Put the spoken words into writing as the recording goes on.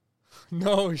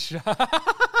No shot.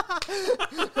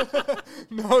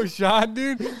 No shot,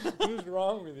 dude. What's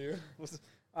wrong with you?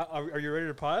 Are you ready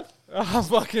to pod? I'm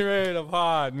fucking ready to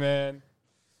pod, man.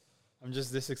 I'm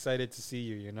just this excited to see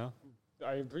you, you know?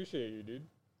 I appreciate you, dude.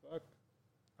 Fuck.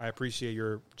 I appreciate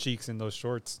your cheeks in those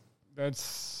shorts.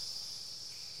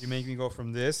 That's... You make me go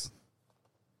from this.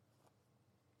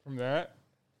 From that?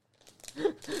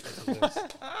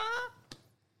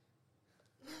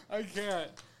 I can't.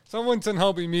 Someone send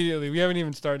help immediately. We haven't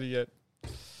even started yet.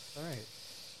 All right.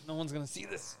 No one's going to see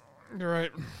this. You're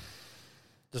right.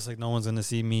 Just like no one's going to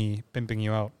see me pimping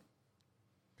you out.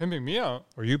 Pimping me out?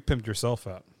 Or you pimped yourself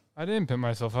out. I didn't pimp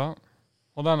myself out.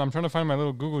 Hold on. I'm trying to find my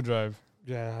little Google Drive.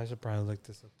 Yeah, I should probably look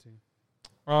this up too.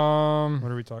 What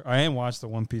are we talking? I ain't watched the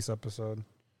One Piece episode.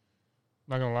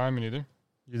 Not going to lie, me neither.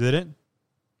 You didn't?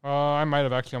 I might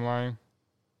have. Actually, I'm lying.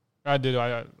 I did.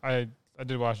 I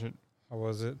did watch it. How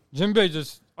was it? Jinbei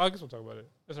just... I guess we'll talk about it.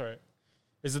 It's all right.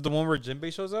 Is it the one where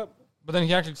Jinbei shows up? But then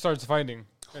he actually starts fighting.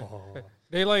 Oh.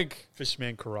 They like...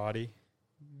 Fishman karate.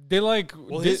 They like...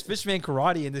 Well, his Fishman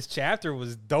karate in this chapter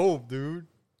was dope, dude.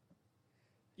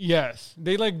 Yes.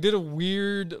 They like did a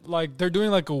weird... Like, they're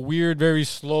doing like a weird, very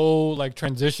slow like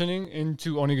transitioning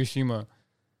into Onigashima.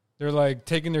 They're like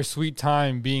taking their sweet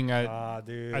time being at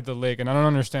the lake. And I don't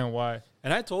understand why.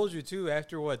 And I told you, too,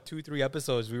 after, 2-3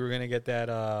 episodes, we were going to get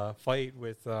that fight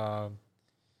with...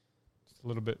 Just a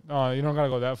little bit. Oh, you don't got to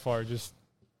go that far. Just...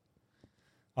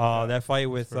 that fight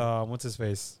with... what's his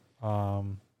face?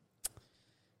 The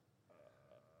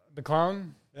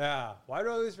clown? Yeah. Why do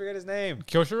I always forget his name?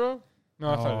 Kyoshiro? No,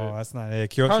 that's not it. That's not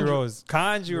it. Kyoshiro is...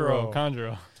 Kanjuro.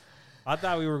 Kanjuro. I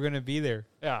thought we were going to be there.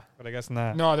 Yeah. But I guess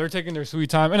not. No, they're taking their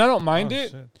sweet time. And I don't mind it.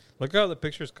 Shit. Look how the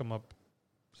pictures come up.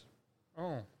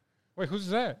 Oh. Wait, who's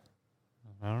that?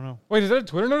 I don't know. Wait, is that a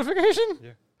Twitter notification?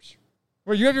 Yeah.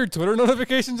 Wait, you have your Twitter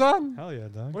notifications on? Hell yeah,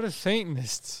 dog. What a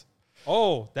Satanist.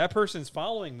 Oh, that person's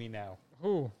following me now.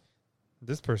 Who?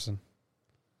 This person.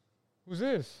 Who's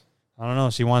this? I don't know.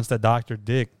 She wants that Dr.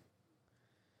 Dick.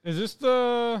 Is this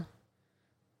the...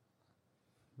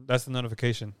 That's the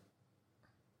notification.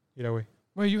 Either way.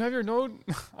 Wait, you have your note?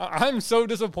 I'm so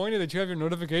disappointed that you have your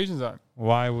notifications on.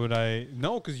 Why would I?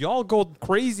 No, because y'all go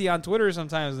crazy on Twitter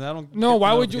sometimes, and I don't. No,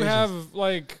 why would you have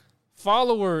like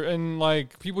follower and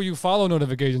like people you follow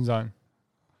notifications on?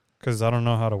 Because I don't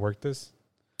know how to work this.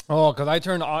 Oh, because I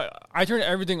turn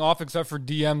everything off except for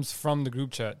DMs from the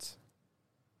group chats,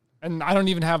 and I don't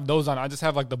even have those on. I just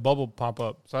have like the bubble pop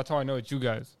up, so that's how I know it's you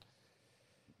guys.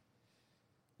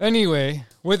 Anyway,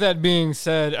 with that being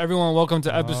said, everyone, welcome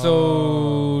to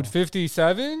episode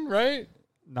 57, right?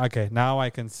 Okay, now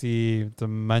I can see the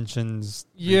mentions.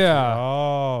 Yeah.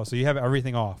 Oh, so you have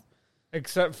everything off.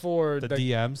 Except for the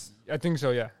DMs? I think so,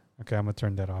 yeah. Okay, I'm going to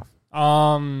turn that off.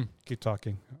 Keep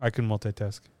talking. I can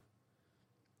multitask.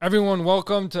 Everyone,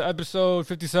 welcome to episode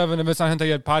 57 of It's Not Hentai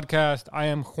Yet podcast. I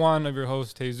am Juan, of your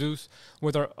host, Jesus,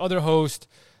 with our other host.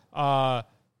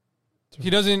 He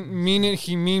doesn't mean it,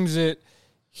 he memes it.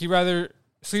 He'd rather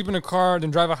sleep in a car than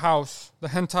drive a house. The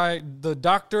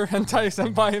Dr. Hentai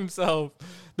Senpai himself,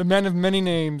 the man of many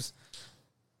names,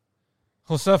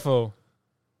 Josefo,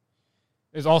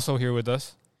 is also here with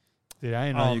us. Yeah, I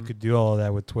didn't know you could do all of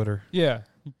that with Twitter. Yeah,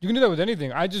 you can do that with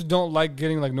anything. I just don't like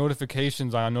getting like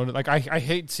notifications on. Like I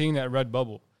hate seeing that red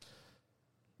bubble.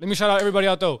 Let me shout out everybody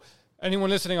out though. Anyone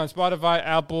listening on Spotify,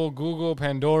 Apple, Google,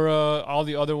 Pandora, all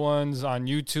the other ones on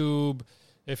YouTube.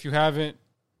 If you haven't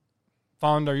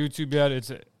found our YouTube yet,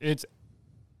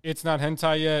 it's not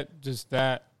hentai yet, just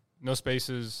that, no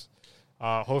spaces.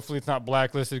 Hopefully it's not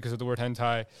blacklisted because of the word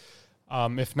hentai.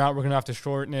 If not, we're gonna have to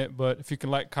shorten it, but if you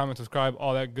can like, comment, subscribe,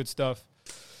 all that good stuff.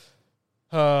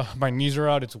 My knees are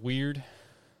out, it's weird.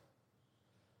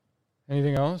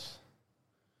 Anything else?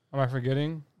 Am I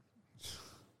forgetting?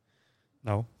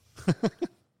 No.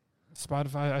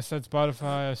 Spotify, I said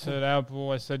Apple,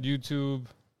 I said YouTube.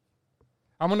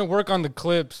 I'm going to work on the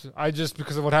clips.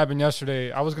 Because of what happened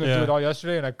yesterday. I was going to do it all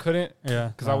yesterday, and I couldn't. Yeah.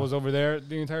 Because I was over there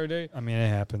the entire day. I mean, it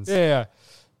happens. Yeah.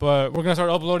 But we're going to start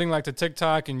uploading like to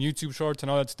TikTok and YouTube Shorts and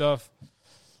all that stuff.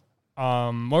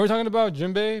 What were we talking about?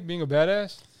 Jinbei being a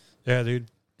badass? Yeah, dude.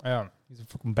 Yeah. He's a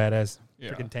fucking badass.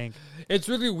 Yeah. Freaking tank. It's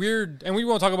really weird, and we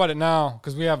won't talk about it now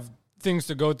because we have things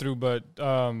to go through, but...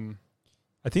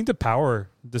 I think the power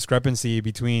discrepancy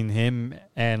between him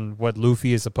and what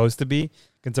Luffy is supposed to be,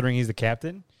 considering he's the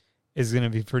captain, is going to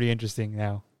be pretty interesting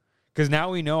now. Because now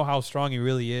we know how strong he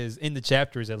really is, in the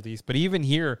chapters at least. But even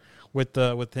here, with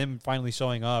him finally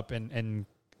showing up and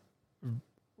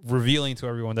revealing to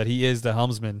everyone that he is the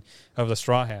helmsman of the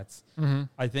Straw Hats,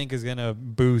 I think is going to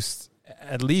boost,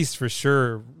 at least for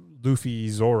sure, Luffy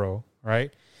Zoro,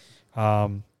 right?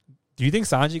 The Do you think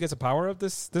Sanji gets a power up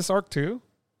this arc too?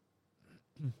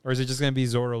 Or is it just going to be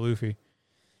Zoro Luffy?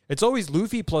 It's always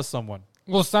Luffy plus someone.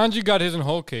 Well, Sanji got his in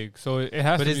Whole Cake, so it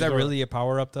has to be. But is that Zoro. really a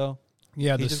power up though?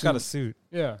 Yeah, he just got a suit.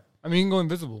 Yeah. I mean, he can go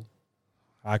invisible.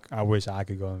 I wish I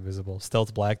could go invisible.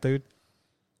 Stealth black, dude.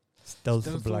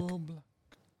 Stealth black.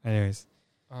 Anyways.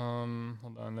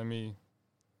 Hold on. Let me.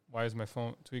 Why is my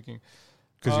phone tweaking?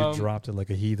 Because you dropped it like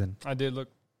a heathen. I did look.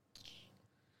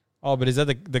 Oh, but is that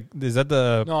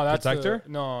the no, that's protector?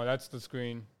 No, that's the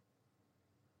screen.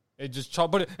 It just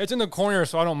but it's in the corner,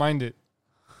 so I don't mind it.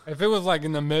 If it was like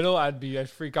in the middle, I'd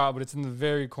freak out. But it's in the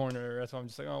very corner. That's why I'm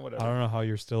just like, oh, whatever. I don't know how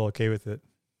you're still okay with it.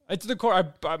 It's the core.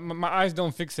 My eyes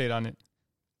don't fixate on it.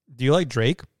 Do you like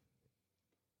Drake?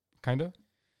 Kind of.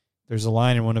 There's a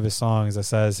line in one of his songs that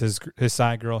says his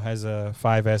side girl has a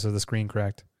 5S of the screen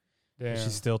cracked. Damn.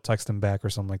 She still texts him back or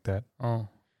something like that. Oh.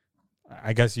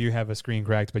 I guess you have a screen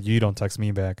cracked, but you don't text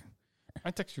me back.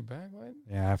 I text you back, what?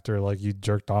 Yeah, after like you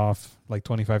jerked off like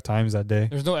 25 times that day.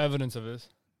 There's no evidence of this.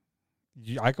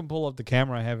 I can pull up the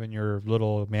camera I have in your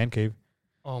little man cave.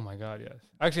 Oh my God, yes.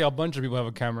 Actually, a bunch of people have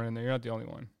a camera in there. You're not the only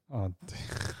one. Oh.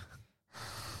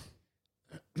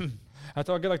 I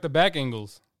thought I'd get like the back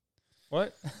angles.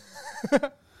 What?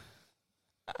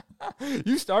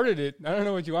 You started it. I don't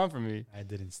know what you want from me. I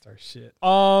didn't start shit.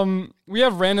 We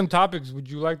have random topics. Would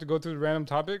you like to go through the random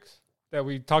topics that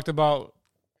we talked about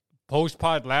post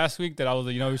pod last week? That I was,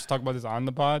 we should talk about this on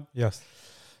the pod. Yes.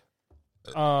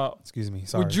 Excuse me.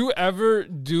 Sorry. Would you ever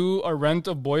do a rent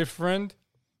a boyfriend?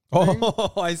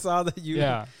 Oh, I saw that you.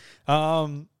 Yeah.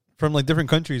 From like different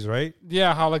countries, right?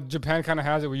 Yeah. How like Japan kind of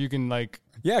has it where you can like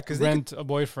because rent a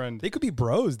boyfriend. They could be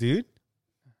bros, dude.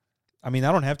 I mean,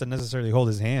 I don't have to necessarily hold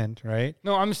his hand, right?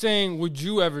 No, I'm saying, would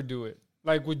you ever do it?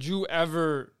 Like, would you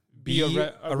ever be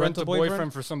a rental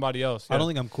boyfriend for somebody else? Yeah. I don't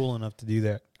think I'm cool enough to do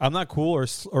that. I'm not cool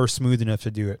or smooth enough to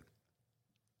do it.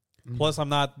 Mm-hmm. Plus, I'm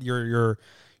not your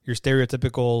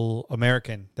stereotypical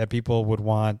American that people would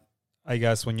want, I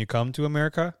guess, when you come to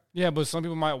America. Yeah, but some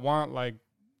people might want, like...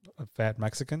 a fat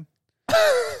Mexican?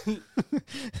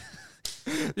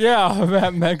 Yeah, a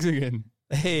fat Mexican.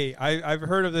 Hey, I've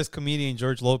heard of this comedian,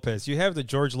 George Lopez. You have the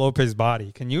George Lopez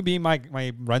body. Can you be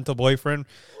my rental boyfriend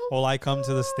while I come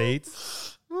to the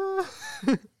States?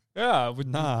 Yeah.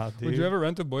 Dude. Would you ever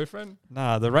rent a boyfriend?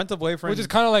 Nah, the rental boyfriend... Which is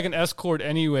kind of like an escort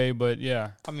anyway, but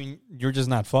yeah. I mean, you're just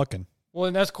not fucking. Well,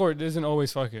 an escort isn't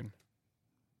always fucking.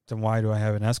 Then why do I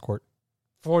have an escort?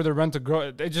 For the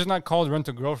rent-a-girl... It's just not called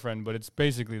rent-a-girlfriend, but it's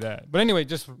basically that. But anyway,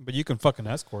 But you can fucking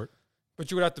escort.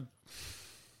 But you would have to...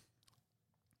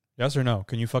 Yes or no?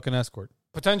 Can you fucking escort?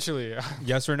 Potentially.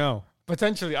 Yes or no?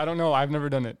 Potentially. I don't know. I've never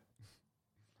done it.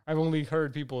 I've only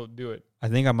heard people do it. I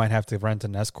think I might have to rent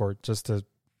an escort just to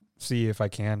see if I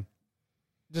can.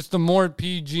 Just the more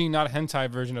PG, not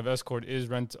hentai version of escort is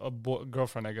rent a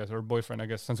girlfriend, I guess, or boyfriend, I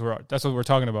guess, since that's what we're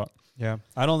talking about. Yeah.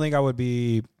 I don't think I would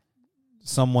be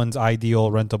someone's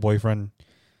ideal rent a boyfriend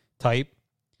type.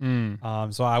 So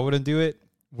I wouldn't do it.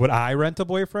 Would I rent a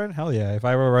boyfriend? Hell yeah. If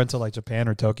I were to rent to like Japan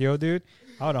or Tokyo, dude,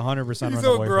 I would 100% rent a boyfriend. He's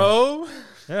a bro?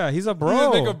 Yeah, he's a bro. You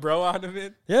just make a bro out of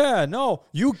it? Yeah, no.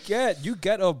 You get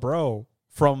a bro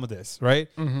from this, right?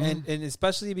 Mm-hmm. And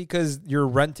especially because you're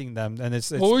renting them. And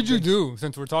it's what would you do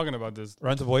since we're talking about this?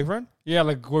 Rent a boyfriend? Yeah,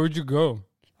 like where would you go?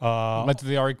 Like to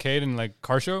the arcade and like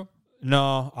car show?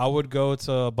 No, I would go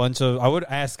to a bunch of... I would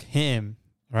ask him,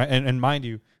 right? And mind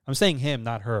you, I'm saying him,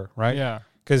 not her, right? Yeah.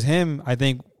 Because him, I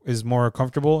think, is more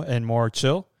comfortable and more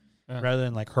chill rather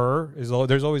than like her.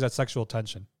 There's always that sexual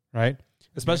tension, right?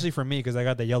 Especially for me because I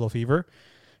got the yellow fever,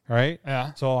 right?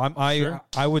 Yeah. So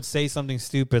I would say something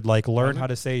stupid like learn how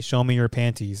to say "show me your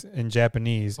panties" in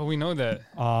Japanese. Oh, we know that.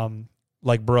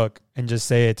 Like Brooke, and just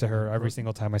say it to her every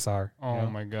single time I saw her. Oh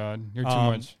my God, you're too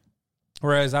much.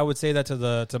 Whereas I would say that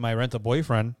to my rental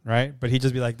boyfriend, right? But he'd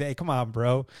just be like, "Hey, come on,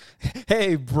 bro.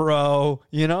 Hey, bro.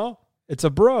 It's a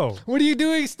bro. What are you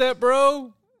doing, step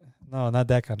bro?" No, not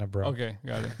that kind of bro. Okay,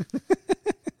 got it.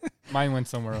 Mine went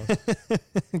somewhere else.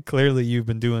 Clearly, you've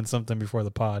been doing something before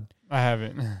the pod. I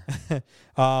haven't.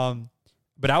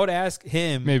 But I would ask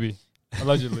him. Maybe.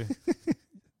 Allegedly.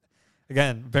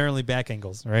 Again, apparently back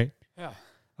angles, right? Yeah.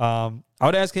 I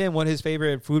would ask him what his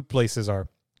favorite food places are.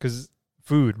 Because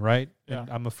food, right? Yeah. And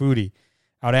I'm a foodie.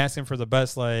 I would ask him for the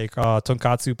best, like,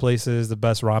 tonkatsu places, the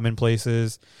best ramen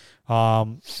places.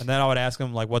 And then I would ask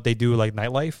him, like, what they do, like,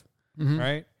 nightlife,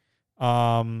 right?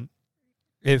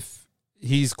 If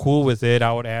he's cool with it,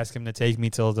 I would ask him to take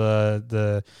me to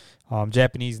the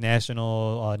Japanese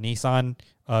National Nissan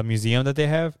museum that they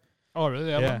have. Oh, really?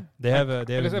 They have one? They have a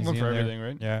one for there. everything,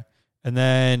 right? Yeah. And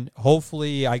then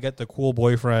hopefully I get the cool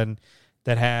boyfriend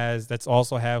that's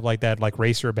also have like that like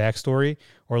racer backstory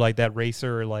or like that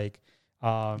racer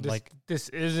this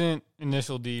isn't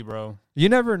Initial D, bro. You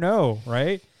never know,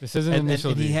 right? This isn't And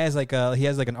Initial D. he has like an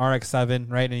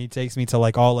RX-7, right? And he takes me to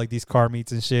like all like these car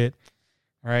meets and shit,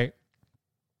 right?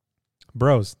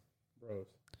 Bros.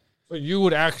 So you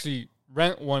would actually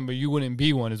rent one, but you wouldn't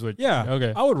be one, is what? Yeah.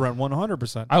 Okay. I would rent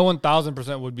 100%. I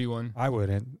 1,000% would be one. I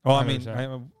wouldn't. Well, I mean,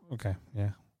 100%. okay, yeah.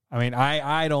 I mean,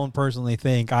 I don't personally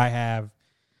think I have,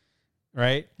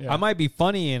 right? Yeah. I might be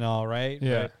funny and all, right?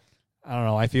 Yeah. But I don't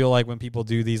know. I feel like when people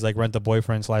do these like rent a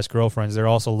boyfriend / girlfriends, they're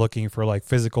also looking for like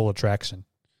physical attraction.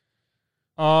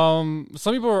 Some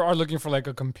people are looking for like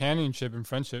a companionship and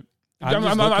friendship.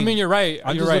 I mean, you're right.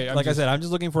 I'm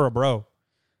just looking for a bro.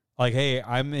 Like, hey,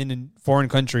 I'm in a foreign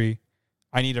country.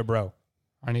 I need a bro.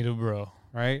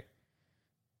 Right?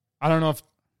 I don't know if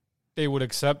they would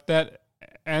accept that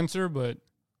answer, but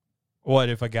what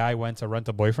if a guy went to rent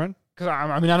a boyfriend? Because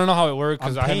I mean, I don't know how it works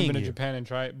because I haven't been to you. Japan and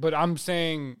tried. But I'm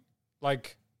saying,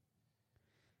 like,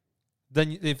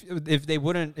 then if they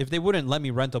wouldn't let me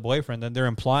rent a boyfriend, then they're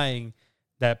implying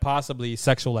that possibly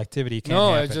sexual activity can't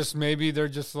happen. It's just maybe they're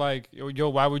just like, yo,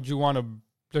 why would you want to?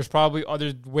 There's probably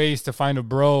other ways to find a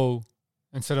bro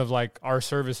instead of like our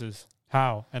services.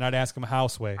 How? And I'd ask them how,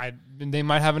 Sway. They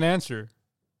might have an answer.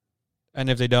 And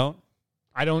if they don't?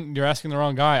 You're asking the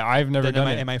wrong guy. I've never done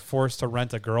it. Am I forced to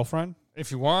rent a girlfriend?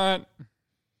 If you want.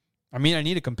 I mean, I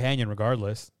need a companion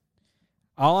regardless.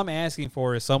 All I'm asking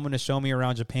for is someone to show me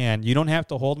around Japan. You don't have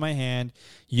to hold my hand.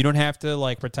 You don't have to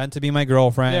like pretend to be my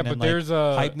girlfriend. Yeah, but and, there's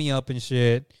hype me up and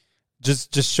shit.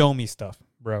 Just show me stuff,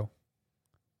 bro.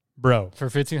 For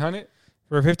 1,500?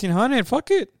 For 1,500, fuck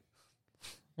it.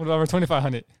 What about for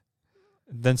 2,500?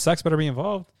 Then sex better be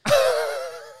involved.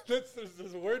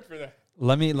 There's a word for that.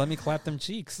 Let me clap them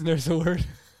cheeks. There's a word.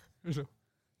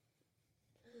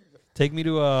 Take me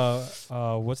to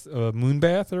a moon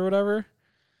bath or whatever.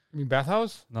 You mean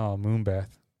bathhouse? No, moon bath.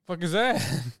 Fuck is that?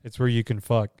 It's where you can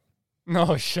fuck.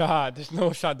 No shot. There's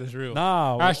no shot that's real.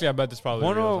 No. Actually, I bet this probably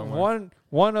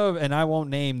one of, and I won't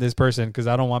name this person because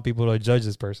I don't want people to judge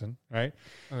this person, right?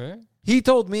 Okay. He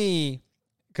told me,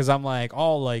 because I'm like,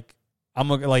 oh, like,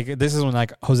 this is when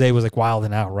like Jose was like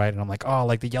wilding out, right? And I'm like, oh,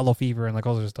 like the yellow fever and like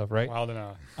all this stuff, right? Wilding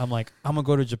out. I'm like, I'm gonna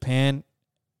go to Japan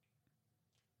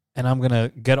and I'm gonna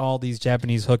get all these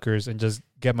Japanese hookers and just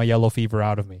get my yellow fever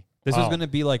out of me. This was gonna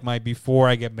be like my before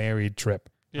I get married trip.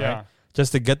 Yeah. Right?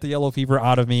 Just to get the yellow fever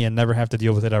out of me and never have to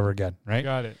deal with it ever again, right?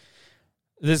 Got it.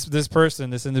 This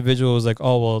individual was like,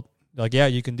 oh, well, like, yeah,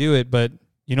 you can do it, but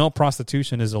you know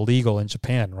prostitution is illegal in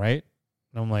Japan, right?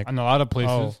 And I'm like, in a lot of places.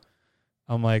 Oh.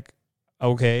 I'm like,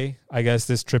 okay, I guess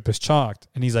this trip is chalked.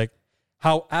 And he's like,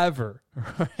 however,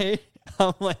 right?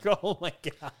 I'm like, oh my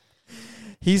God.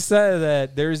 He said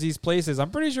that there's these places, I'm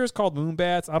pretty sure it's called moon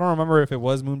baths. I don't remember if it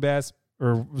was moon baths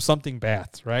or something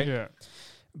baths, right? Yeah.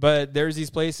 But there's these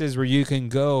places where you can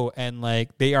go and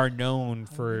like they are known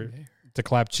to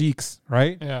clap cheeks,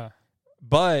 right? Yeah.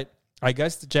 But I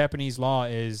guess the Japanese law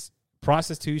is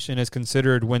prostitution is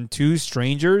considered when two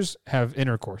strangers have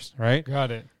intercourse, right?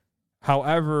 Got it.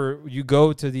 However, you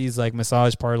go to these like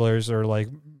massage parlors or like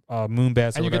moon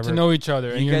baths and or you whatever. get to know each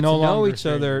other. And you you're get no to know longer each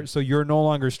other, so you're no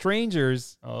longer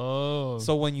strangers. Oh.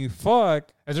 So when you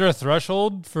fuck... Is there a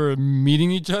threshold for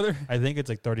meeting each other? I think it's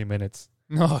like 30 minutes.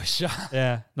 No shot.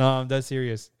 Yeah. No, I'm dead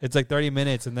serious. It's like 30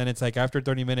 minutes, and then it's like after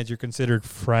 30 minutes, you're considered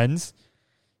friends.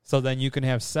 So then you can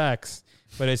have sex,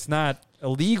 but it's not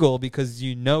illegal because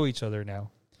you know each other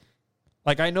now.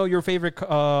 Like I know your favorite.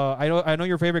 I know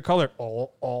your favorite color.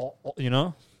 You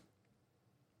know.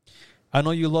 I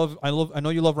know you love. I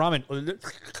know you love ramen.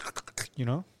 You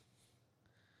know.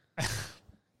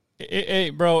 Hey,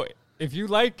 bro, if you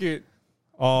like it,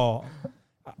 all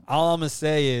I'm gonna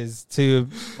say is to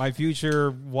my future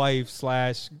wife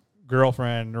 /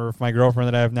 girlfriend, or if my girlfriend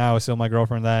that I have now is still my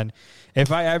girlfriend, then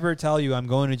if I ever tell you I'm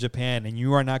going to Japan and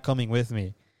you are not coming with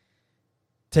me,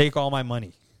 take all my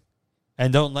money.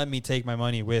 And don't let me take my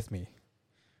money with me.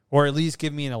 Or at least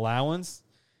give me an allowance.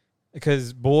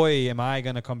 Because, boy, am I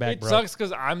going to come back, it bro. sucks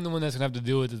because I'm the one that's going to have to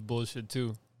deal with this bullshit,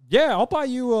 too. Yeah, I'll buy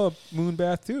you a moon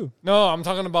bath, too. No, I'm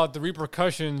talking about the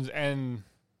repercussions and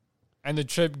the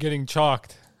trip getting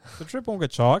chalked. The trip won't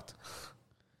get chalked.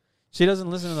 She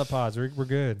doesn't listen to the pods. We're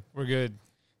good. We're good.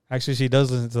 Actually, she does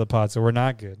listen to the pods, so we're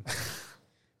not good.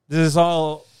 This is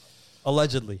all...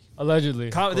 Allegedly.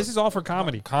 This is all for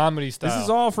comedy. Comedy style. This is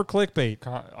all for clickbait.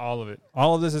 All of it.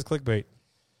 All of this is clickbait.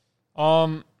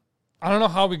 I don't know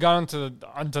how we got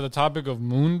onto the topic of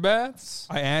moon baths.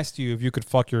 I asked you if you could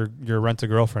fuck your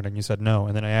rent-a-girlfriend, and you said no.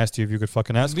 And then I asked you if you could fuck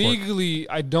an escort. Legally,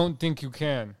 I don't think you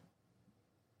can.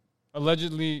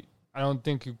 Allegedly, I don't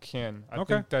think you can. I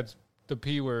Okay. think that's the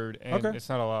P word, and Okay. it's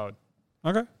not allowed.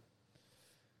 Okay.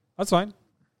 That's fine.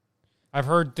 I've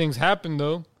heard things happen,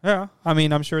 though. Yeah. I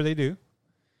mean, I'm sure they do.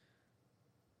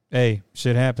 Hey,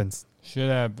 shit happens. Shit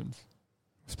happens.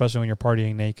 Especially when you're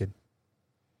partying naked.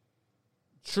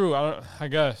 True. I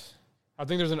guess. I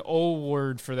think there's an O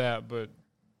word for that, but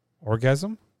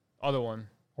Orgasm? other one.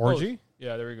 Orgy? Close.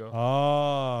 Yeah, there we go.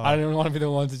 Oh. I don't want to be the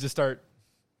one to just start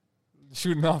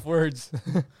shooting off words.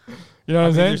 You know what I'm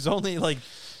mean, saying? there's only like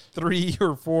 3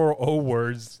 or 4 O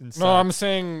words. No, I'm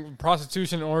saying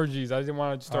prostitution and orgies. I didn't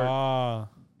want to start,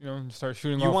 start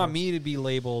shooting off. You want me to be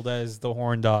labeled as the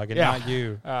horn dog and not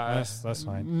you. That's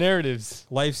fine. Narratives.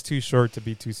 Life's too short to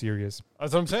be too serious.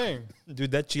 That's what I'm saying.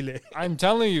 Dude, that chile. I'm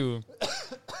telling you.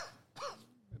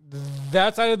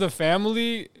 That side of the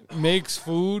family makes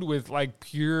food with like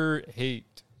pure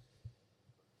hate.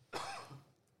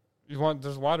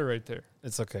 There's water right there.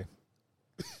 It's okay.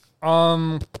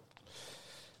 I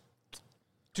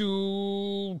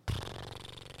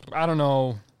don't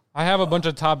know. I have a bunch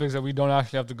of topics that we don't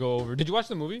actually have to go over. Did you watch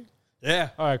the movie? Yeah.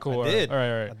 All right, cool. I did. All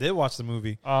right. I did watch the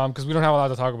movie. Because we don't have a lot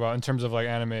to talk about in terms of like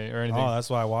anime or anything. Oh, that's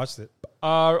why I watched it.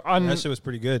 That shit was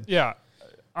pretty good. Yeah.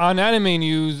 On anime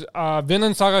news,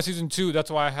 Vinland Saga Season 2,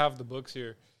 that's why I have the books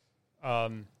here,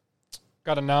 got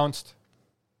announced.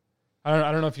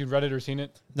 I don't know if you've read it or seen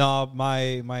it. No,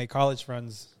 my college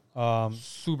friends.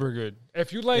 Super good.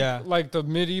 If you like the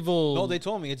medieval... No, they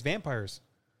told me it's vampires.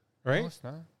 Right? No, it's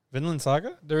not. Vinland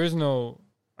Saga? There is no...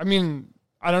 I mean,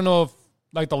 I don't know if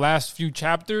like the last few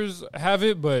chapters have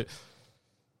it, but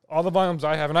all the volumes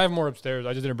I have, and I have more upstairs,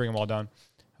 I just didn't bring them all down.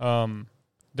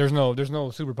 There's no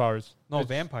superpowers. No,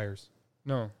 vampires.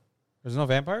 No. There's no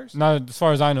vampires? Not as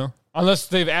far as I know. Unless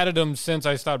they've added them since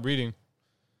I stopped reading.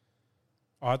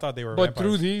 Oh, I thought they were But vampires.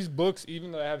 through these books,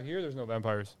 even that I have here, there's no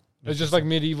vampires. It's just like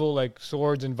medieval, like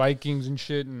swords and Vikings and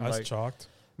shit. And That's like, chalked.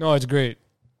 No, it's great.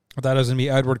 I thought it was going to be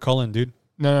Edward Cullen, dude.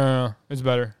 No. It's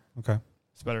better. Okay.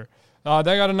 It's better. That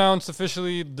got announced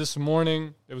officially this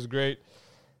morning. It was great.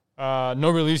 No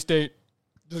release date.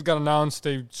 Just got announced.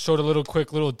 They showed a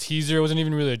quick little teaser. It wasn't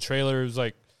even really a trailer. It was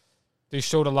like they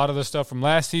showed a lot of the stuff from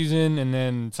last season and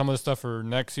then some of the stuff for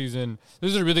next season.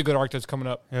 This is a really good arc that's coming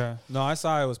up. Yeah. No, I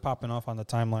saw it was popping off on the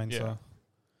timeline. Yeah. So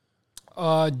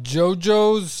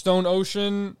JoJo's Stone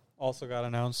Ocean also got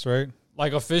announced, right?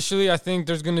 Like officially, I think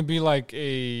there's going to be like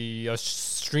a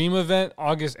stream event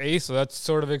August 8th, so that's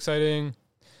sort of exciting.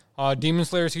 Demon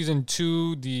Slayer Season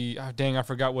 2, I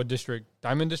forgot what district.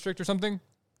 Diamond District or something?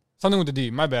 Something with the D.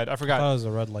 My bad. I forgot. I thought it was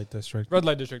a red light district. Red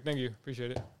Light District. Thank you.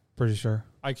 Appreciate it. Pretty sure.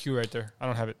 IQ right there. I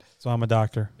don't have it. So I'm a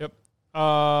doctor. Yep.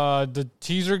 The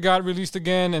teaser got released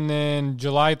again, and then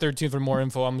July 13th for more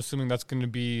info. I'm assuming that's going to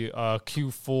be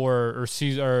Q4 or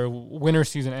season or winter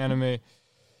season anime.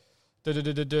 Dude,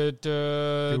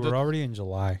 we're already in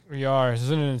July. We are.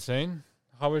 Isn't it insane?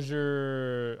 How was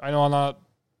your... I know I'm not...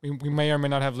 We may or may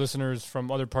not have listeners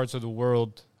from other parts of the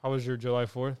world. How was your July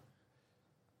 4th?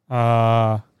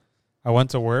 I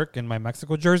went to work in my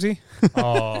Mexico jersey.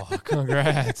 Oh,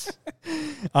 congrats.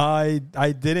 I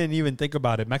didn't even think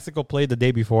about it. Mexico played the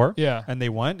day before. Yeah. And they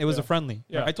won. It was a friendly.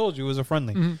 Yeah. I told you it was a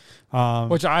friendly. Mm-hmm.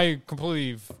 Which I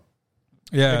completely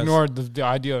ignored the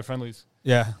idea of friendlies.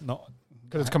 Yeah. No.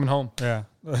 Because it's coming home. Yeah.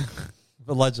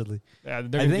 Allegedly. Yeah,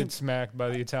 they're going to get smacked by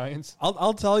the Italians.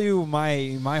 I'll tell you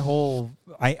my whole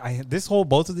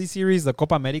both of these series, the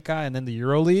Copa America and then the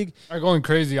Euro League, are going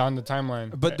crazy on the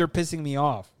timeline. But they're pissing me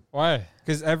off. Why?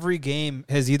 Because every game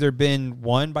has either been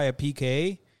won by a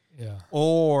PK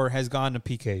or has gone to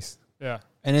PKs. Yeah.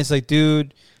 And it's like,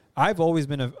 dude, I've always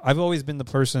been the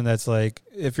person that's like,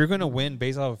 if you're gonna win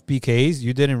based off of PKs,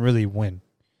 you didn't really win.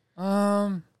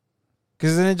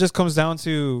 Because then it just comes down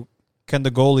to, can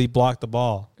the goalie block the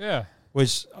ball? Yeah.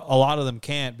 Which a lot of them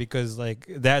can't, because like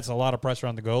that's a lot of pressure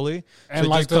on the goalie. And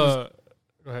so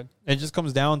go ahead. It just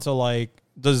comes down to like,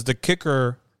 does the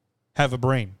kicker have a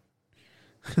brain?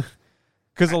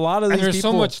 Because a lot of these there's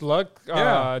people, so much luck.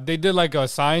 Yeah. They did like a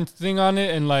science thing on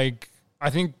it, and like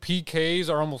I think PKs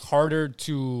are almost harder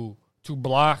to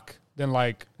block than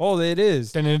like it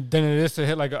is than it is to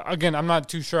hit. Like again, I'm not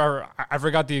too sure. I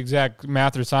forgot the exact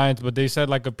math or science, but they said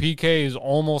like a PK is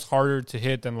almost harder to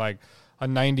hit than like a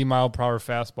 90-mile-per-hour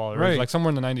fastball. Right, like somewhere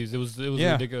in the 90s. It was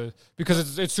ridiculous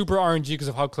because it's super RNG because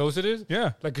of how close it is.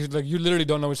 Yeah, like you literally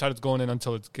don't know which side it's going in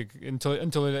until it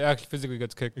actually physically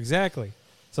gets kicked. Exactly.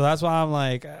 So that's why I'm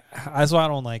like, that's why I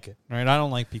don't like it. Right, I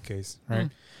don't like PKs. Right,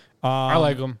 I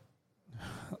like them.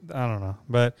 I don't know,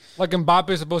 but like Mbappe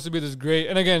is supposed to be this great,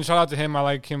 and again, shout out to him. I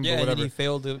like him. Yeah, but whatever. And he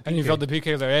failed the PK. And he failed the PK.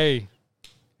 He's like,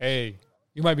 hey,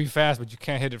 you might be fast, but you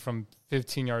can't hit it from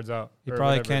 15 yards out. You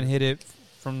probably can't hit it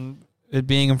from it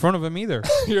being in front of him either.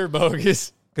 You're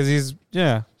bogus. Because he's,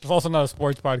 yeah. It's also not a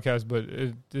sports podcast, but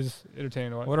it is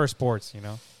entertaining to watch. What are sports, you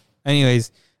know?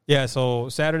 Anyways, yeah, so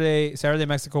Saturday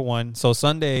Mexico won. So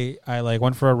Sunday, I, like,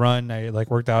 went for a run. I,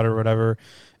 like, worked out or whatever.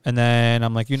 And then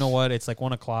I'm like, you know what? It's, like,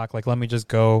 1 o'clock. Like, let me just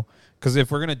go. Because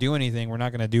if we're going to do anything, we're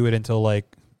not going to do it until, like,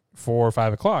 4 or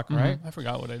 5 o'clock, right? I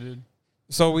forgot what I did.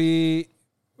 So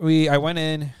I went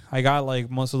in. I got, like,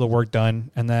 most of the work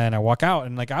done. And then I walk out.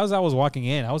 And, like, as I was walking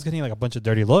in, I was getting, like, a bunch of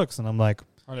dirty looks. And I'm like,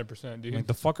 100%, dude. like,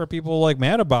 the fuck are people, like,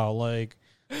 mad about? Like,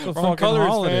 the Wrong fucking colors,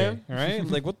 holiday, fam. right?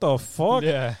 Like, what the fuck?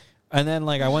 Yeah. And then,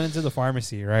 like, I went into the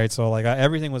pharmacy, right? So, like,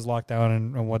 everything was locked down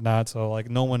and whatnot. So, like,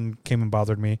 no one came and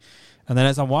bothered me. And then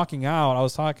as I'm walking out, I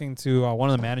was talking to one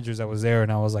of the managers that was there.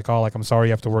 And I was like, oh, like, I'm sorry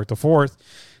you have to work the 4th.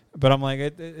 But I'm like,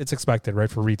 it's expected, right,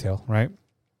 for retail, right?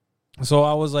 So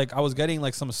I was getting,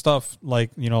 like, some stuff,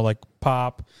 like, you know, like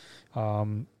pop,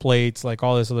 plates, like,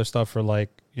 all this other stuff for, like,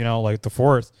 you know, like the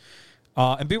 4th.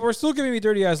 And people were still giving me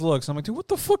dirty ass looks. I'm like, dude, what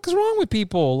the fuck is wrong with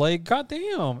people? Like,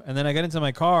 goddamn. And then I get into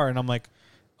my car and I'm like,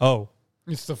 oh,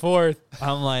 it's the 4th.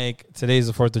 I'm like, today's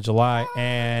the 4th of July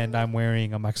and I'm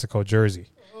wearing a Mexico jersey.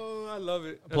 Oh, I love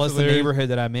it. That's Plus hilarious. the neighborhood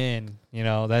that I'm in, you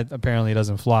know, that apparently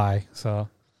doesn't fly. So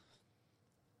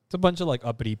it's a bunch of, like,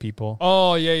 uppity people.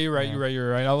 Oh, yeah, you're right. Yeah.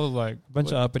 You're right. I was like, A bunch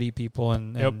of uppity people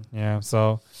and Yep. yeah,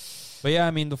 so. But yeah,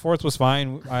 I mean, the 4th was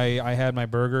fine. I had my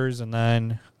burgers and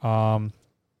then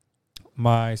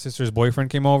my sister's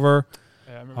boyfriend came over.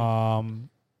 Yeah, I remember.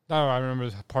 No, I remember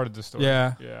this part of the story.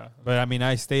 Yeah. Yeah. But I mean,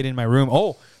 I stayed in my room.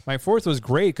 Oh, my 4th was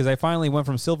great because I finally went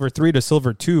from silver 3 to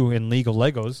silver 2 in League of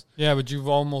Legos. Yeah, but you've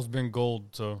almost been gold,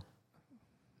 so.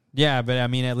 Yeah, but I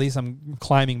mean, at least I'm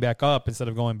climbing back up instead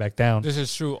of going back down. This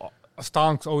is true. A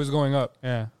stonk's always going up.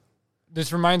 Yeah.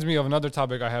 This reminds me of another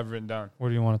topic I have written down. What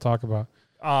do you want to talk about?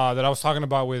 That I was talking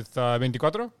about with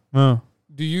 24. Oh.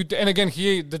 Do you? And again,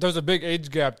 there's a big age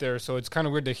gap there, so it's kind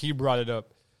of weird that he brought it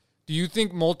up. Do you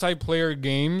think multiplayer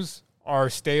games are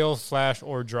stale /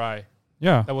 or dry?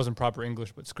 Yeah. That wasn't proper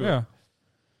English, but screw Yeah. it.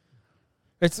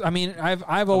 It's. I mean,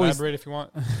 I've always. Elaborate if you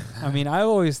want. I mean, I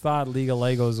always thought League of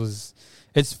Legos was.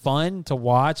 It's fun to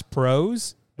watch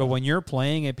pros, but when you're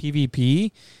playing at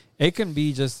PvP, it can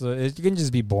be just. It can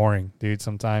just be boring, dude.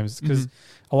 Sometimes because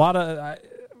a lot of.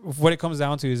 What it comes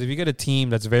down to is if you get a team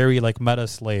that's very, like, meta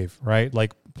slave, right?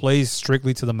 Like, plays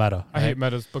strictly to the meta. Right? I hate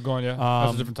metas, but go on, yeah.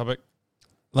 That's a different topic.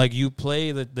 Like, you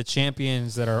play the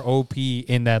champions that are OP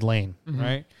in that lane,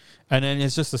 right? And then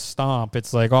it's just a stomp.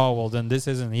 It's like, oh, well, then this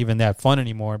isn't even that fun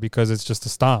anymore because it's just a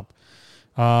stomp.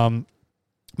 But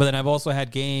then I've also had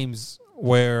games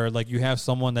where, like, you have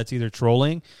someone that's either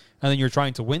trolling and then you're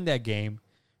trying to win that game,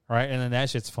 right? And then that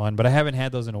shit's fun. But I haven't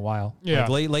had those in a while. Yeah.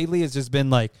 Like, lately, it's just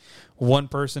been, like, one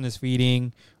person is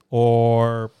feeding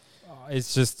or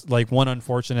it's just, like, one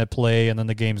unfortunate play and then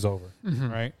the game's over,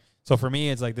 right? So for me,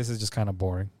 it's like, this is just kind of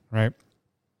boring, right?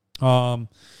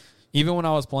 Even when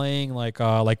I was playing, like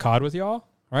COD with y'all,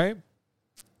 right?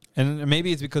 And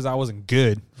maybe it's because I wasn't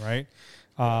good, right?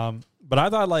 But I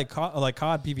thought, like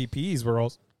COD PvPs were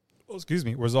also,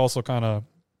 was also kind of,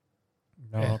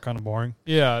 kind of boring.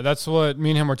 Yeah, that's what me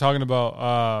and him were talking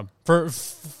about.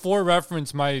 For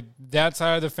reference, my dad's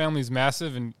side of the family is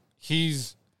massive, and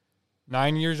he's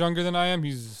 9 years younger than I am.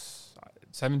 He's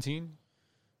 17.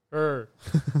 So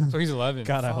he's 11.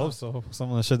 God, I hope so. Some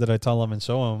of the shit that I tell him and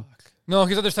show him. No,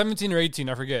 he's either 17 or 18.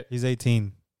 I forget. He's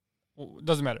 18. Well, it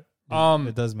doesn't matter.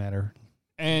 It does matter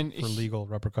And for legal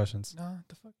repercussions. No,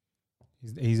 the fuck?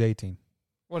 He's 18.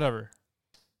 Whatever.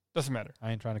 Doesn't matter.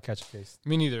 I ain't trying to catch a case.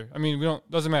 Me neither. I mean,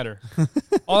 doesn't matter.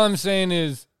 All I'm saying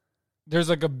is there's,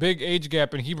 like, a big age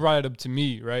gap, and he brought it up to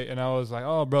me, right? And I was like,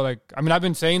 oh, bro, like, I mean, I've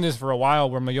been saying this for a while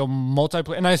where I'm like, yo,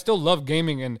 multiplayer, and I still love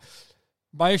gaming, and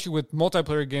my issue with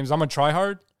multiplayer games, I'm a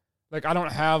tryhard. Like, I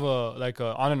don't have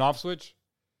a on and off switch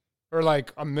or,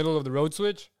 like, a middle of the road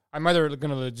switch. I'm either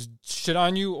going to just shit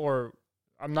on you or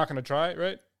I'm not going to try,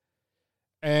 right?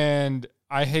 And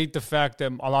I hate the fact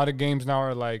that a lot of games now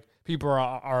are, like, people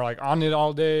are like, on it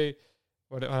all day.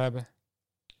 What happened?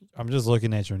 I'm just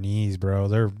looking at your knees, bro.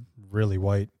 They're really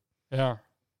white. Yeah.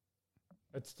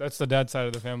 That's the dad side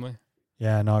of the family.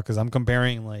 Yeah, no, because I'm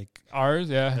comparing, like... Ours,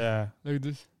 yeah. Yeah. Look at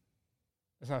this.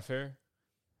 That's not fair.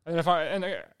 And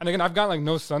again, I've got, like,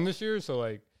 no sun this year, so,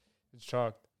 like, it's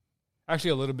chalked.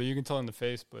 Actually, a little bit. You can tell in the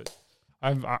face, but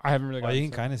I haven't really. Well, you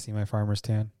can kind of see my farmer's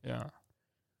tan. Yeah.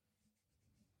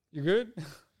 You good?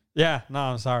 Yeah. No,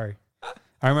 I'm sorry.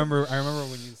 I remember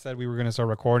when you said we were gonna start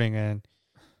recording, and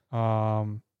dude,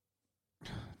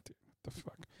 what the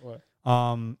fuck? What?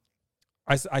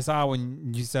 I saw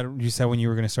when you said when you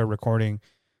were gonna start recording,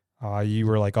 you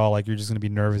were like, oh, like, you're just gonna be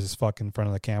nervous as fuck in front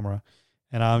of the camera.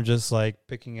 and I'm just like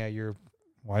picking at your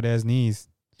white ass knees.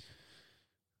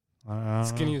 I don't know.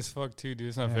 Skinny as fuck too, dude.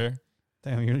 It's not fair.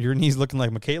 Damn, your knees looking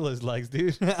like Michaela's legs,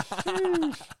 dude.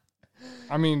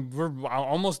 I mean, we're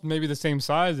almost maybe the same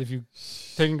size if you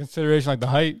take in consideration like the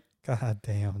height. God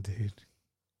damn, dude.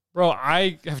 Bro,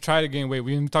 I have tried to gain weight.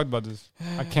 We even talked about this.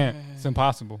 I can't. It's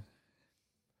impossible.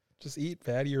 Just eat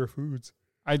fattier foods.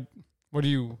 I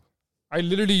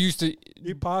literally used to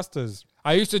Eat pastas.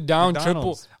 I used to down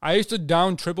McDonald's.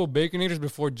 triple baconators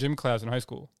before gym class in high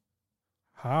school.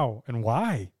 How and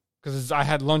why? Because I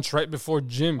had lunch right before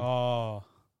gym. Oh,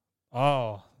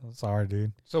 sorry,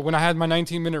 dude. So when I had my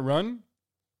 19-minute run,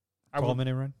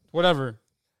 12-minute run. Whatever,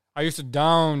 I used to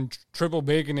down triple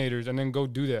baconators and then go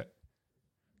do that.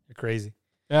 You're crazy.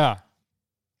 Yeah.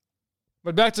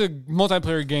 But back to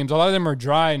multiplayer games, a lot of them are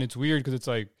dry and it's weird because it's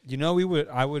like, You know,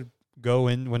 I would go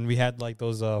in when we had like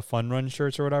those fun run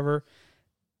shirts or whatever.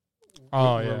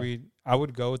 oh where yeah, I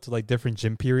would go to like different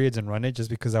gym periods and run it just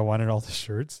because I wanted all the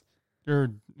shirts. you're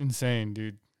insane,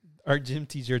 dude. Our gym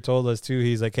teacher told us too.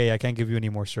 He's like, "Hey, I can't give you any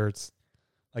more shirts.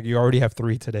 Like you already have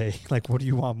 3 today. Like, what do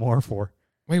you want more for?"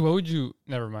 Wait, what would you?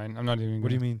 Never mind. I'm not even. What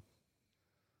do you mean?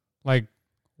 Like,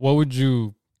 what would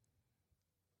you?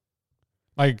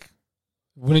 Like,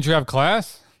 wouldn't you have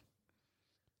class?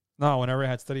 No, whenever I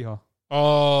had study hall,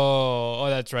 Oh,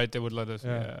 that's right. They would let us.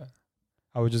 Yeah. Yeah.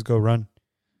 I would just go run.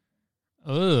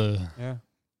 Ugh. Yeah.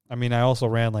 I mean, I also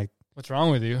ran like, What's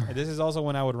wrong with you? this is also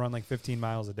when I would run like 15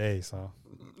 miles a day. So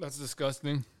That's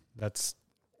disgusting. that's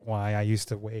why I used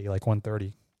to weigh like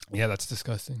 130. Yeah, that's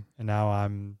disgusting. And now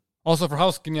I'm. Also, for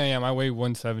how skinny I am, I weigh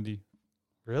 170.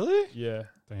 Really? Yeah.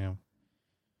 Damn.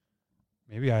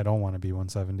 Maybe I don't want to be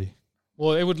 170.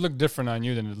 Well, it would look different on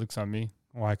you than it looks on me.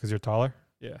 Why? Because you're taller?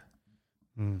 Yeah.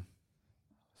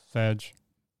 Sag.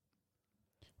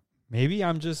 Maybe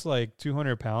I'm just like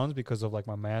 200 pounds because of like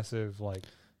my massive like.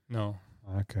 No.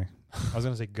 Okay. I was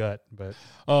gonna say gut, but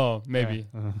Oh, maybe.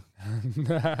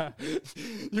 yeah.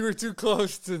 You were too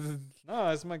close to the. No,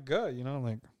 it's my gut. You know,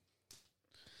 like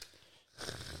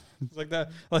it's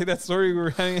like that story we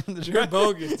were having in the You're drive.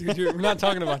 bogus, dude. We're not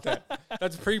talking about that.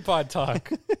 That's pre-pod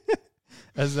talk.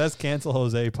 That's cancel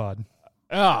Jose pod.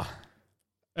 Yeah.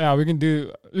 Yeah, we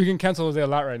can cancel Jose a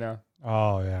lot right now.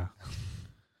 Oh yeah.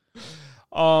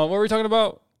 What were we talking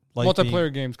about? Life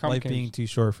Multiplayer games, comic Life games. being too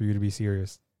short for you to be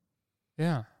serious.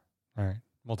 Yeah. All right,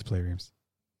 multiplayer games.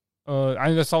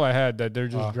 That's all I had. That they're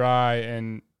just Oh. dry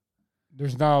and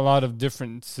there's not a lot of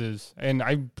differences. And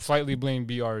I slightly blame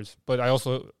BRs, but I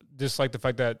also dislike the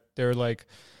fact that they're like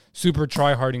super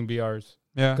try-harding BRs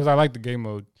Yeah, because I like the game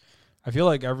mode. I feel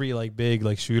like every like big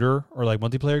like shooter or like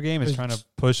multiplayer game is It's- trying to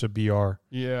push a BR,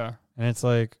 Yeah. and it's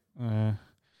like,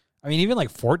 I mean, even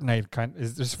like Fortnite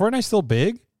is Fortnite still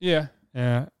big? Yeah.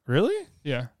 Yeah, really?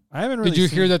 Yeah. I haven't really. Did you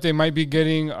seen- hear that they might be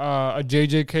getting a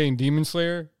JJK and Demon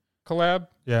Slayer collab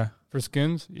Yeah, for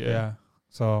skins? yeah.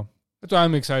 So That's why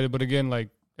I'm excited. But again, like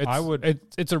I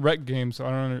it's a rec game, so I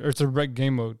don't know. Or it's a rec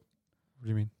game mode. what do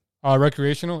you mean?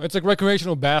 Recreational. It's like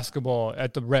recreational basketball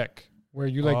at the rec where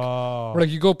you like Oh, where like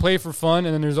you go play for fun,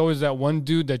 and then there's always that one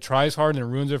dude that tries hard and it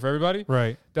ruins it for everybody.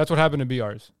 right. That's what happened to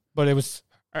BRs. But it was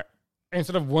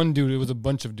instead of one dude, it was a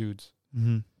bunch of dudes.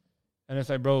 Mm-hmm. And it's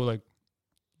like, bro, like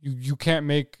you can't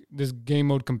make this game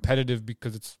mode competitive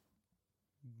because it's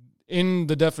in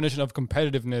the definition of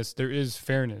competitiveness, there is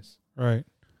fairness. Right.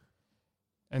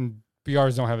 And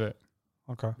BRs don't have it.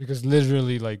 Okay. Because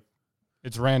literally, like,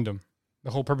 it's random. The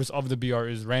whole purpose of the BR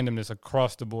is randomness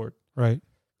across the board. Right.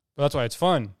 But that's why it's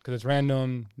fun, because it's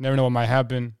random. Never know what might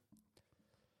happen.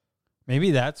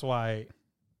 Maybe that's why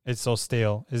it's so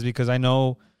stale. Is because I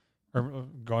know, or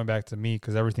going back to me,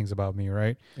 because everything's about me,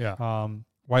 right? Yeah.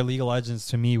 Why League of Legends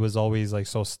to me was always like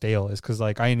so stale is because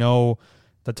like I know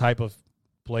the type of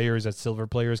players that silver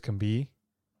players can be,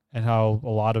 and how a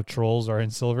lot of trolls are in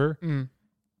silver.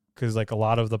 Because like a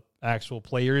lot of the actual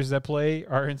players that play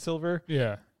are in silver.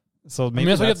 Yeah. So I maybe mean,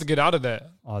 that's why you have to get out of that.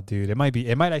 Oh, dude, it might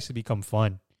actually become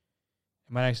fun.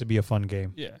 It might actually be a fun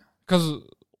game. Yeah. Because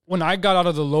when I got out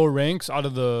of the low ranks, out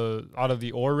of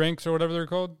the ore ranks or whatever they're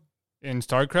called in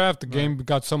StarCraft, the game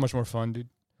got so much more fun, dude.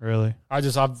 Really? I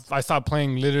stopped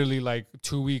playing literally like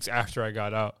 2 weeks after I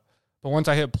got out. But once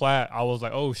I hit plat, I was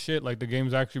like, oh shit, like the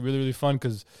game's actually really, really fun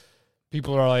because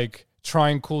people are like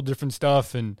trying cool different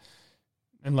stuff and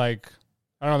like,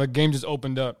 I don't know, the game just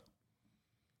opened up.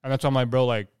 And that's why I'm like, bro,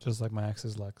 like. Just like my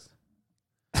ex's Lex.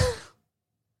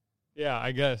 Yeah,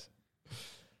 I guess.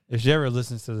 If she ever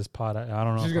listens to this pod, I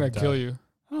don't know. She's if going I'm to kill dead. you.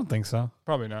 I don't think so.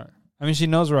 Probably not. I mean, she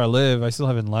knows where I live. I still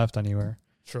haven't left anywhere.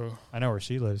 True. I know where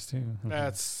she lives, too.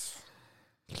 That's.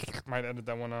 Might edit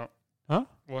that one out. Huh?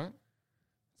 What?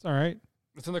 It's all right.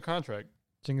 It's in the contract.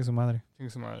 Chingue su madre.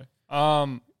 Chingue su madre.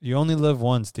 You only live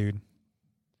once, dude.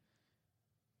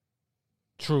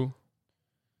 True.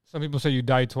 Some people say you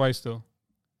die twice, though.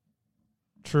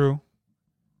 True.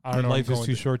 I don't know. Life is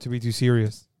too short to be too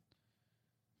serious.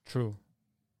 True.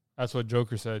 That's what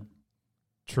Joker said.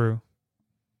 True.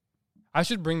 I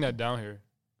should bring that down here.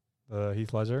 The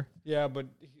Heath Ledger? Yeah, but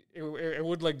it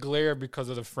would like glare because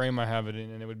of the frame I have it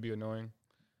in, and it would be annoying.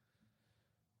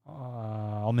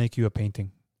 I'll make you a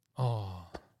painting. Oh.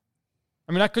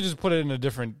 I mean, I could just put it in a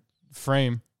different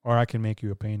frame. Or I can make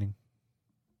you a painting.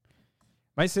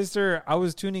 My sister, I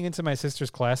was tuning into my sister's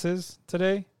classes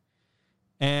today,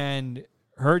 and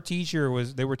her teacher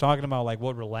they were talking about like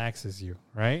what relaxes you,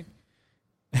 right?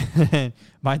 And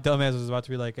my dumbass was about to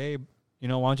be like, hey, why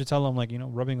don't you tell them like,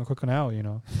 rubbing a coconut,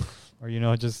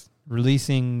 or, just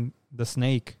releasing the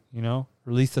snake,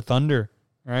 release the thunder,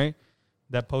 right?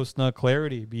 That post-nut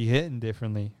clarity, be hitting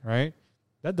differently, right?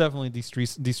 That definitely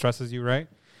de-stresses you, right?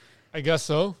 I guess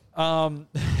so.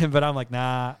 But I'm like,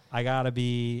 nah, I gotta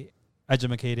be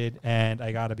educated and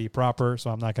I gotta be proper, so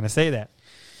I'm not gonna say that.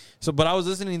 So, but I was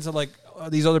listening to like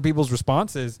these other people's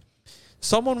responses.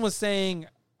 Someone was saying,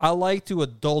 I like to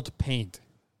adult paint.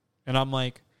 And I'm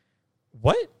like,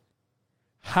 what?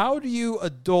 How do you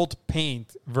adult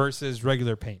paint versus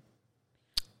regular paint?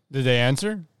 Did they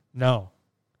answer? No.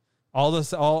 All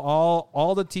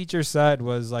the teacher said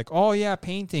was like, oh yeah,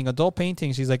 painting, adult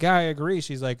painting. She's like, yeah, I agree.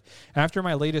 She's like, after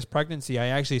my latest pregnancy, I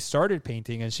actually started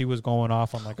painting, and she was going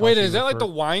off on like, wait, is that like the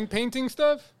wine painting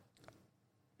stuff?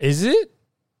 Is it?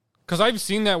 Because I've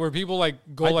seen that where people like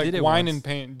go like wine and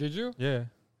paint. Did you? Yeah.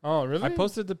 Oh, really? I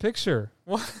posted the picture.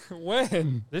 What?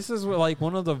 When? This is like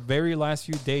one of the very last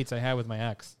few dates I had with my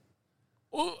ex.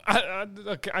 Well, I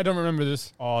don't remember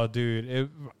this. Oh, dude.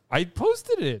 I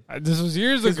posted it. This was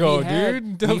years ago,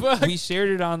 dude. We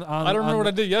shared it on I don't remember what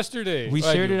I did yesterday. We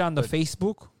shared it on the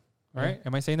Facebook. Right?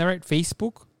 Am I saying that right?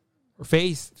 Facebook? Or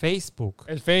Facebook.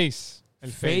 El Face.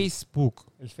 Facebook.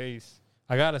 El Face.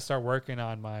 I got to start working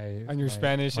on your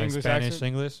Spanish English accent?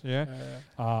 English, yeah.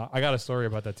 I got a story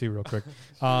about that too real quick.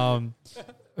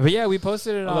 But yeah, we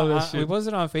posted it on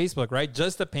Facebook, right?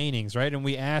 Just the paintings, right? And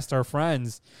we asked our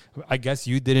friends, I guess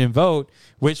you didn't vote,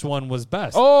 which one was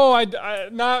best. Oh,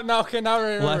 now I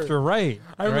remember. Left or right?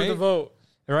 I remember the vote.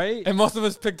 Right? And most of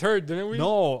us picked her, didn't we?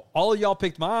 No, all of y'all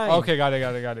picked mine. Okay, got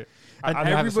it. And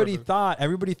everybody thought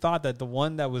that the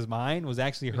one that was mine was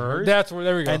actually hers.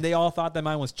 There we go. And they all thought that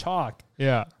mine was chalk.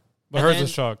 Yeah. But hers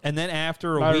was chalk. And then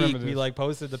after a week, we like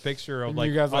posted the picture of like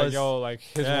you guys like, yo, like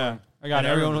his one. And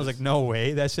everyone was like, no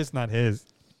way, that's just not his.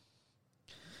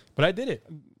 But I did it.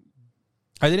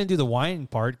 I didn't do the wine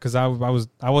part because I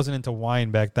wasn't into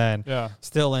wine back then. Yeah.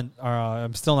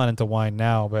 I'm still not into wine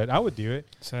now, but I would do it.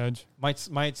 Sage.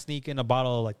 Might sneak in a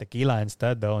bottle of like tequila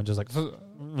instead though, and just like some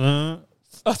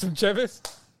Chevis?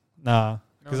 Nah,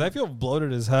 because I feel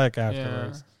bloated as heck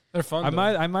afterwards. Yeah. They're fun.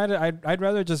 I'd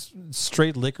rather just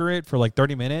straight liquor it for like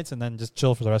 30 minutes and then just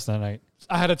chill for the rest of the night.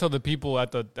 I had to tell the people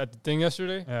at the thing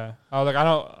yesterday. Yeah,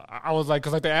 I was like,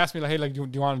 because like they asked me like, hey, like, do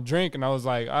you want to drink? And I was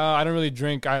like, I don't really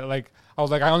drink. I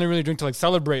only really drink to like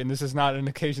celebrate, and this is not an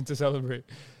occasion to celebrate.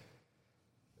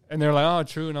 And they're like, oh,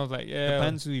 true. And I was like, yeah.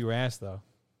 Depends who you ask though.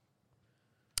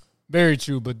 Very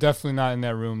true, but definitely not in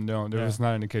that room. No, there was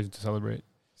not an occasion to celebrate.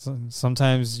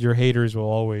 Sometimes your haters will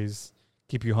always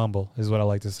keep you humble, is what I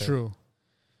like to say. True.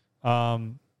 You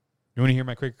want to hear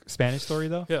my quick Spanish story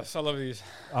though? Yes, I love these.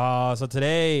 So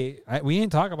today we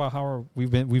didn't talk about how we've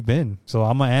been. So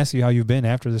I'm gonna ask you how you've been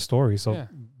after this story. So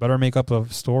better make up a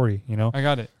story. I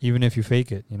got it. Even if you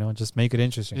fake it, just make it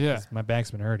interesting. Yeah. My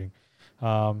back's been hurting.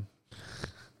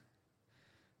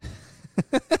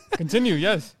 Continue.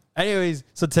 Yes. Anyways,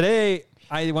 so today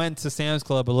I went to Sam's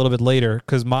Club a little bit later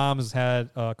because Mom's had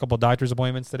a couple of doctor's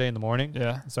appointments today in the morning.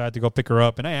 Yeah. So I had to go pick her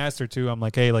up. And I asked her too. I'm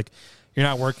like, hey, like, you're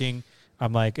not working.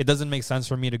 I'm like, it doesn't make sense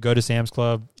for me to go to Sam's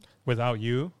Club without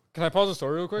you. Can I pause the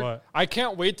story real quick? What? I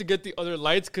can't wait to get the other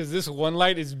lights because this one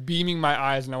light is beaming my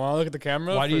eyes and I want to look at the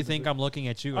camera. Why do you think I'm looking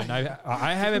at you? And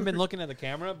I haven't been looking at the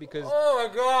camera because oh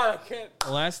my God, I can't.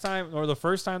 The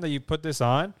first time that you put this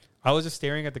on, I was just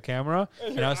staring at the camera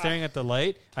and I was staring at the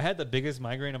light. I had the biggest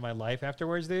migraine of my life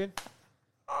afterwards, dude.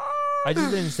 I just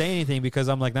didn't say anything because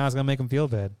I'm like, nah, it's going to make him feel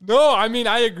bad. No, I mean,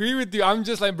 I agree with you. I'm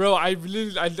just like, bro, for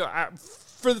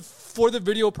the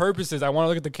video purposes, I want to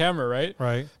look at the camera, right?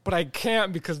 Right. But I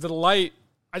can't because the light,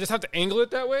 I just have to angle it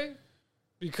that way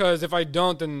because if I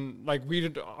don't, then like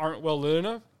we aren't well lit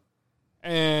enough.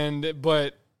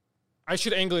 But I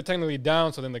should angle it technically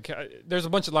down so then there's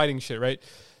a bunch of lighting shit, right?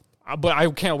 But I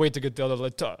can't wait to get the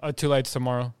other two lights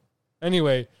tomorrow.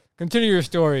 Anyway, continue your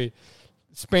story.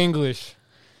 Spanglish.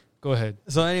 Go ahead.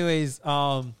 So, anyways,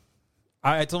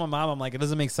 I told my mom, I'm like, it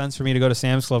doesn't make sense for me to go to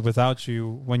Sam's Club without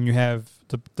you when you have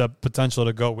the potential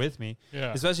to go with me.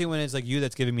 Yeah. Especially when it's like you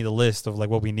that's giving me the list of like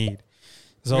what we need.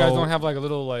 So You guys don't have like a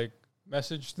little like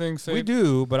message thing saved? we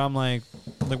do, but I'm like,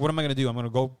 what am I gonna do? I'm gonna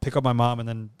go pick up my mom and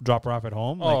then drop her off at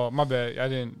home. Oh, my bad. I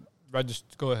didn't. I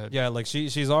just go ahead. Yeah, like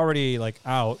she's already like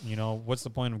out. You know, what's the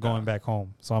point of going back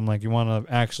home? So I'm like, you want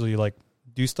to actually like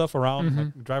do stuff around,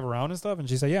 like, drive around and stuff? And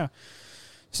she said, yeah.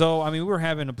 So I mean, we were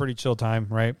having a pretty chill time,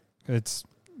 right? It's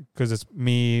because it's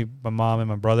me, my mom, and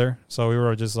my brother. So we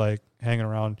were just like hanging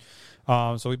around.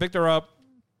 So we picked her up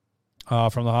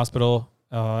from the hospital,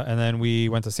 and then we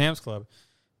went to Sam's Club.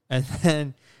 And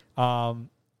then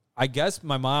I guess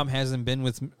my mom hasn't been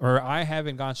with, or I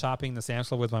haven't gone shopping to Sam's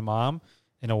Club with my mom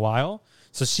in a while.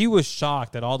 So she was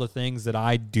shocked at all the things that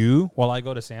I do while I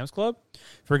go to Sam's Club.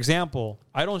 For example,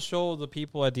 I don't show the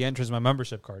people at the entrance my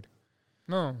membership card.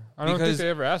 No, I don't think they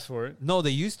ever asked for it. No, they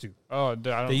used to. Oh,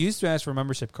 they used to ask for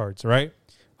membership cards, right?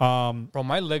 Bro,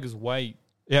 my leg is white.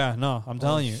 Yeah, no, I'm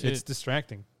telling you, shit. it's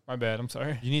distracting. My bad. I'm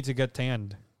sorry. You need to get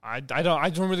tanned. I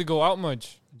don't really go out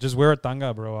much. Just wear a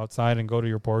tanga, bro, outside and go to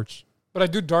your porch. But I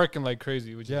do darken like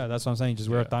crazy. Yeah, that's what I'm saying. Just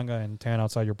wear a tanga and tan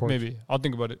outside your porch. Maybe. I'll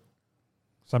think about it.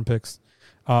 Sun pics.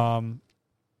 So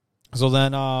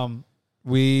then so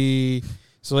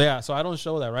I don't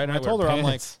show that, right? And I told her,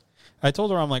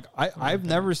 I'm like, I've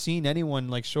never seen anyone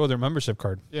like show their membership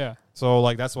card. Yeah. So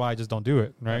like that's why I just don't do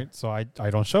it, right? So I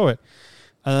don't show it.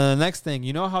 The next thing,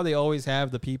 you know how they always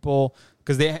have the people,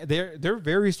 because they're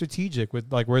very strategic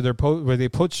with like where they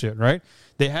put shit, right?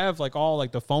 They have like all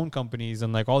like the phone companies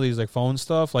and like all these like phone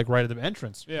stuff like right at the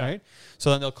entrance, right?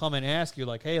 So then they'll come and ask you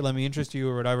like, hey, let me interest you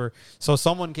or whatever. So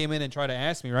someone came in and tried to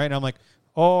ask me, right? And I'm like,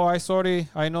 oh, I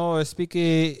know speak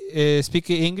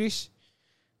English,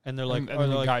 and they're like,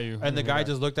 and got you. And the guy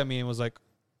just looked at me and was like,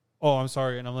 oh, I'm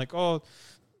sorry, and I'm like, oh,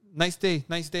 nice day.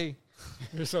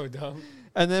 You're so dumb.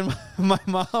 And then my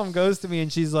mom goes to me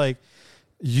and she's like,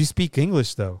 you speak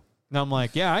English though? And I'm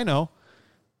like, yeah, I know.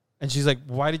 And she's like,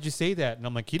 why did you say that? And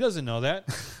I'm like, he doesn't know that.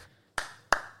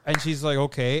 And she's like,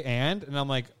 okay, and I'm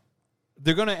like,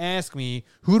 they're going to ask me,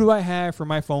 who do I have for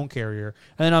my phone carrier?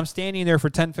 And then I'm standing there for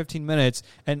 10, 15 minutes,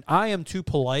 and I am too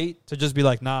polite to just be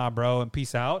like, nah, bro, and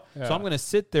peace out. Yeah. So I'm going to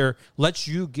sit there, let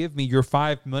you give me your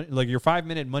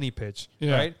 5-minute money pitch,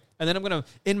 right? And then I'm going to,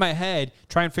 in my head,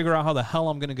 try and figure out how the hell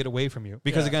I'm going to get away from you.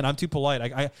 Because, again, I'm too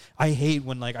polite. I hate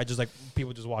when, like, I just, like,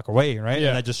 people just walk away, right? Yeah.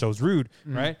 And that just shows rude,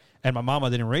 right? And my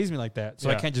mama didn't raise me like that. So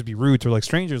I can't just be rude to, like,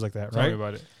 strangers like that, right? Tell me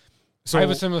about it. So I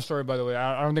have a similar story, by the way.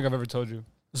 I don't think I've ever told you.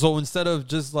 So instead of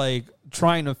just, like,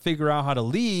 trying to figure out how to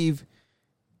leave,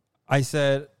 I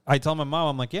tell my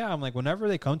mom, I'm like, whenever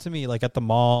they come to me, like, at the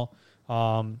mall,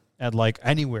 at, like,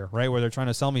 anywhere, right, where they're trying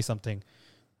to sell me something,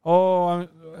 oh,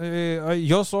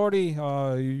 yo sorry,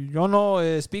 yo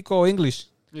no speak English.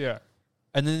 Yeah.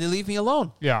 And then they leave me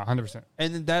alone. Yeah, 100%.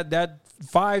 And then that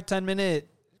 5-10 minute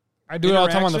I do it all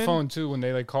the time on the phone, too. When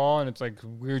they, like, call and it's, like,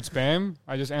 weird spam,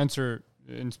 I just answer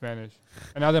in Spanish.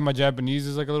 And now that my Japanese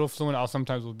is, like, a little fluent, I'll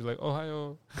sometimes will be like,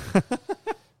 Ohio.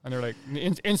 And they're, like,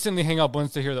 instantly hang up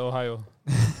once they hear the Ohio.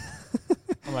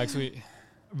 I'm like, sweet.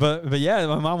 But yeah,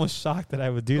 my mom was shocked that I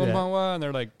would do that. And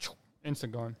they're like,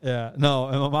 instant gone. Yeah, no,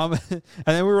 and my mom, and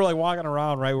then we were like walking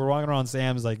around, right? We're walking around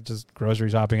Sam's, like just grocery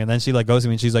shopping, and then she like goes to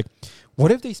me and she's like,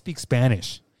 "What if they speak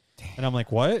Spanish?" Damn. And I'm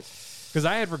like, "What?" Because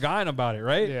I had forgotten about it,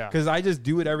 right? Yeah. Because I just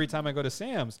do it every time I go to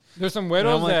Sam's. There's some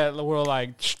widows that were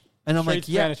like, and I'm like,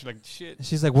 Spanish. Yeah. Like, shit.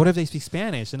 She's like, "What if they speak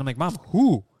Spanish?" And I'm like, "Mom,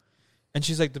 who?" And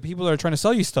she's like, "The people that are trying to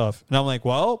sell you stuff." And I'm like,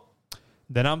 "Well,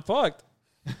 then I'm fucked."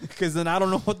 Because then I don't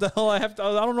know what the hell I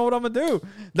don't know what I'm gonna do.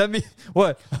 That means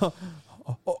what?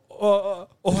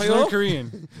 He's learn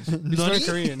Korean. He's learn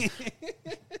Korean.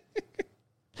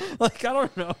 Like, I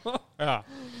don't know. Yeah.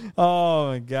 Oh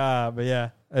my god. But yeah,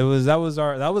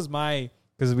 that was my,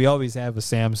 because we always have a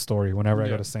Sam's story whenever I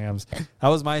go to Sam's. That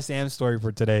was my Sam's story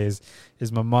for today is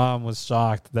my mom was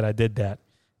shocked that I did that.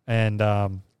 And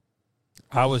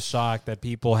I was shocked that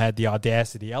people had the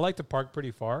audacity. I like to park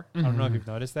pretty far. I don't know if you've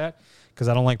noticed that, because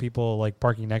I don't like people like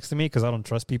parking next to me, because I don't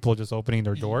trust people just opening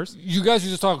their doors. You guys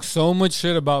used to talk so much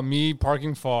shit about me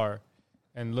parking far,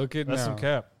 and look at That's now. some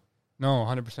cap. No,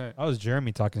 100%. I was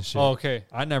Jeremy talking shit. Oh, okay.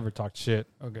 I never talked shit.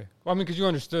 Okay. Well, I mean, because you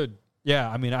understood. Yeah,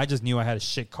 I mean, I just knew I had a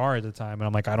shit car at the time, and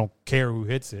I'm like, I don't care who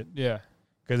hits it. Yeah.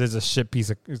 Because it's a shit piece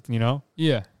of, you know?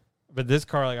 Yeah. But this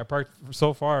car, like, I parked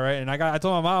so far, right? And I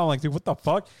told my mom, I'm like, dude, what the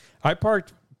fuck? I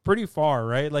parked pretty far,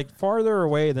 right? Like, farther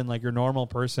away than, like, your normal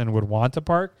person would want to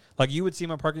park. Like, you would see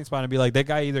my parking spot and be like, that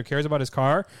guy either cares about his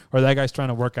car or that guy's trying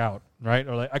to work out, right?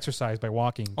 Or, like, exercise by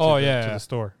walking to the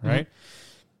store, right?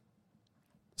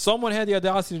 Someone had the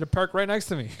audacity to park right next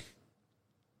to me.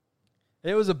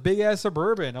 It was a big-ass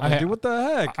Suburban. I'm like, dude, what the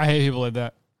heck? I hate people like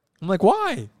that. I'm like,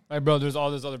 why? Like, bro, there's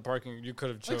all this other parking you could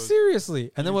have chosen. Like,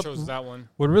 seriously. And then what chose that one.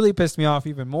 What really pissed me off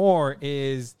even more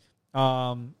is,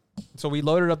 so we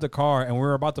loaded up the car and we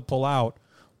were about to pull out.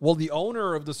 Well, the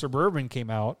owner of the Suburban came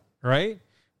out, right?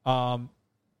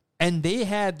 And they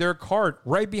had their cart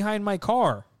right behind my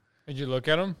car. Did you look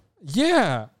at them?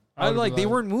 Yeah. They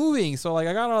weren't moving. So, like,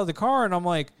 I got out of the car and I'm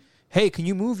like, hey, can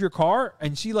you move your car?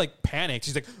 And she, like, panicked.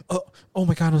 She's like, oh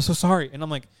my God, I'm so sorry. And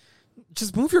I'm like,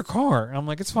 just move your car. And I'm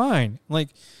like, it's fine. Like,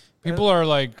 people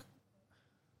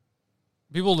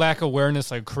lack awareness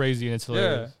like crazy, and it's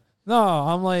hilarious. Yeah. No,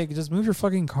 I'm like, just move your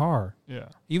fucking car. Yeah.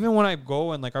 Even when I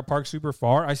go and, like, I park super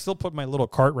far, I still put my little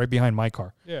cart right behind my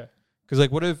car. Yeah. Because,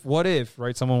 like, what if,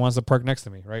 right, someone wants to park next to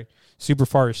me, right? Super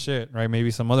far as shit, right? Maybe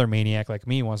some other maniac like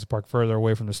me wants to park further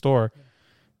away from the store.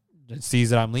 Yeah. It sees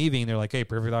that I'm leaving. They're like, hey,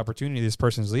 perfect opportunity. This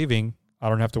person's leaving. I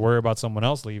don't have to worry about someone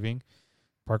else leaving.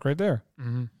 Park right there.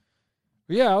 Mm-hmm.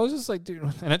 But yeah, I was just like, dude.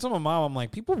 And I told my mom, I'm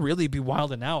like, people really be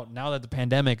wilding out now that the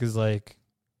pandemic is, like,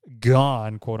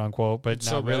 gone, quote unquote, but it's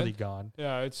not so really gone.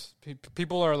 Yeah, it's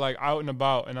people are, like, out and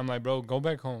about. And I'm like, bro, go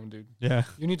back home, dude. Yeah.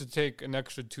 You need to take an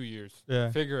extra 2 years.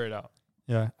 Yeah. Figure it out.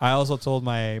 Yeah. I also told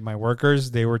my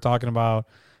workers, they were talking about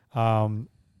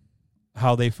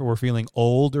how they were feeling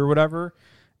old or whatever.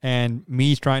 And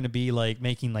me trying to be like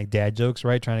making like dad jokes,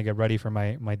 right? Trying to get ready for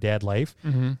my dad life.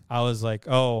 Mm-hmm. I was like,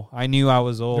 oh, I knew I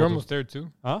was old. You're almost there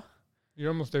too. Huh?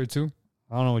 You're almost there too.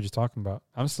 I don't know what you're talking about.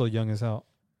 I'm still young as hell.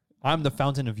 I'm the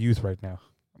fountain of youth right now.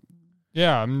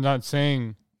 Yeah, I'm just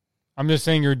saying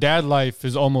your dad life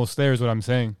is almost there is what I'm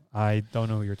saying. I don't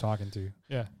know who you're talking to.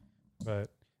 Yeah. But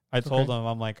I told them,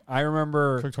 I'm like, I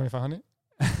remember. Quick 2,500?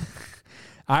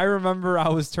 I remember I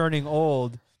was turning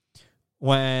old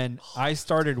when I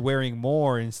started wearing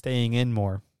more and staying in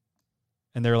more.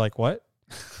 And they're like, what?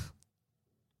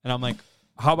 And I'm like,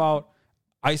 how about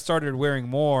I started wearing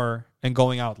more and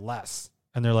going out less?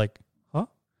 And they're like, huh?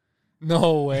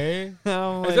 No way. Is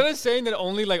like, that a saying that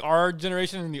only like our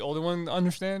generation and the older one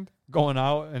understand? Going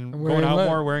out and going out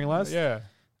more, wearing less? Yeah.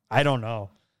 I don't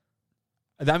know.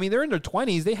 I mean, they're in their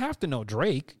 20s. They have to know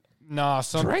Drake. Nah,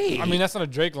 Drake. I mean, that's not a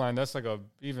Drake line. That's like a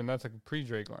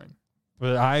pre-Drake line.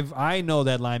 But I know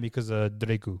that line because of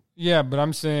Draku. Yeah, but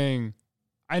I'm saying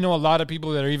I know a lot of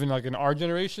people that are even like in our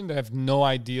generation that have no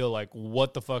idea like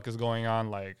what the fuck is going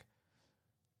on. Like,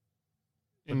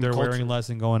 they're wearing less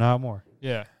and going out more.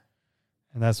 Yeah,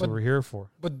 and that's what we're here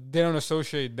for. But they don't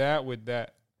associate that with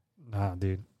that. Nah,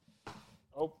 dude.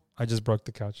 Oh, I just broke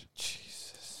the couch.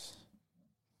 Jesus.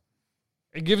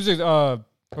 It gives it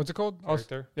what's it called?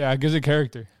 Character. Yeah, it gives it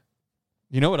character.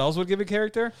 You know what else would give it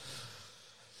character?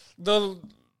 The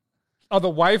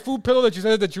waifu pillow that you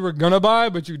said that you were gonna buy,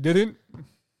 but you didn't.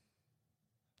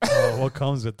 What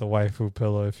comes with the waifu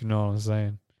pillow, if you know what I'm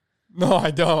saying? No,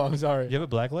 I don't. I'm sorry. You have a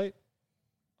blacklight?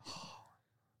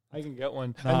 I can get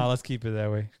one. Nah, let's keep it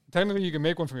that way. Technically, you can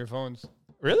make one from your phones.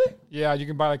 Really? Yeah, you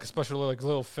can buy like a special like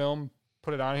little film,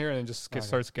 put it on here, and then just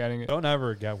start scanning it. Don't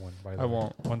ever get one, by the way. I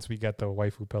won't. Once we get the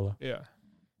waifu pillow. Yeah,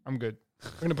 I'm good.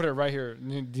 We're going to put it right here,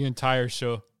 the entire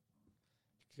show.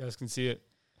 You guys can see it.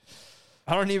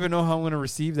 I don't even know how I'm going to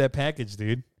receive that package,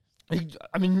 dude.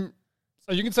 I mean,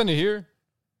 you can send it here.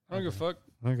 I don't give a fuck.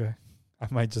 Okay. I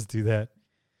might just do that.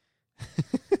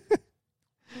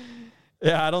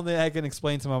 Yeah, I don't think I can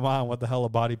explain to my mom what the hell a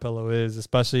body pillow is,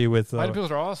 especially with body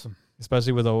pillows are awesome.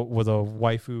 Especially with a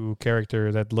waifu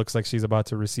character that looks like she's about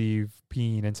to receive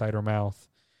peen inside her mouth,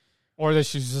 or that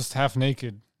she's just half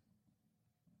naked.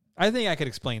 I think I could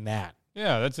explain that.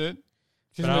 Yeah, that's it.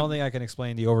 But I don't think I can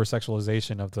explain the over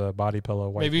sexualization of the body pillow.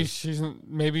 Maybe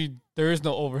there is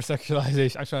no over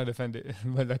sexualization. I'm trying to defend it,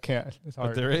 but I can't. It's hard.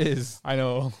 But there is. I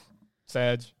know.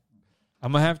 Sag.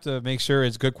 I'm gonna have to make sure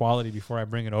it's good quality before I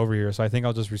bring it over here. So I think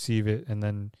I'll just receive it and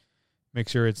then make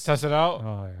sure it's test it out.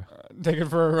 Oh yeah. Take it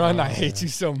for a run. I hate you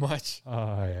so much.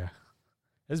 Oh yeah.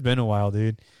 It's been a while,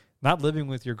 dude. Not living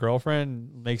with your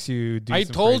girlfriend makes you do. I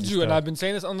told you, stuff. and I've been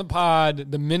saying this on the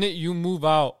pod. The minute you move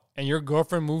out and your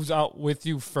girlfriend moves out with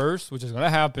you first, which is going to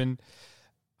happen,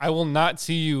 I will not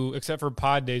see you except for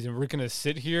pod days, and we're going to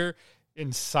sit here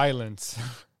in silence.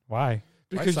 Why?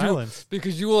 Why silence?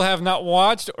 Because you will have not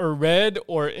watched or read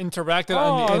or interacted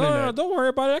on the internet. No, don't worry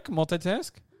about it. I can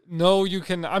multitask. No, you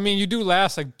can. I mean, you do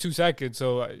last like 2 seconds,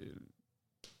 so.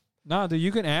 No, dude,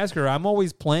 you can ask her. I'm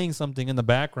always playing something in the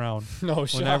background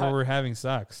whenever we're having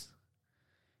sex.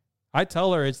 I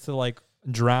tell her it's to like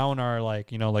drown our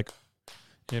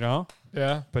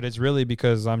Yeah. But it's really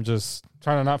because I'm just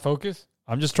trying to not focus.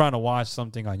 I'm just trying to watch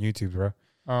something on YouTube,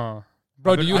 bro.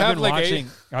 Bro, do you have like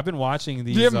I've been watching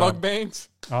these. Do you have mukbangs?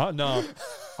 No.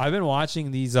 I've been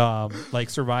watching these like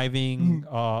surviving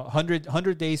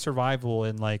 100 day survival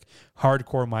in like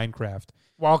hardcore Minecraft.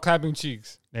 While clapping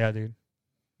cheeks. Yeah, dude.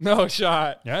 No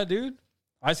shot. Yeah, dude.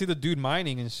 I see the dude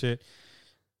mining and shit.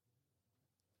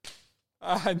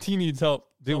 He needs help.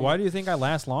 Dude, why do you think I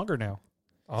last longer now?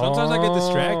 Sometimes I get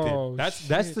distracted.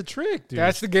 That's the trick, dude.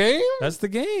 That's the game? That's the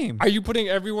game. Are you putting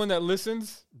everyone that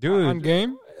listens dude, on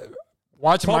game?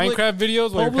 Watch Minecraft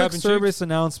videos while you're clapping service cheeks?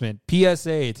 Announcement,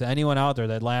 PSA to anyone out there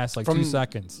that lasts like 2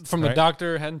 seconds. From the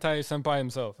Dr. Hentai Senpai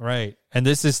himself. Right. And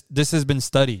this has been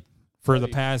studied for the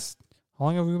past, how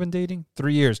long have we been dating?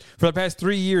 3 years. For the past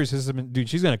 3 years, this has been, dude,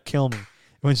 she's going to kill me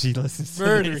when she listens to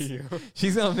Murder this. you.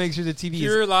 She's going to make sure the TV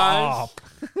Pure is lies. off.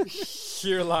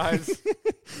 Pure lies.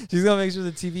 She's going to make sure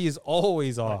the TV is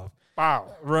always off.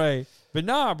 Wow. Right. But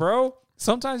nah, bro.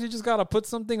 Sometimes you just got to put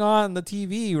something on the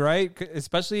TV, right?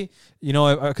 Especially, you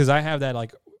know, because I have that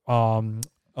like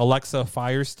Alexa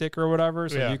Fire Stick or whatever.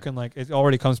 So you can like, it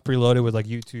already comes preloaded with like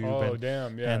YouTube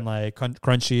and like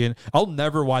Crunchy. And I will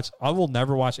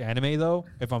never watch anime though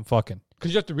if I'm fucking.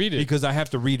 Because you have to read it. Because I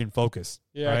have to read and focus.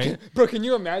 Yeah. Right? Bro, can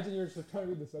you imagine you're trying to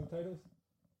read the subtitles?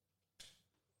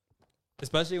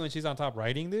 Especially when she's on top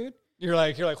writing, dude. You're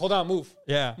like, hold on, move.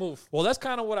 Yeah. Move. Well, that's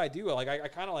kind of what I do. Like, I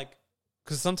kind of like,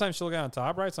 because sometimes she'll get on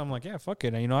top, right? So I'm like, yeah, fuck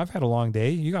it. You know, I've had a long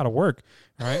day. You got to work,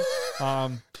 right?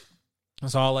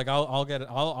 So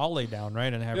I'll lay down,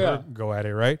 right, and have her go at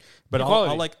it, right? But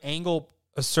I'll like angle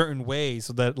a certain way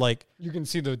so that like you can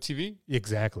see the TV.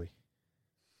 Exactly.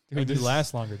 Dude, you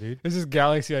last longer, dude. This is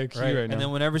Galaxy IQ right now. And then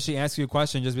whenever she asks you a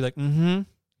question, just be like, mm-hmm.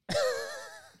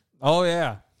 Oh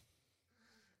yeah.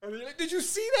 And you're like, did you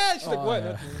see that? She's like, what?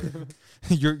 Yeah.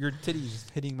 your titty's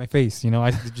hitting my face. You know,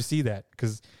 did you see that?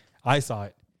 Because I saw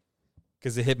it.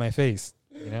 Because it hit my face.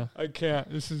 You know, I can't.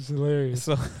 This is hilarious.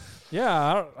 So,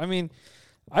 yeah, I mean,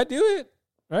 I do it,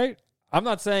 right? I'm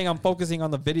not saying I'm focusing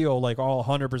on the video like all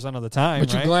 100% of the time,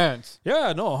 but you glance.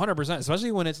 Yeah, no, 100%.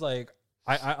 Especially when it's like,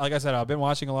 I like I said, I've been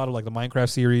watching a lot of like the Minecraft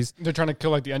series. They're trying to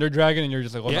kill like the Ender Dragon, and you're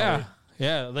just like, hold on, wait.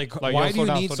 Yeah. Like why do you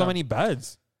need so many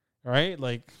beds, right?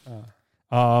 Like,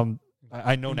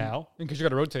 I know now because you got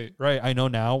to rotate, right? I know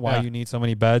now why you need so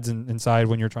many beds inside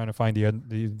when you're trying to find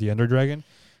the Ender Dragon.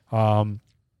 I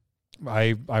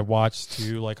watched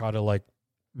too, like how to like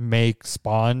make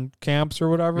spawn camps or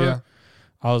whatever. Yeah.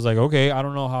 I was like, okay, I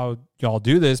don't know how y'all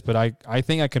do this, but I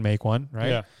think I can make one, right?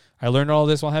 Yeah. I learned all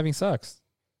this while having sex.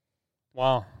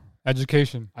 Wow.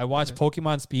 Education. I watched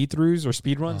Pokemon speed-throughs or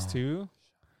speedruns too.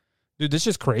 Dude, this is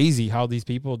just crazy how these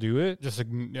people do it. Just like,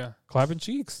 yeah. Clapping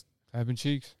cheeks. Clapping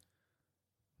cheeks.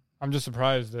 I'm just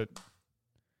surprised that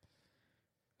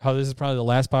how this is probably the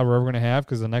last pod we're ever going to have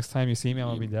because the next time you see me, I'm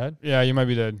going to be dead. Yeah, you might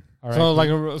be dead. All right.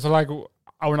 So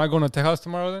we're not going to Texas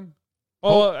tomorrow then?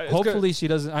 Oh, hopefully she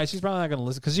doesn't. She's probably not going to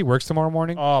listen because she works tomorrow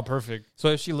morning. Oh, perfect. So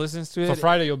if she listens to it. So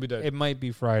Friday you'll be dead. It might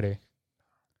be Friday.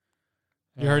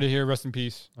 You heard it here. Rest in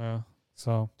peace.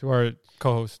 So to our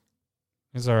co-host.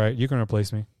 It's all right. You can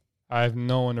replace me. I have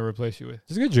no one to replace you with.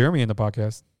 Just get Jeremy in the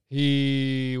podcast.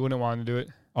 He wouldn't want to do it.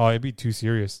 Oh, it'd be too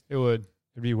serious. It would.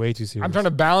 It'd be way too serious. I'm trying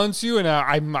to balance you, and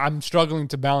I'm struggling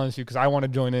to balance you because I want to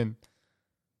join in.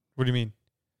 What do you mean?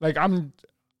 Like I'm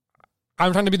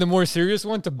trying to be the more serious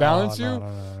one to balance you.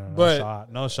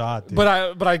 No shot, dude.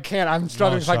 But I can't. I'm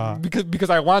struggling because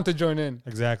I want to join in.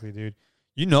 Exactly, dude.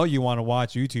 You know you want to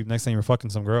watch YouTube next time you're fucking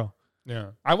some girl.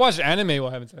 Yeah. I watch anime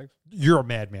while having sex. You're a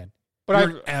madman. But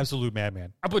you're an absolute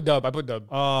madman. I put dub.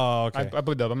 Oh, okay. I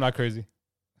put dub. I'm not crazy.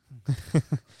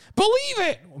 Believe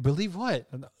it. Believe what?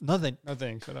 Nothing.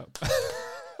 Shut up.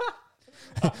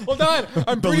 Hold on.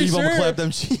 I'm pretty sure. I'm clap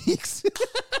them cheeks.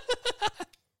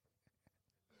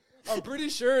 I'm pretty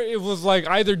sure it was like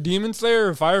either Demon Slayer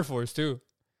or Fire Force too.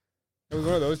 It was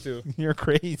one of those two. You're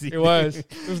crazy. It was.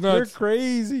 It was nuts. You're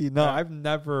crazy. No,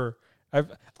 yeah.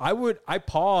 I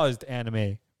paused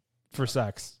anime for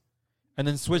sex. And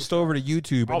then switched over to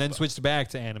YouTube and then switched back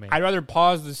to anime. I'd rather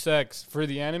pause the sex for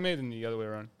the anime than the other way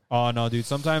around. Oh no, dude.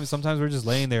 Sometimes we're just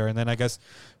laying there and then I guess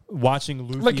watching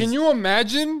Luffy. Like, can you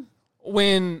imagine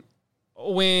when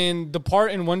the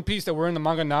part in One Piece that we're in the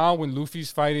manga now when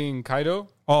Luffy's fighting Kaido?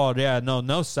 Oh yeah,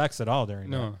 no sex at all during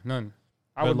that. No, none.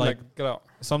 I would like get out.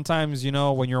 Sometimes, you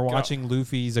know, when you're watching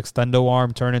Luffy's extendo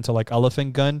arm turn into like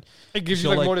elephant gun, it gives you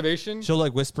like motivation. She'll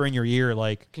like whisper in your ear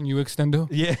like, "Can you extendo?"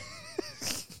 Yeah.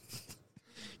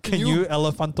 Can you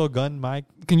elefanto gun my?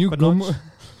 Can you gomu?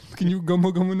 Can you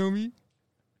gomu no mi?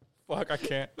 Fuck, I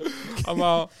can't. I'm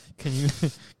out.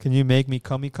 Can you make me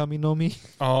kami no mi?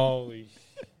 Holy.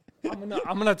 I'm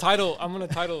gonna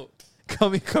title.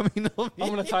 Coming on me. I'm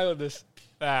gonna title this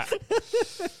that.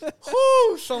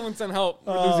 Whoo! Someone send help.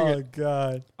 We're losing it.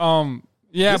 God.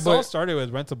 Yeah, this but all started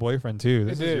with Rent a Boyfriend too.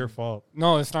 This is your fault.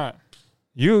 No, it's not.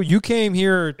 You came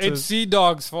here to It's Sea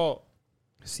Dog's fault.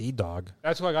 Sea Dog.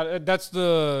 That's who I got it. That's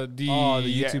the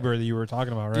YouTuber that you were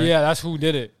talking about, right? Yeah, that's who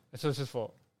did it. It's his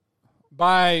fault.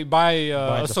 By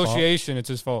association, default? it's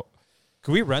his fault.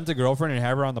 Could we rent a girlfriend and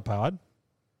have her on the pod?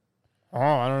 Oh,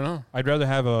 I don't know. I'd rather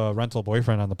have a rental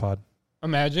boyfriend on the pod.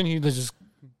 Imagine he just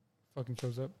fucking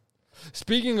shows up.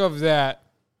 Speaking of that,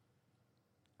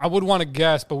 I would want to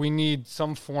guess, but we need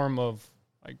some form of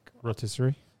like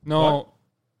rotisserie. No, what?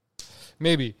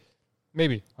 maybe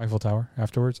Eiffel Tower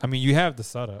afterwards. I mean, you have the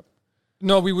setup.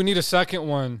 No, we would need a second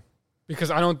one because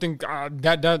I don't think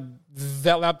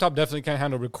that laptop definitely can't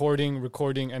handle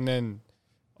recording, and then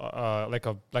like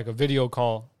a video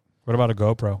call. What about a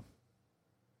GoPro?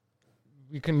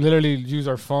 We can literally use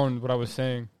our phone. What I was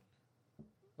saying,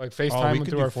 like FaceTime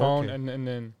through our 4K. phone, and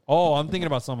then. Oh, I'm thinking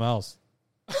about something else.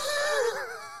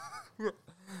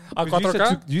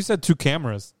 You said two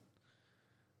cameras.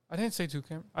 I didn't say two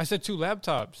cameras. I said two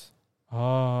laptops.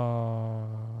 Oh.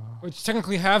 Which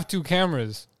technically have two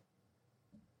cameras.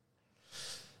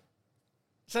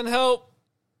 Send help.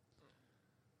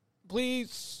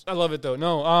 Please. I love it though.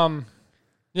 No,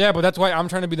 yeah, but that's why I'm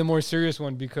trying to be the more serious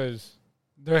one because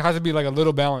there has to be like a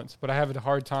little balance, but I have a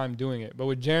hard time doing it. But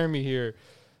with Jeremy here,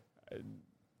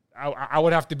 I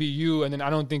would have to be you, and then I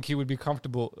don't think he would be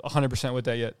comfortable 100% with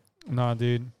that yet. Nah,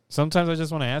 dude. Sometimes I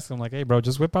just want to ask him, like, hey, bro,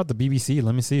 just whip out the BBC.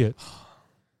 Let me see it.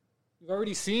 You've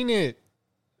already seen it.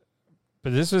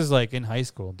 But this was like in high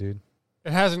school, dude.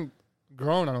 It hasn't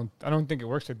grown. I don't think it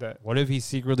works like that. What if he's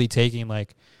secretly taking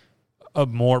like a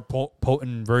more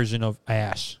potent version of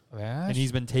Ash? And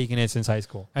he's been taking it since high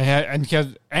school.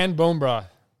 And bone broth.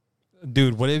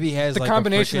 Dude, what if he has the like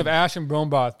combination of Ash and bone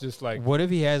broth just like what if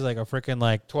he has like a freaking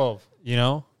like 12, you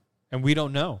know? And we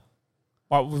don't know.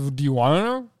 What, do you want to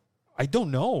know? I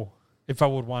don't know if I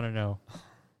would want to know.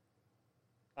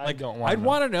 I don't want. I'd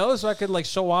want to know so I could like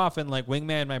show off and like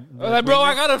wingman my. Like, bro,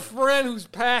 I got a friend who's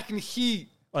packing heat.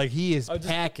 Like he is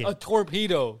packing a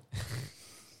torpedo.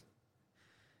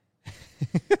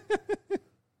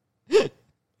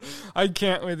 I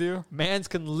can't with you. Mans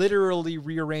can literally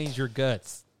rearrange your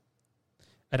guts,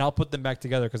 and I'll put them back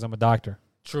together because I'm a doctor.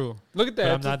 True. Look at that.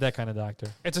 But I'm not that kind of doctor.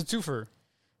 It's a twofer.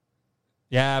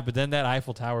 Yeah, but then that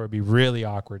Eiffel Tower would be really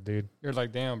awkward, dude. You're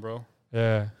like, damn, bro.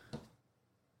 Yeah.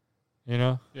 You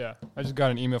know? Yeah. I just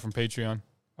got an email from Patreon.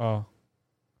 Oh.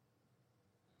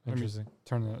 Interesting.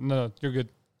 Turn that. No, you're good.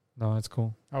 No, that's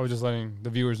cool. I was just letting the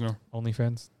viewers know.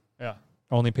 OnlyFans? Yeah.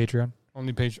 Only Patreon?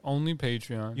 Only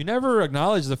Patreon. You never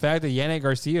acknowledged the fact that Yannick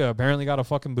Garcia apparently got a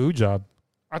fucking boo job.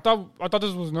 I thought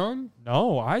this was known.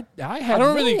 No, I had don't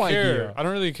no really idea. care. I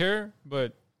don't really care,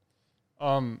 but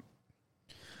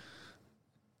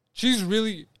she's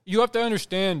really, you have to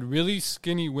understand, really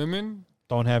skinny women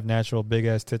don't have natural big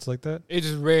ass tits like that. It's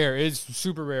rare. It's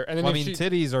super rare. And then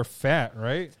titties are fat,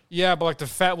 right? Yeah, but like the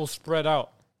fat will spread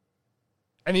out.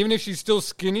 And even if she's still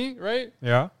skinny, right?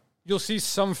 Yeah. You'll see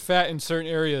some fat in certain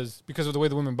areas because of the way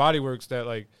the woman body works that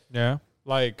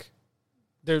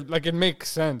they're like it makes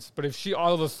sense. But if she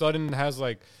all of a sudden has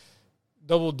like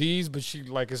double D's but she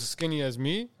like is as skinny as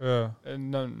me,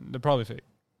 and none, they're probably fake.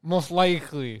 Most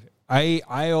likely.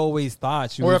 I always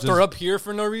thought she or was if they're up here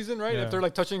for no reason, right? Yeah. If they're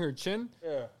like touching her chin.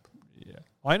 Yeah.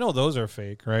 I know those are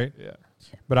fake, right? Yeah.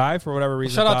 But I, for whatever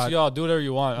reason, shout out to y'all. Do whatever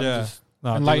you want. I'm just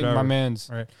enlighten my mans.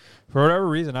 Right. For whatever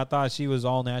reason, I thought she was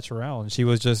all natural and she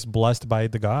was just blessed by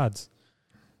the gods.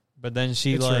 But then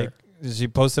she she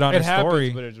posted on her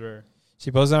story. But it's rare.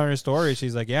 She posted on her story.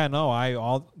 She's like, "Yeah,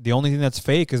 no, the only thing that's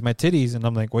fake is my titties." And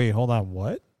I'm like, "Wait, hold on,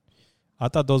 what? I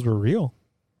thought those were real."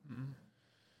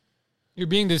 You're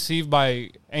being deceived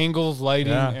by angles,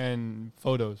 lighting, and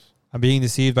photos. I'm being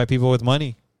deceived by people with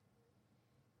money.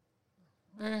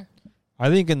 I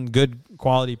think in good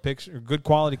quality picture, good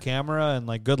quality camera, and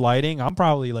like good lighting, I'm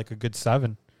probably like a good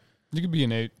 7. You could be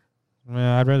an 8.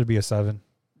 Yeah, I'd rather be a 7.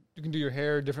 You can do your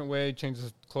hair a different way, change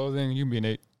the clothing. You can be an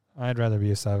 8. I'd rather be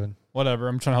a 7. Whatever.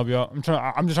 I'm trying to help you out.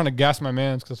 I'm just trying to gas my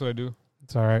mans because that's what I do.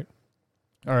 It's all right.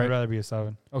 All right. I'd rather be a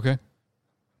 7. Okay.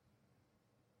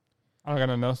 I don't got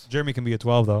nothing else. Jeremy can be a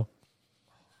 12 though.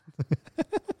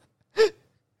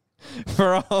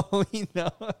 For all we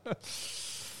know.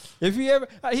 If he ever,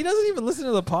 he doesn't even listen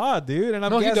to the pod, dude, and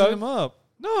I'm gassing him up.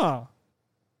 No,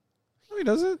 he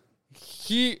doesn't.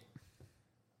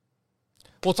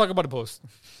 We'll talk about it post.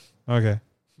 Okay,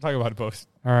 talk about it post.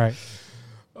 All right.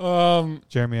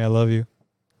 Jeremy, I love you.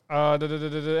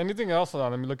 Anything else? Hold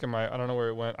on, let me look at my. I don't know where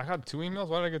it went. I got 2 emails.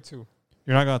 Why did I get 2?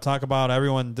 You're not gonna talk about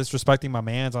everyone disrespecting my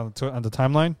man's on the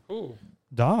timeline? Ooh.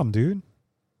 Dom, dude.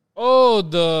 Oh,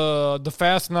 the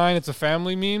Fast 9, it's a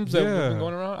family memes that have Yeah. been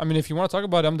going around. I mean, if you want to talk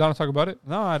about it, I'm down to talk about it.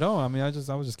 No, I don't. I mean, I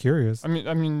was just curious. I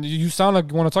mean, you sound like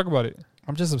you want to talk about it.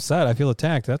 I'm just upset. I feel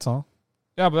attacked. That's all.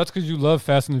 Yeah, but that's because you love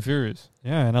Fast and the Furious.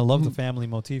 Yeah, and I love the family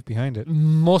motif behind it.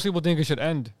 Most people think it should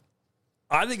end.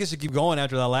 I think it should keep going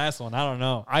after that last one. I don't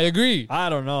know. I agree. I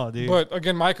don't know, dude. But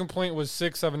again, my complaint was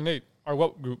 6, 7, 8 are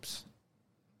what groups?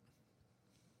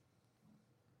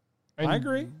 And I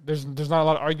agree. There's not a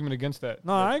lot of argument against that.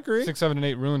 No, I agree. 6, 7, and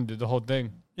 8 ruined the whole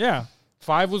thing. Yeah.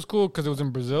 5 was cool because it was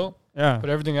in Brazil. Yeah. But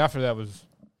everything after that was,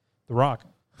 The Rock.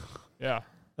 yeah,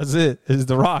 That's it. It's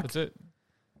The Rock. that's it.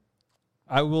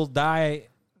 I will die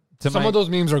to Some of those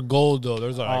memes are gold though.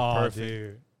 Those are like perfect.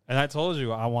 Dude. And I told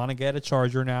you, I want to get a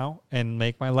Charger now and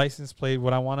make my license plate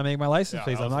what I want to make my license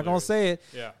plate. that I'm was not going to say it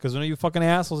Yeah, because one of you fucking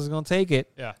assholes is going to take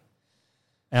it. yeah.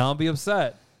 And I'll be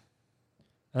upset.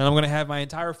 And I'm going to have my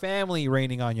entire family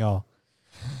raining on y'all.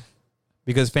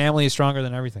 Because family is stronger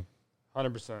than everything.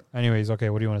 100%. Anyways, okay,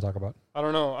 what do you want to talk about? I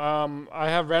don't know. I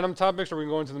have random topics, or we can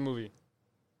go into the movie.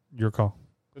 Your call.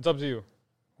 It's up to you.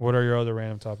 What are your other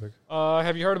random topics?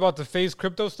 Have you heard about the FaZe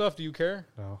crypto stuff? Do you care?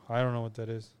 No, I don't know what that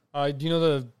is. Do you know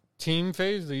the team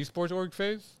FaZe, the esports org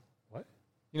FaZe? What?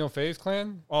 You know FaZe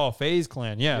Clan? Oh, FaZe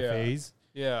Clan. Yeah, Yeah. FaZe.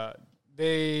 Yeah.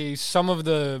 Some of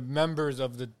the members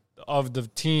of the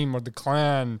team or the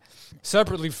clan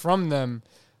separately from them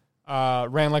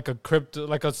ran like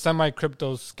a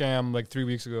semi-crypto scam like 3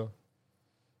 weeks ago.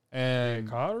 And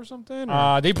Caught or something?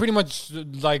 Or? they pretty much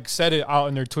like said it out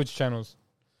in their Twitch channels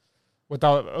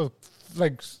without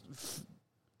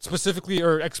specifically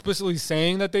or explicitly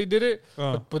saying that they did it,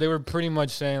 but they were pretty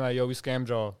much saying like, yo, we scammed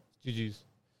y'all, GG's.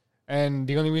 And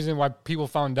the only reason why people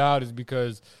found out is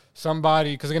because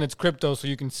because again, it's crypto, so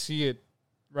you can see it,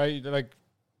 right? Like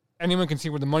anyone can see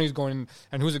where the money's going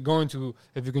and who's it going to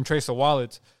if you can trace the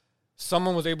wallets.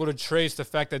 Someone was able to trace the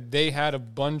fact that they had a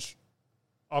bunch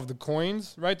of the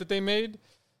coins, right, that they made,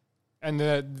 and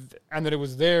that it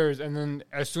was theirs. And then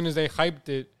as soon as they hyped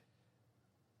it,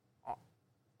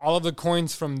 all of the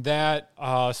coins from that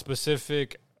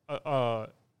specific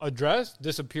address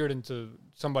disappeared into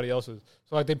somebody else's.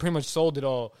 So like they pretty much sold it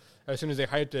all as soon as they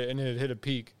hyped it, and it hit a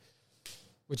peak,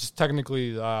 which is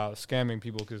technically scamming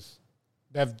people because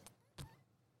that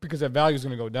value is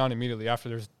going to go down immediately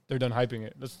after they're done hyping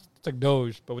it. It's like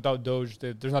Doge, but without Doge,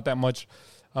 there's not that much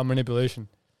manipulation.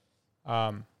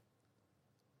 But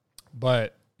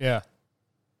yeah,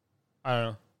 I don't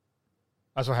know.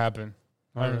 That's what happened.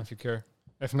 I don't know if you care.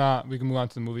 If not, we can move on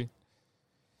to the movie.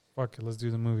 Fuck it, let's do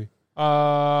the movie.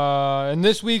 In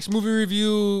this week's movie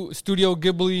review, Studio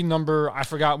Ghibli number, I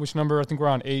forgot which number. I think we're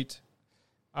on 8.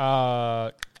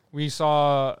 We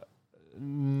saw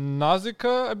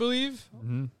Nausicaa, I believe,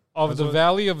 of the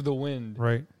Valley of the Wind.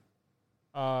 Right.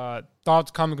 Thoughts,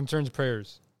 comments, concerns,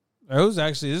 prayers.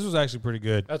 This was actually pretty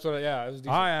good. That's what. Yeah, it was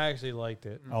decent. I actually liked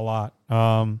it a lot.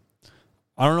 I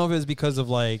don't know if it's because of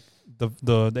like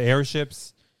the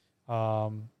airships,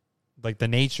 like the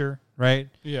nature, right?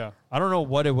 Yeah. I don't know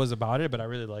what it was about it, but I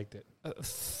really liked it.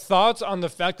 Thoughts on the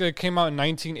fact that it came out in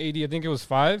 1980? I think it was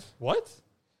 5. What?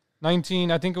 19.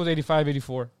 I think it was 85,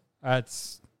 84.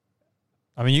 That's.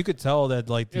 I mean, you could tell that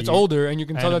like It's older, and you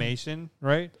can tell that animation,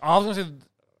 right? I was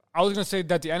gonna say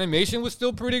that the animation was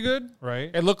still pretty good. Right.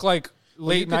 It looked like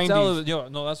late 90s.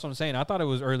 No, that's what I'm saying. I thought it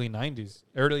was early 90s,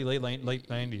 late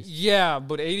 90s. Yeah,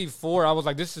 but 84, I was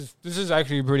like, this is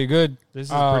actually pretty good.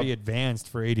 This is pretty advanced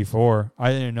for 84.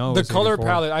 I didn't know. The color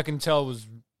palette I can tell was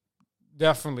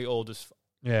definitely old as fuck.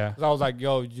 Yeah. I was like,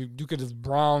 yo, you could have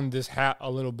browned this hat a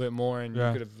little bit more, and you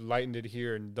could have lightened it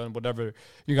here and done whatever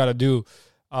you got to do.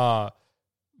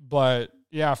 But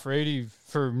yeah, for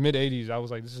mid 80s, I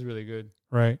was like, this is really good.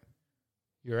 Right.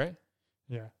 You right?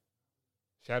 Yeah.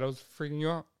 Shadows freaking you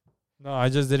out? No, I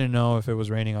just didn't know if it was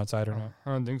raining outside or not.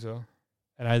 I don't think so.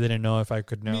 And I didn't know if I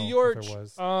could know New York. if it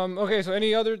was. Okay, so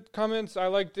any other comments? I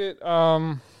liked it.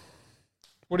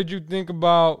 What did you think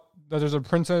about that there's a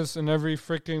princess in every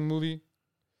freaking movie?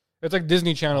 It's like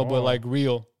Disney Channel, but like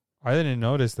real. I didn't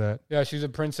notice that. Yeah, she's a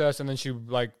princess, and then she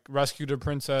like rescued a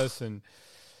princess, and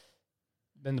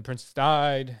then the princess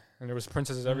died, and there was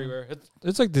princesses everywhere.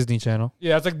 It's like Disney Channel.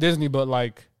 Yeah, it's like Disney, but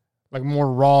like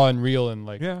more raw and real, and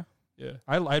like yeah.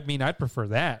 I mean, I'd prefer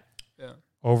that. Yeah.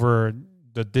 Over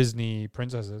the Disney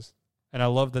princesses, and I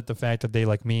love that the fact that they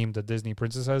like memed the Disney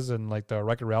princesses in like the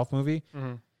Wreck-It Ralph movie,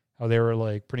 how they were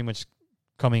like pretty much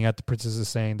coming at the princesses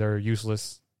saying they're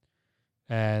useless.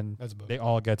 And they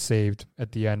all get saved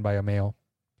at the end by a male.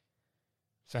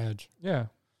 Savage. Yeah.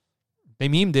 They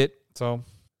memed it, so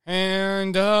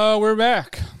And we're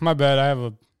back. My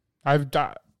bad.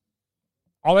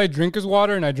 All I drink is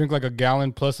water, and I drink like a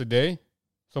gallon plus a day.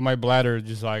 So my bladder is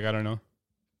just like, I don't know.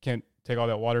 Can't take all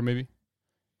that water, maybe.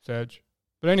 Sad.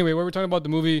 But anyway, we were talking about the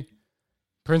movie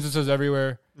Princesses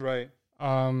Everywhere. Right.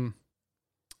 I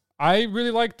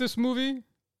really like this movie.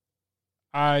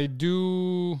 I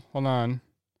do. Hold on.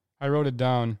 I wrote it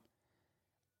down.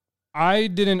 I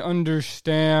didn't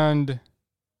understand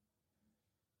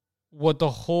what the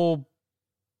whole,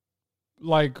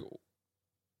 like,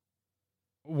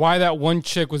 why that one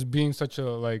chick was being such a,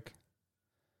 like,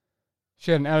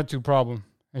 she had an attitude problem.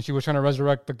 And she was trying to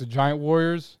resurrect, like, the giant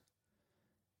warriors.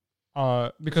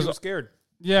 Because she was scared.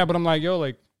 Yeah, but I'm like, yo,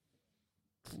 like,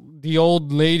 the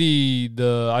old lady,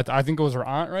 I think it was her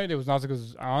aunt, right? It was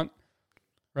Nausicaa's aunt,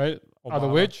 right? The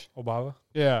witch? Obava.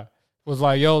 Yeah. Was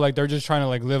like, yo, like, they're just trying to,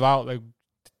 like, live out. Like,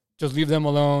 just leave them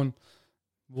alone.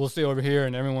 We'll stay over here,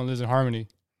 and everyone lives in harmony.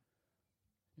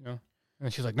 You know?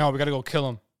 And she's like, no, we got to go kill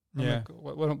him. I'm Yeah. like,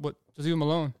 what? Just leave him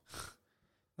alone.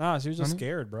 Nah, she was just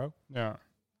scared, bro. Yeah.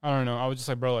 I don't know. I was just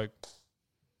like, bro, like,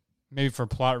 maybe for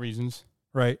plot reasons.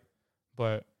 Right.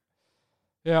 But,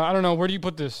 yeah, I don't know. Where do you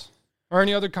put this? Or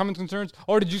any other comments, concerns?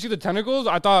 Or did you see the tentacles?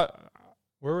 I thought...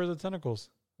 Where were the tentacles?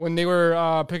 When they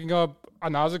were picking up a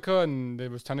Nausicaa and there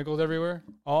was tentacles everywhere.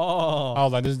 Oh. I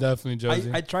was like, this is definitely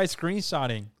Josie. I tried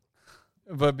screenshotting.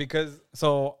 But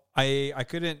I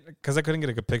couldn't get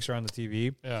a good picture on the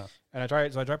TV. Yeah. And I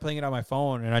tried playing it on my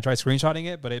phone and I tried screenshotting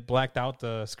it, but it blacked out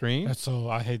the screen.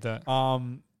 I hate that.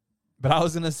 But I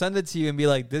was gonna send it to you and be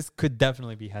like, this could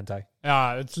definitely be hentai.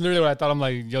 Yeah, it's literally what I thought. I'm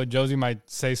like, yo, Josie might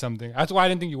say something. That's why I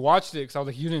didn't think you watched it, because I was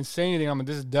like, you didn't say anything. I'm like,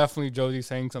 this is definitely Josie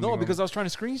saying something. No, because I was trying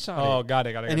to screenshot it. Oh, got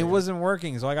it. And it wasn't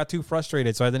working, so I got too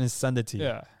frustrated, so I didn't send it to you.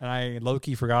 Yeah. And I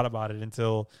low-key forgot about it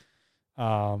until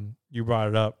you brought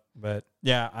it up. But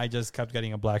yeah, I just kept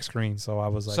getting a black screen, so I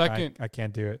was like, I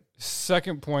can't do it.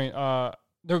 Second point,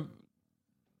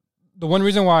 the one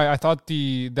reason why I thought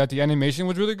that the animation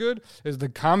was really good is the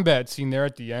combat scene there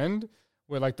at the end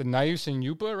with like the knives and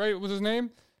Yupa, right? What was his name?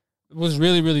 It was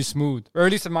really, really smooth. Or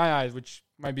at least in my eyes, which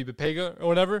might be Bepega or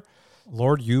whatever.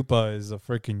 Lord Yupa is a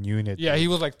freaking unit. Yeah, he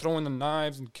was like throwing the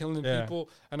knives and killing people.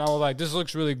 And I was like, this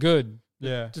looks really good.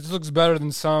 Yeah. This looks better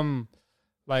than some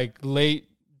like late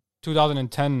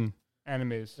 2010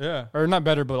 animes. Yeah. Or not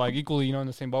better, but like equally, in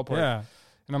the same ballpark. Yeah.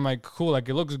 And I'm like, cool, like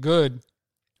it looks good.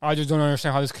 I just don't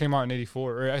understand how this came out in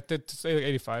 84 or I think to say like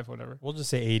 85, whatever. We'll just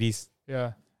say 80s.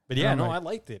 Yeah. But yeah, I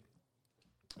liked it.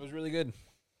 It was really good.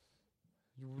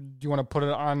 Do you want to put it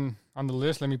on the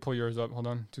list? Let me pull yours up. Hold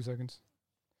on 2 seconds.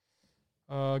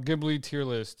 Ghibli tier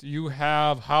list. You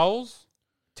have Howls,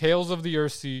 Tales of the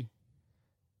Earthsea.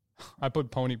 I put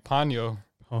Ponyo.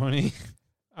 Pony.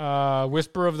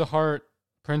 Whisper of the Heart,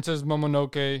 Princess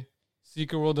Momonoke,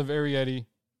 Secret World of Ariete,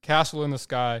 Castle in the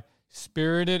Sky,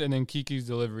 Spirited, and then Kiki's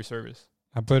Delivery Service.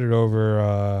 I put it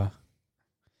over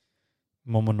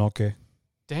Momonoke.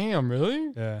 Damn,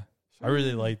 really? Yeah. I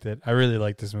really liked it. I really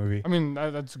liked this movie. I mean,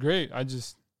 that's great.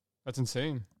 That's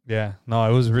insane. Yeah. No,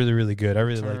 it was really, really good. I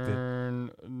really liked it.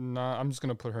 I'm just going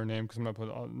to put her name because I'm going to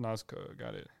put Nausicaa.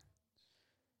 Got it.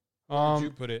 Where did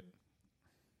you put it?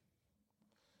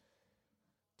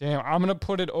 Damn, I'm going to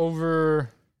put it over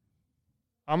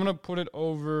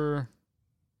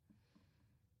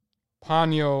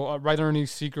Ponyo, right underneath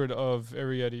Secret of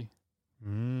Ariete,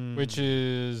 which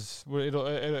is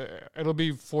it'll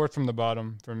be fourth from the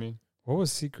bottom for me. What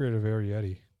was Secret of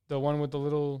Ariete? The one with the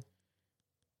little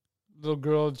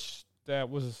girl that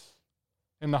was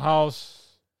in the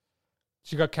house.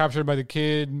 She got captured by the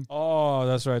kid. Oh,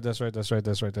 that's right.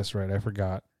 I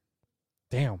forgot.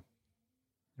 Damn.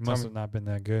 It must have not been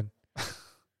that good.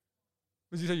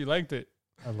 But you said you liked it.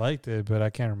 I liked it, but I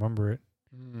can't remember it.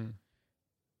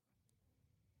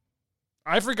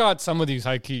 I forgot some of these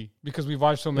high key because we've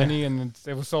watched so many and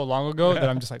it was so long ago that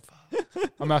I'm just like,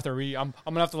 I'm gonna have to I'm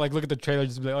gonna have to like look at the trailer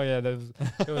just be like, oh yeah,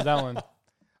 it was that one.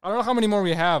 I don't know how many more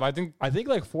we have. I think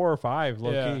like 4 or 5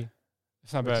 low key.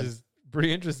 It's not bad. Which is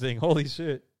pretty interesting. Holy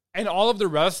shit. And all of the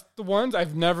rest, the ones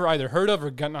I've never either heard of or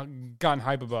gotten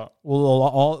hype about. Well,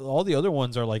 all the other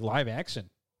ones are like live action.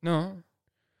 No,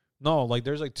 like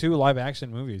there's like 2 live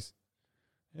action movies.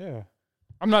 Yeah.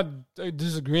 I'm not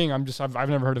disagreeing. I've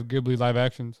never heard of Ghibli live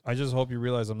actions. I just hope you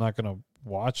realize I'm not gonna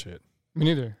watch it. Me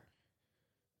neither.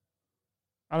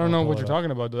 I don't know what you're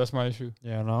talking about, though. That's my issue.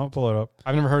 Yeah, no, I'll pull it up.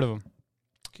 I've never heard of them.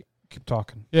 Keep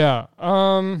talking. Yeah.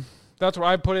 That's where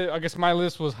I put it. I guess my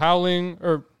list was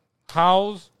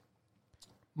Howls,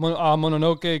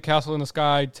 Mononoke, Castle in the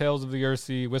Sky, Tales of the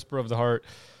Earthsea, Whisper of the Heart,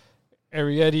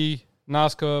 Ariete,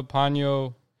 Nausicaa,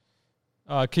 Ponyo,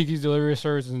 Kiki's Delivery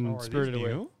Service, and Spirited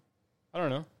Away. I don't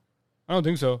know. I don't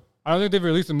think so. I don't think they've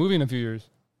released a movie in a few years.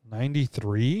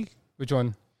 93? Which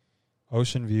one?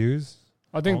 Ocean Views.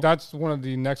 I think that's one of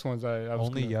the next ones I was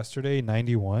Only yesterday,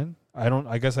 91?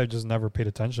 I guess I just never paid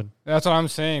attention. That's what I'm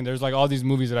saying. There's like all these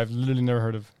movies that I've literally never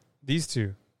heard of. These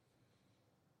two.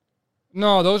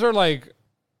 No, those are like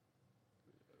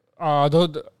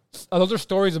those are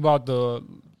stories about the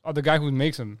guy who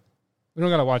makes them. We don't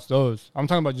gotta watch those. I'm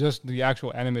talking about just the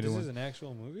actual animated one. This is an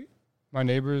actual movie? My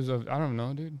Neighbors of I don't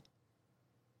know, dude.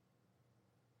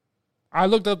 I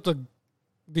looked up the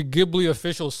Ghibli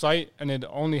official site and it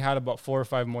only had about 4 or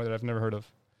 5 more that I've never heard of.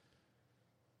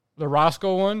 The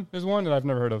Roscoe one is one that I've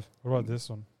never heard of. What about this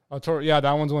one? Yeah,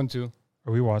 that one's one too.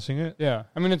 Are we watching it? Yeah,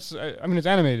 I mean it's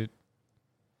animated.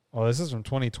 Oh, this is from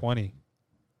 2020.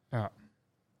 Yeah.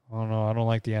 I don't know. I don't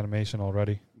like the animation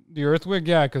already. The Earthquake,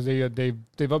 yeah, because they've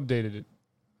updated it,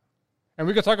 and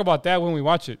we could talk about that when we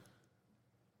watch it.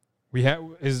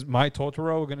 Is My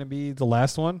Totoro going to be the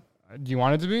last one? Do you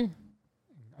want it to be?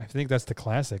 I think that's the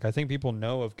classic. I think people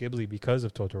know of Ghibli because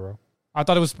of Totoro. I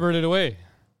thought it was Spirited Away.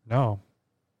 No,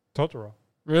 Totoro.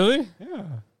 Really? Yeah.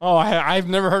 Oh, I've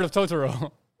never heard of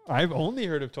Totoro. I've only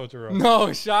heard of Totoro.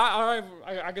 No shot. All right,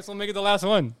 I guess we'll make it the last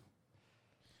one.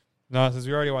 No, since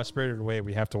we already watched Spirited Away,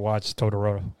 we have to watch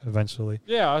Totoro eventually.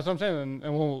 Yeah, that's what I'm saying,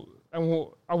 and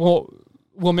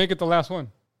we'll make it the last one.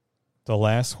 The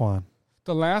last one.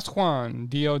 The last one,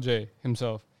 DLJ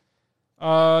himself.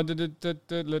 Let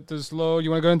this load. You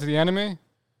want to go into the anime?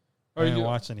 I didn't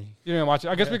watch any. You didn't watch it.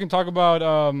 I guess we can talk about.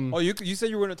 Oh, you said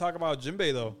you were going to talk about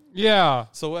Jinbei though. Yeah.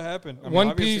 So what happened? I mean, One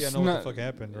obviously Piece. I know what the fuck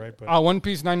happened, right? But One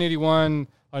Piece 981.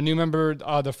 A new member.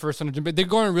 The first son of Jinbei. They're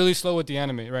going really slow with the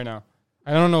anime right now.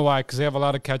 I don't know why, because they have a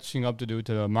lot of catching up to do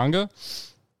to the manga.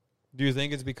 do you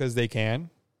think it's because they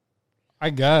can? I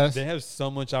guess. They have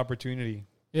so much opportunity.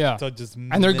 Yeah. To just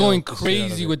And they're going milk the shit out of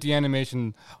crazy it. with the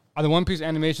animation. The One Piece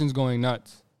animation's going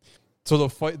nuts. So the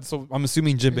fight. So I'm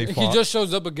assuming Jinbei He fought. just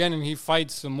shows up again and he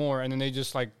fights some more, and then they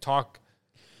just like talk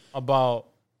about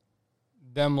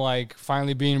them like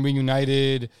finally being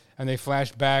reunited, and they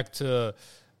flash back to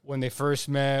when they first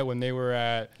met, when they were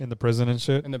in the prison and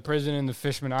shit. in the prison in the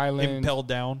Fishman Island. Impelled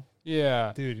down.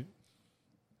 Yeah, Dude,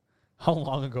 how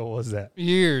long ago was that?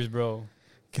 years, bro.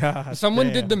 God,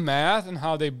 Someone did the math and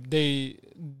how they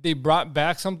brought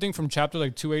back something from chapter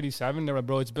like 287. They were like,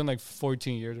 bro, it's been like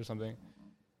 14 years or something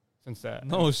since that.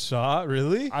 No shot,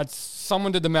 really?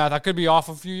 Someone did the math. I could be off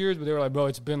a few years, but they were like, bro,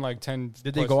 it's been like 10.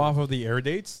 Did they go off of the air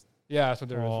dates? Yeah, that's what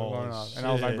they were Oh, going off. And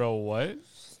I was like, shit. bro, what?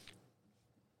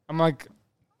 I'm like,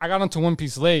 I got onto One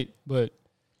Piece late, but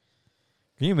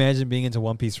Can you imagine being into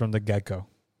One Piece from the get-go?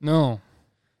 no.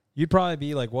 You'd probably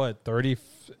be like, what,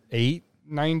 38?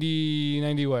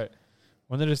 90 what?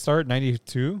 When did it start?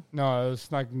 92? No, it was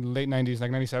like late 90s,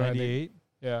 like 97, I think. 98?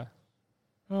 Yeah,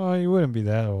 Oh, you wouldn't be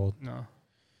that old. no.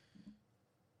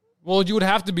 Well, you would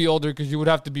have to be older because you would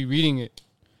have to be reading it,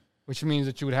 which means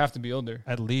that you would have to be older.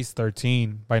 At least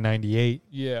 13 by 98.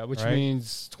 Yeah, which Right.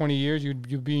 means 20 years,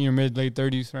 you'd be in your late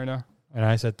 30s right now. And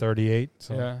I said 38.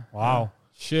 So Yeah. Wow.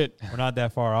 Shit. We're not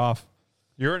that far off.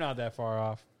 You're not that far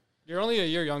off. You're only a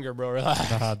year younger, bro.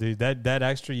 Relax. Nah, dude. That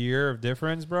extra year of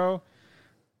difference, bro.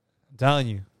 I'm telling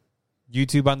you.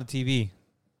 YouTube on the TV.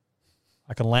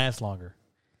 I can last longer.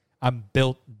 I'm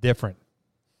built different.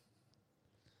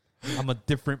 I'm a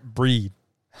different breed.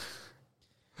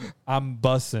 I'm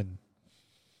bussing.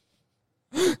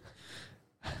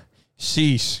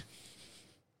 Sheesh.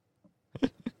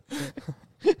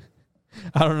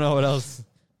 I don't know what else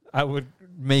I would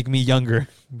make me younger,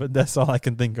 but that's all I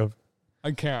can think of.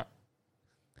 I can't.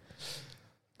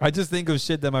 I just think of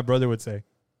shit that my brother would say.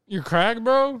 You crack,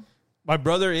 bro? My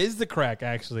brother is the crack,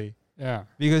 actually, Yeah.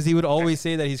 because he would always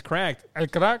say that he's cracked. El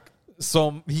crack?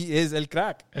 So he is el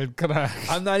crack. El crack.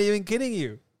 I'm not even kidding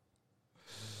you.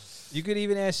 You could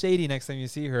even ask Shady next time you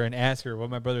see her and ask her what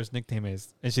my brother's nickname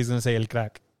is, and she's gonna say el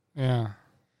crack, Yeah.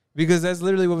 because that's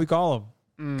literally what we call him.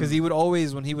 Because he would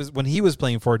always, when he was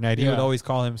playing Fortnite, he would Yeah. always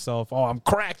call himself, "Oh, I'm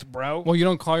cracked, bro." Well, you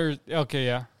don't call your... Okay,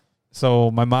 yeah. So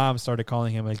my mom started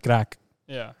calling him el crack.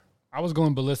 Yeah. I was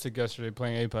going ballistic yesterday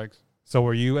playing Apex. So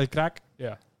were you el crack?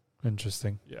 Yeah.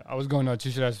 Interesting. Yeah. I was going nuts.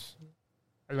 You should ask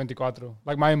El 24.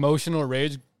 Like, my emotional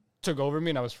rage took over me,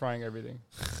 and I was frying everything.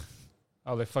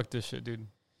 I was like, fuck this shit, dude.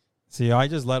 See, I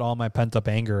just let all my pent up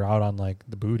anger out on like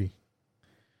the booty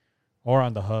or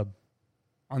on the hub.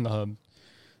 On the hub.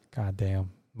 God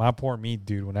damn. My poor meat,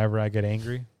 dude, whenever I get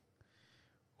angry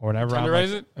or whenever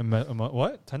Tenderize it?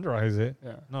 What? Tenderize it?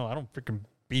 Yeah. No, I don't freaking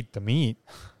beat the meat.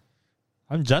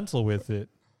 I'm gentle with it.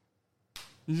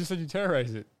 You just said you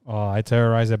terrorize it. Oh, I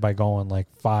terrorize it by going like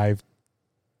 500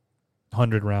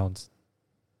 rounds.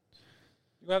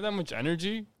 You have that much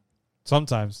energy?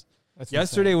 Sometimes. That's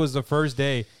Yesterday insane. was the first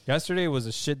day. Yesterday was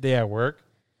a shit day at work.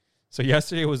 So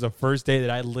yesterday was the first day that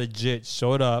I legit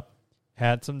showed up,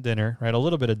 had some dinner, right? A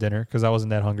little bit of dinner because I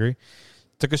wasn't that hungry.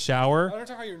 Took a shower. I don't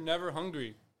know how you're never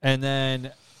hungry. And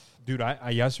then, dude,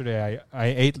 yesterday I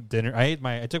ate dinner. I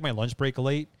took my lunch break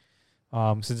late.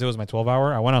 Since it was my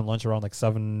 12-hour, I went on lunch around like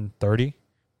 7:30.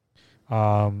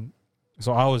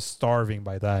 So I was starving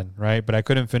by then, right? But I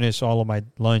couldn't finish all of my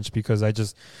lunch because have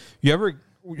you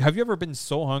ever been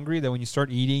so hungry that when you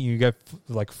start eating, you get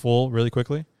like full really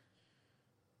quickly?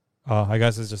 I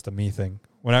guess it's just a me thing.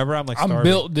 Whenever I'm like starving, I'm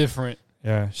built different.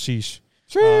 yeah, sheesh.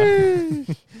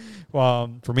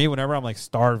 For me, whenever I'm like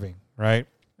starving, right?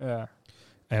 Yeah.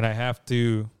 And I have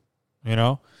to,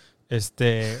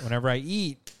 whenever I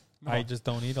eat, I just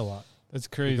don't eat a lot That's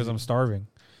crazy. because I'm starving.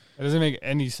 It doesn't make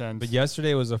any sense. But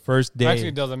yesterday was the first day. Actually,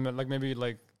 it doesn't. Like maybe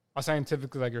like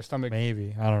scientifically, like your stomach.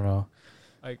 Maybe. I don't know.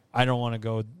 Like I don't want to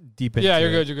go deep into yeah, it.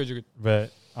 you're good. You're good. You're good.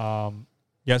 But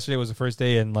yesterday was the first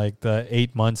day in like the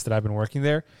 8 months that I've been working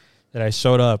there that I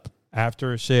showed up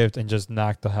after a shift and just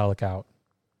knocked the hell out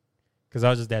because I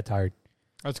was just that tired.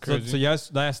 That's crazy. So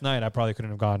yes, last night I probably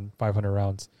couldn't have gone 500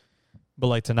 rounds. But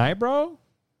like tonight, bro?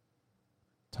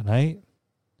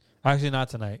 Actually, not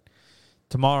tonight.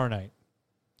 Tomorrow night.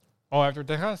 Oh, after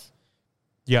Texas?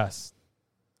 Yes.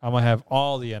 I'm going to have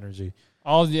all the energy.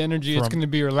 All the energy. It's going to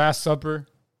be your last supper.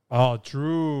 Oh,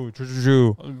 true.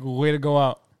 Way to go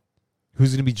out. Who's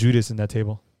going to be Judas in that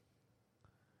table?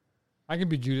 I can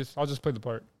be Judas. I'll just play the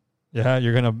part. Yeah,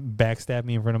 you're going to backstab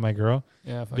me in front of my girl?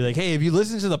 Yeah. Be like, hey, have you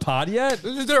listened to the pod yet?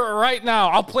 This is there right now.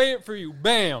 I'll play it for you.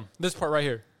 Bam. This part right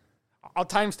here. I'll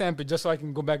timestamp it just so I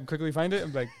can go back and quickly find it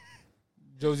and be like,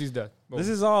 Josie's death. Boom. This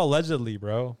is all allegedly,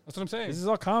 bro. That's what I'm saying. This is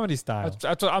all comedy style.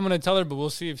 That's what I'm going to tell her, but we'll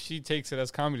see if she takes it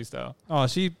as comedy style. Oh,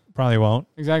 she probably won't.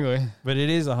 Exactly. But it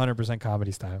is 100%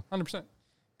 comedy style. 100%.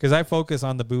 Because I focus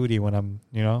on the booty when I'm,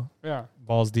 Yeah.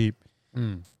 balls deep.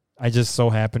 I just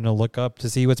so happen to look up to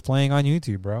see what's playing on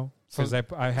YouTube, bro. Because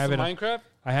I have it. Minecraft?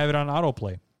 I have it on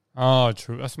autoplay. Oh,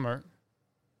 true. That's smart.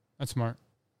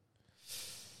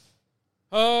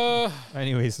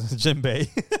 Anyways, Jinbei.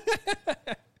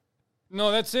 No,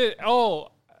 that's it.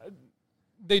 Oh,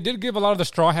 they did give a lot of the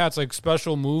Straw Hats like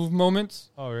special move moments.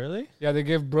 Oh, really? Yeah, they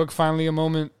gave Brooke finally a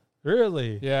moment.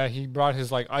 Really? Yeah, he brought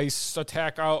his like ice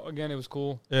attack out again. It was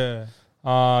cool. Yeah.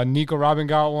 Nico Robin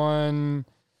got one.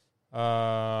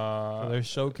 So they're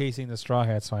showcasing the Straw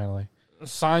Hats finally.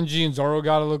 Sanji and Zoro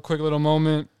got a quick little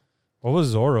moment. What was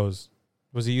Zoro's?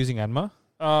 Was he using Enma?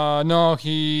 No,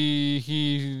 he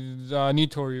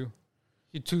Nitoryu.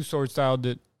 He two sword styled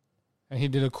it, and he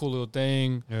did a cool little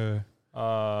thing. Yeah.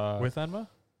 With Enma?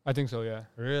 I think so. Yeah.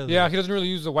 Really? Yeah, he doesn't really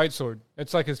use the white sword.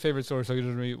 It's like his favorite sword, so he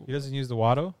doesn't really. He doesn't use the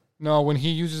Wado? No, when he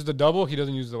uses the double, he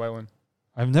doesn't use the white one.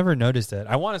 I've never noticed that.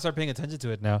 I want to start paying attention to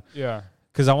it now. Yeah.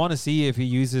 Because I want to see if he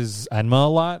uses Enma a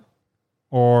lot.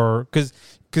 Or because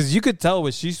you could tell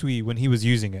with Shisui when he was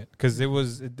using it. Because it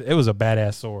was a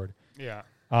badass sword. Yeah.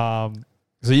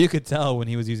 So you could tell when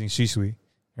he was using Shisui.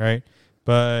 Right?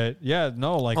 But yeah,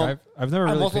 no, like I've never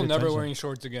really I'm also paid never attention. wearing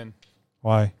shorts again.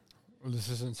 Why? This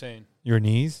is insane. Your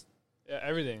knees? Yeah,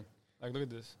 everything. Like, look at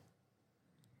this.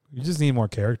 You just need more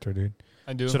character, dude.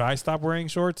 I do. Should I stop wearing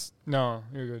shorts? No,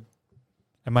 you're good.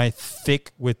 Am I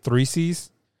thick with 3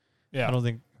 C's? Yeah. I don't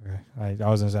think. I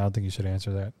was gonna say I don't think you should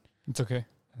answer that. It's okay.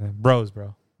 Bros,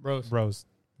 bro. Bros.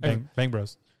 Bang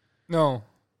bros. No.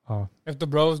 Oh, If the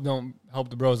bros don't help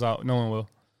the bros out, no one will.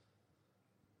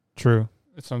 true.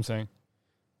 That's what I'm saying.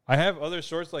 I have other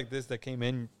shorts like this that came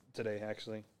in today,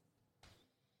 actually.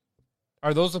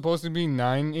 Are those supposed to be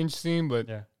 9-inch seam? But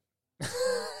Yeah. I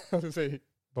was gonna say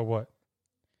But what?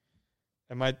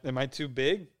 Am I too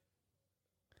big?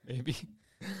 maybe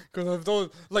because if those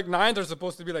like 9s are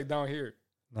supposed to be like down here,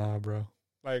 Nah, bro.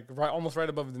 like almost right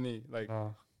above the knee, like Nah.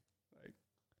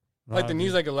 like the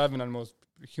knee's like 11 on most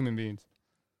human beings.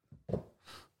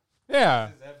 Yeah.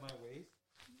 Is that my waist?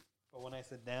 But when I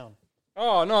sit down.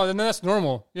 Oh no, then that's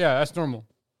normal. Yeah, that's normal.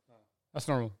 That's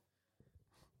normal.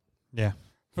 Yeah.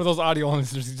 For those audio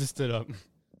listeners, he just stood up.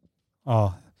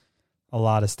 Oh, a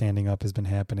lot of standing up has been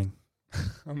happening.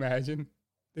 Imagine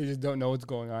they just don't know what's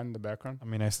going on in the background. I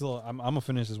mean, I'm gonna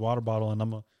finish this water bottle and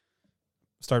I'm gonna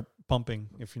start pumping,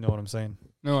 if you know what I'm saying.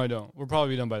 No, I don't. We'll probably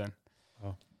be done by then.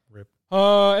 Oh, rip.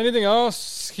 Anything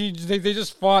else? They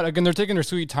just fought again. They're taking their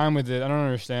sweet time with it. I don't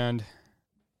understand.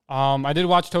 I did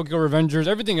watch Tokyo Revengers.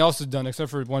 Everything else is done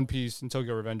except for One Piece and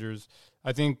Tokyo Revengers.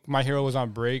 I think My Hero was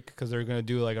on break because they're gonna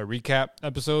do like a recap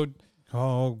episode.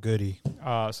 Oh, goody.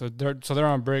 So they're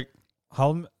on break.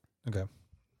 Okay.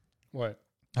 What?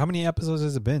 How many episodes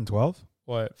has it been? 12?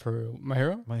 What for My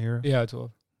Hero? My Hero? Yeah,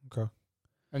 12. Okay.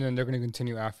 and then they're going to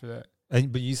continue after that.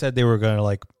 But you said they were going to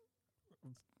like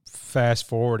fast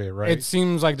forward it, right? It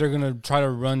seems like they're going to try to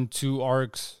run 2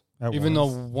 arcs, even though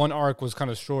one arc was kind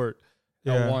of short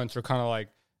at once, or kind of like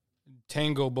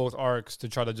tango both arcs to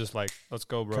try to just like, let's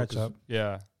go, bro. Catch up.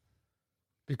 Yeah.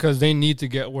 Because they need to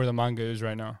get where the manga is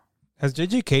right now. Has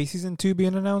JJK season 2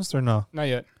 been announced or no? Not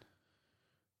yet.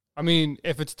 I mean,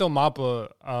 if it's still MAPPA,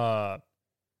 I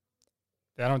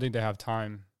don't think they have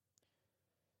time.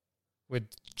 With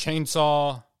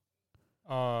Chainsaw,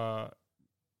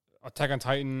 Attack on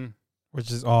Titan, which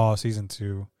is season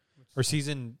 2 or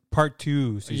part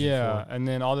 2. Season 4. And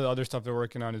then all the other stuff they're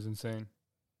working on is insane.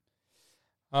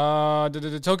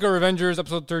 The Tokyo Revengers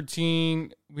episode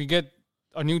 13, we get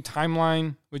a new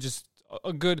timeline, which is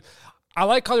a good. I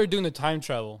like how they're doing the time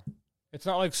travel. It's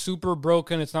not like super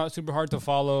broken. It's not super hard to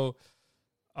follow.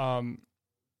 Hold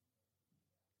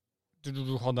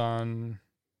on.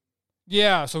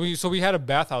 Yeah, so we had a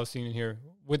bathhouse scene in here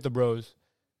with the bros,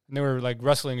 and they were like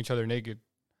wrestling each other naked.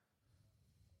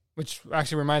 Which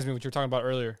actually reminds me of what you were talking about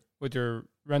earlier with your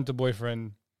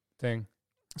rent-a-boyfriend thing.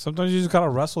 Sometimes you just gotta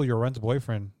wrestle your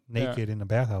rent-a-boyfriend naked in a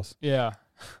bathhouse. Yeah.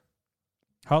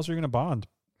 How else are you gonna bond?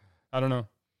 I don't know.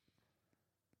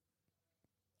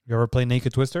 You ever play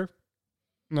Naked Twister?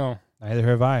 No. Neither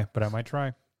have I, but I might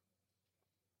try.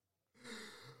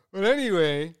 But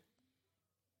anyway,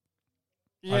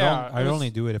 yeah. I'd only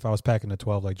do it if I was packing a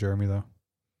 12 like Jeremy, though.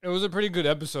 It was a pretty good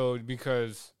episode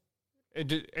because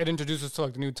it introduced us to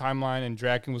like the new timeline, and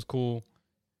Draken was cool.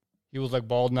 He was like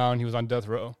bald now, and he was on death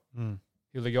row.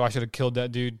 He was like, yo, I should have killed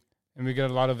that dude. And we get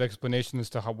a lot of explanation as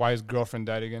to why his girlfriend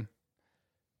died again.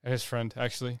 And his friend,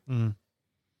 actually.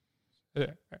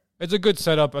 It's a good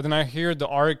setup. And then I hear the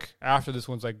arc after this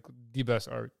one's like the best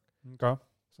arc. Okay.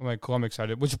 So I'm like, cool, I'm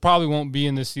excited. Which probably won't be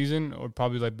in this season, or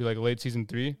probably like be like late season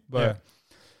 3. But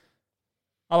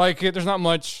I like it. There's not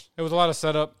much. It was a lot of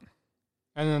setup.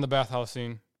 And then the bathhouse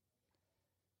scene.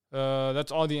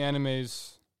 That's all the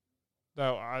animes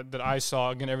that I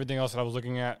saw. Again, everything else that I was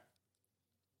looking at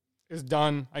is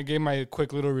done. I gave my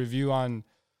quick little review on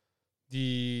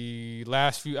the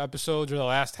last few episodes, or the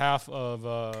last half of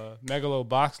Megalo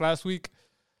Box last week.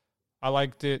 I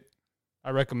liked it. I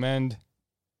recommend.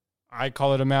 I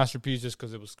call it a masterpiece just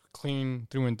because it was clean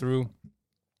through and through.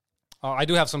 I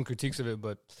do have some critiques of it,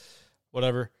 but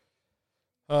whatever.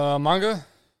 Manga,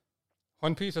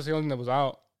 One Piece, that's the only thing that was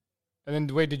out. And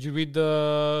then, wait, did you read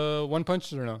the One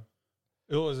Punch or no?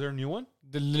 Oh, is there a new one?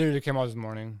 It literally came out this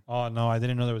morning. Oh, no, I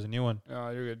didn't know there was a new one. Oh,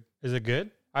 you're good. Is it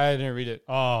good? I didn't read it.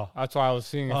 Oh. That's why I was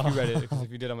seeing if you read it. Because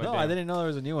if you did, I'm like, no, damn. I didn't know there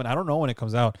was a new one. I don't know when it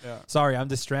comes out. Yeah. Sorry, I'm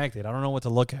distracted. I don't know what to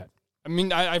look at. I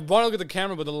mean, I want to look at the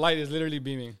camera, but the light is literally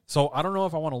beaming. So I don't know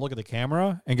if I want to look at the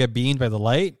camera and get beamed by the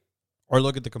light, or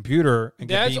look at the computer and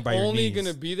get beamed by your knees. That's only going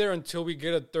to be there until we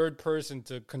get a third person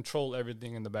to control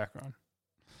everything in the background.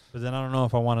 But then I don't know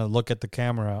if I want to look at the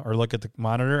camera or look at the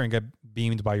monitor and get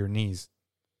beamed by your knees.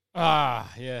 Ah,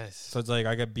 yes. So it's like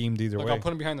I get beamed either way. I'll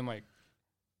put him behind the mic.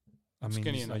 I mean,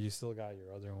 skinny enough. you still got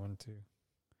your other one too.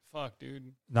 Fuck,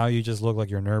 dude. Now you just look like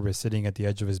you're nervous sitting at the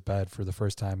edge of his bed for the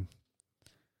first time.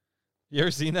 You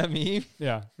ever seen that meme?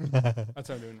 Yeah. That's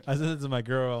how I'm doing it. I said it to my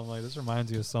girl. I'm like, this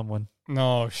reminds you of someone.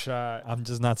 No shot. I'm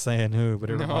just not saying who, but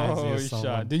it reminds me of someone.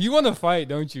 Shot. Dude, you want to fight,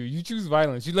 don't you? You choose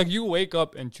violence. You wake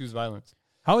up and choose violence.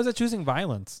 How is that choosing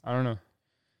violence? I don't know.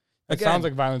 It Again, sounds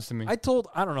like violence to me. I told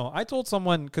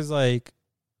someone because like,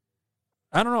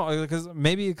 I don't know,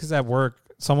 because at work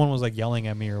someone was like yelling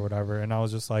at me or whatever, and I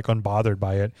was just like unbothered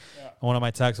by it. Yeah. And one of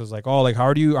my texts was like, "Oh, like how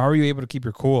are you able to keep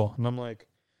your cool?" And I'm like,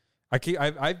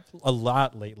 I a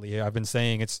lot lately. I've been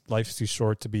saying life's too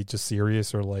short to be just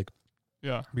serious or like,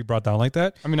 be brought down like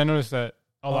that. I mean, I noticed that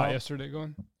a lot yesterday.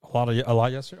 Going a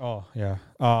lot yesterday. Oh yeah.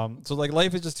 So like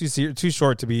life is just too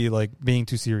short to be like being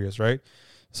too serious, right?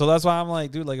 So that's why I'm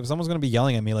like, dude, like if someone's gonna be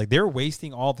yelling at me, like they're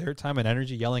wasting all their time and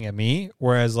energy yelling at me,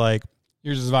 whereas like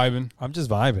you're just vibing. I'm just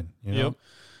vibing, you know. Yep.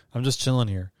 I'm just chilling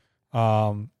here.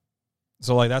 So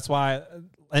like that's why,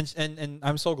 and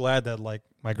I'm so glad that like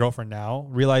my girlfriend now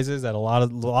realizes that a lot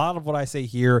of what I say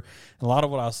here, and a lot of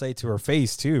what I'll say to her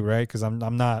face too, right? Because I'm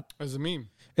not as a meme.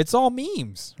 It's all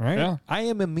memes, right? Yeah. I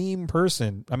am a meme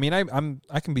person. I mean,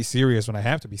 I can be serious when I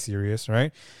have to be serious,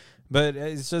 right? But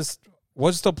it's just,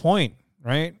 what's the point,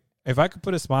 right? If I could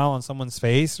put a smile on someone's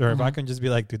face, or if I can just be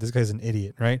like, dude, this guy's an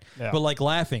idiot, right? Yeah. But like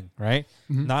laughing, right?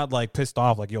 Not like pissed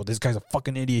off, like, yo, this guy's a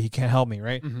fucking idiot. He can't help me,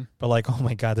 right? But like, oh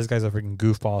my God, this guy's a freaking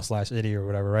goofball / idiot or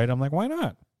whatever, right? I'm like, why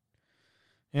not?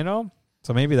 You know?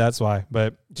 So maybe that's why.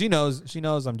 But she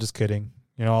knows I'm just kidding.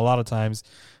 You know, a lot of times,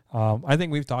 I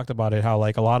think we've talked about it, how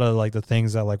like a lot of like the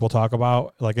things that like we'll talk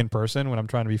about like in person when I'm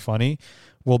trying to be funny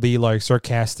will be like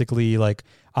sarcastically, like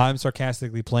I'm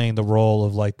sarcastically playing the role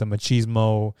of like the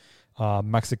machismo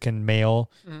Mexican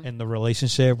male in the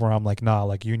relationship, where I'm like, nah,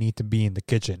 like you need to be in the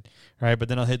kitchen, right? But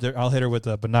then I'll hit her with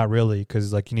a, but not really,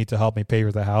 because like you need to help me pay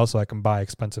for the house so I can buy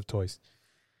expensive toys.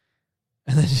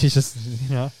 And then she's just,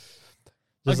 you know,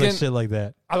 just Again, like shit like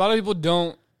that. A lot of people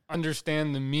don't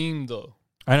understand the meme though.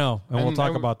 I know, and we'll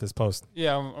talk about this post.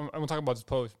 Yeah, I'm gonna talk about this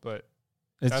post, but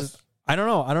it's just, I don't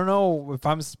know. I don't know if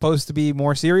I'm supposed to be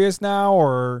more serious now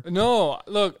or no.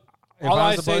 Look, if all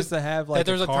I'm I supposed say to have like that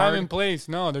there's a card, time and place.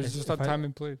 No, there's just a time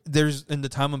and place. There's in the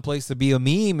time and place to be a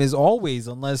meme is always,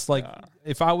 unless like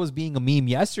if I was being a meme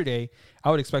yesterday, I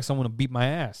would expect someone to beat my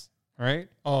ass, right?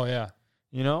 Oh yeah,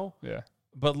 you know, yeah.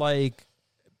 But like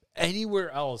anywhere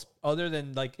else other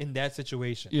than like in that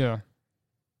situation, yeah,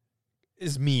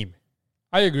 is meme.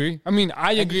 I agree. I mean,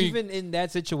 I agree. Even in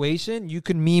that situation, you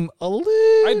can meme a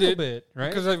little bit, right?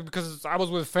 Because I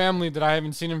was with family that I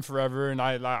haven't seen in forever, and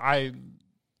I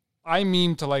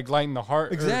meme to like lighten the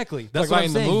heart. Exactly. like That's what I'm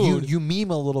saying. the mood. You meme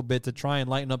a little bit to try and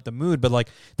lighten up the mood, but like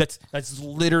that's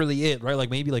literally it, right? Like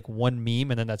maybe like one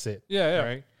meme and then that's it. Yeah, yeah.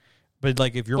 Right. But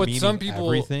like if you're memeing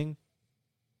everything,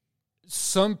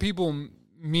 some people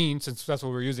mean, since that's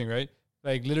what we're using, right?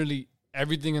 Like literally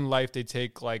everything in life they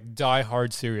take like die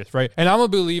hard serious, right? And I'm a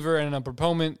believer and a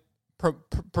proponent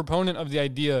of the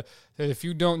idea that if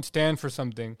you don't stand for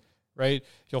something, right,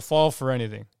 you'll fall for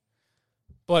anything.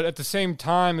 But at the same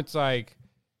time, it's like,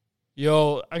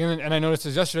 yo, and I noticed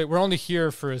this yesterday, we're only here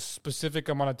for a specific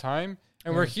amount of time,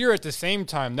 and we're here at the same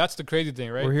time. That's the crazy thing,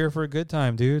 right? We're here for a good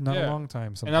time, dude, not a long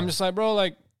time. And I'm just like, bro,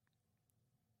 like,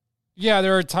 yeah,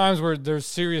 there are times where there's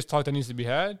serious talk that needs to be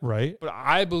had. Right. But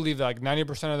I believe that like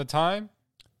 90% of the time,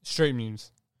 straight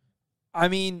memes. I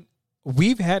mean,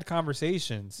 we've had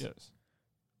conversations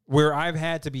where I've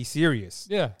had to be serious.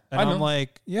 Yeah. And I'm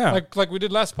like, yeah. Like we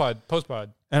did post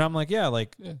pod. And I'm like, yeah,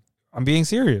 like I'm being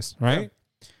serious, right?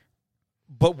 Yeah.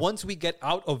 But once we get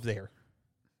out of there,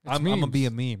 I'm going to be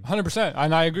a meme. 100%.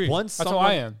 And I agree. That's how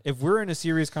I am. If we're in a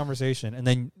serious conversation and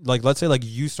then, like, let's say, like,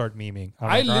 you start memeing.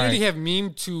 I like, literally have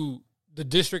memed to the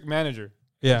district manager.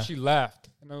 Yeah. And she laughed.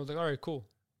 And I was like, all right, cool.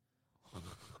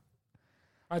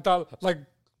 I thought, like,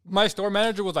 my store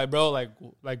manager was like, bro,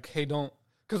 like, hey, don't.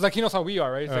 Because, like, he knows how we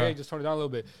are, right? He's like, hey, just turn it down a little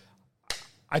bit.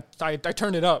 I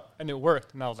turned it up, and it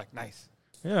worked. And I was like, nice.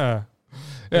 Yeah.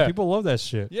 Yeah. People love that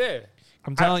shit. Yeah.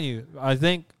 I'm telling you, I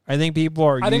think people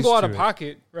are. I didn't go out of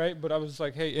pocket, right? But I was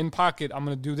like, hey, in pocket, I'm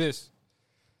gonna do this.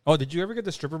 Oh, did you ever get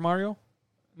the stripper Mario?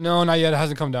 No, not yet. It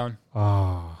hasn't come down.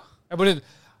 Oh, but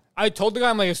I told the guy,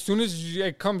 I'm like, as soon as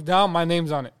it comes down, my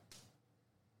name's on it.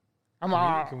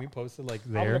 Can we post it like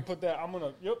there? I'm gonna put that. I'm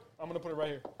gonna put it right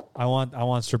here. I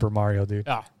want stripper Mario, dude.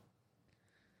 Yeah.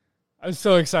 I'm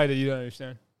so excited. You don't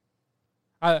understand.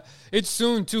 It's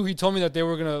soon too. He told me that they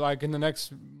were gonna like in the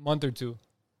next month or two.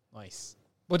 Nice.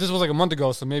 But this was like a month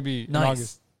ago, so maybe in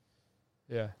August.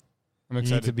 Yeah. I'm excited.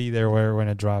 You need to be there when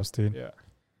it drops, dude. Yeah.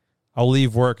 I'll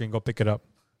leave work and go pick it up.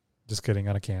 Just kidding.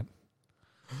 I can't.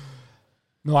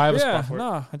 No, I have a spot for it.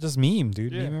 I just meme,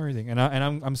 dude. Meme everything. And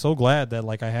I'm so glad that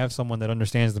like I have someone that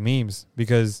understands the memes,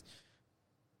 because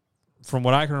from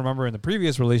what I can remember in the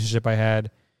previous relationship I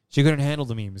had, she couldn't handle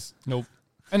the memes. Nope.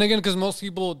 And again, because most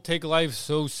people take life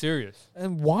so serious.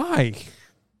 And why?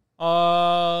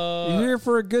 You're here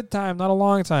for a good time, not a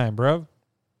long time, bro.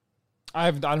 I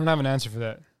don't have an answer for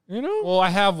that. You know? Well, I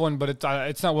have one, but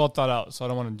it's not well thought out, so I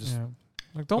don't want to just. Yeah.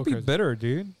 Like, don't be bitter,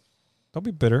 dude. Don't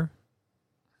be bitter.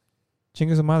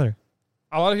 Chinga's a mother.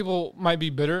 A lot of people might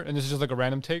be bitter, and this is just like a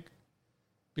random take,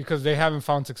 because they haven't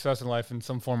found success in life in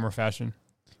some form or fashion.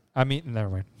 I mean, never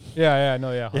mind. Yeah.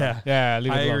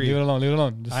 Leave it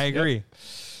alone. I agree.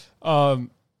 Yeah.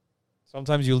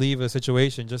 Sometimes you leave a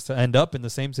situation just to end up in the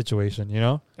same situation, you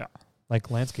know? Yeah. Like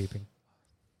landscaping.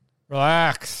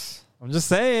 Relax. I'm just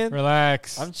saying.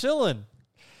 Relax. I'm chilling.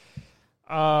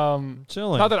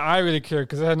 Chilling. Not that I really care,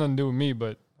 because it had nothing to do with me,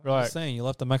 but relax. I'm just saying, you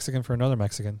left a Mexican for another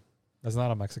Mexican. That's not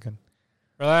a Mexican.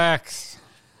 Relax.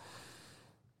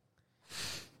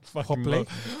 Hopefully.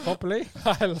 Hopefully.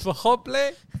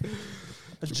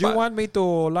 Do you want me to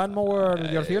lawnmower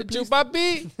your field, please?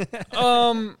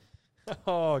 Chupapi.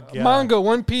 Oh, God. Manga,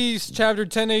 One Piece, chapter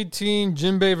 1018,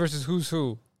 Jinbei versus Who's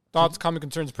Who. Thoughts, comment,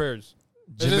 concerns, prayers.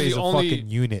 Jinbei's a fucking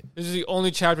unit. This is the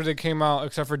only chapter that came out,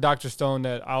 except for DrStone,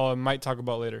 that I might talk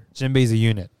about later. Jinbei's a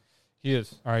unit. He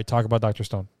is. All right, talk about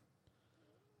DrStone.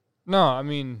 No, I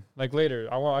mean, like later.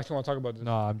 I actually want to talk about this.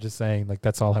 No, I'm just saying, like,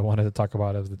 that's all I wanted to talk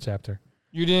about of the chapter.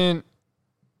 You don't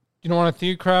want to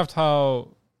theorycraft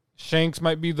how Shanks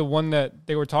might be the one that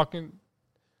they were talking.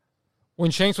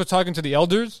 When Shanks was talking to the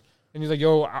elders, and he's like,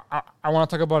 "Yo, I want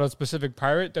to talk about a specific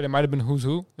pirate," that it might have been Who's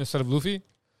Who instead of Luffy.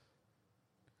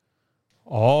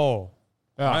 Oh,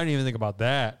 Yeah. I didn't even think about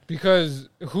that. Because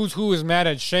Who's Who is mad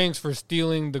at Shanks for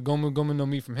stealing the Gomu Gomu no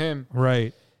Mi from him.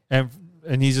 Right. And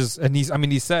he said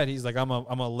he's like, I'm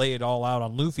gonna lay it all out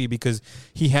on Luffy because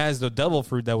he has the devil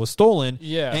fruit that was stolen.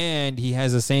 Yeah. And he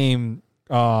has the same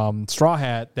straw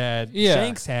hat that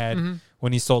Shanks had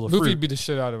when he stole the Luffy fruit. beat the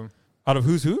shit out of him. Out of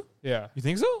Who's Who? Yeah. You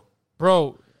think so?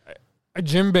 Bro,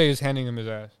 Jinbei is handing him his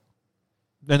ass.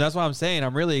 And that's what I'm saying.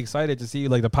 I'm really excited to see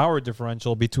like the power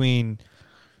differential between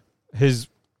his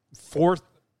fourth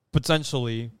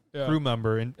potentially crew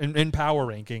member in power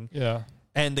ranking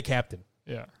and the captain.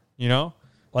 Yeah. You know?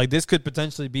 Like this could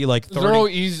potentially be like Zoro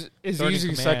is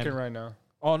easy second right now.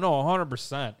 Oh no,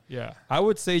 100%. Yeah. I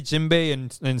would say Jinbei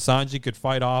and Sanji could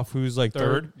fight off who's like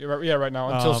third. Yeah, right now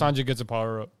until Sanji gets a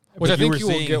power up. Which I think he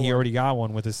will get. He already got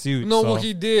one with his suit. No, well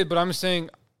he did, but I'm saying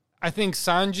I think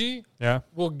Sanji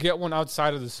will get one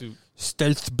outside of the suit.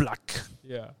 Stealth black.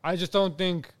 Yeah. I don't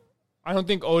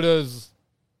think Oda's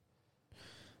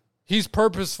he's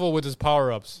purposeful with his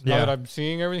power-ups. Now that I'm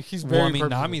seeing everything, he's very purposeful.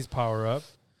 Nami's power-up.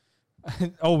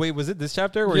 Oh, wait, was it this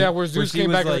chapter? Where Zeus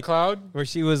came back in the cloud? Where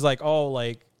she was like,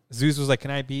 Zeus was like, can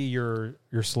I be your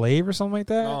slave or something like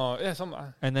that? Oh, yeah, something.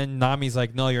 And then Nami's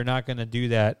like, no, you're not going to do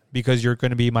that because you're going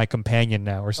to be my companion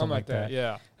now or something like that.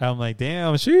 Yeah. And I'm like,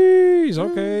 damn, sheesh,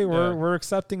 okay, we're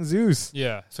accepting Zeus.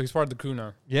 Yeah, so he's part of the crew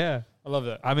now. Yeah. I love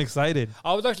that. I'm excited.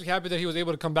 I was actually happy that he was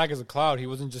able to come back as a cloud. He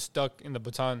wasn't just stuck in the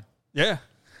baton. Yeah.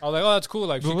 I was like, oh, that's cool.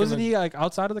 Like, but wasn't he like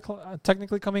outside of the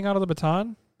technically coming out of the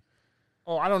baton?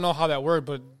 Oh, I don't know how that worked,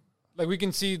 but like we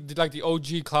can see like the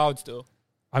OG cloud still.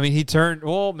 I mean, he turned.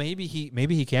 Well, maybe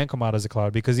he can come out as a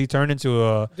cloud because he turned into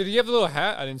a. Did he have the little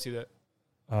hat? I didn't see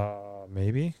that.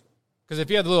 Maybe. Because if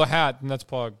he had the little hat, then that's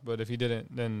Pog. But if he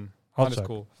didn't, then that's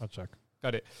cool. I'll check.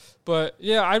 Got it. But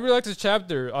yeah, I really like this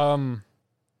chapter.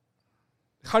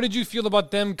 How did you feel about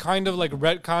them kind of like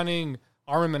retconning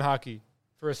armament hockey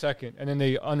for a second, and then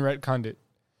they unretconned it?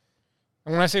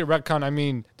 And when I say retcon, I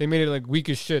mean they made it like weak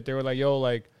as shit. They were like, "Yo,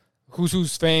 like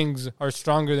whose fangs are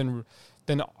stronger than."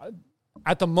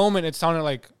 At the moment, it sounded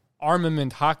like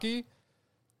armament hockey.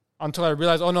 Until I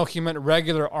realized, oh no, he meant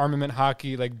regular armament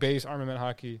hockey, like base armament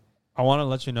hockey. I want to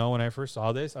let you know when I first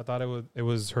saw this, I thought it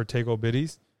was her Tego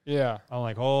Biddies. Yeah. I'm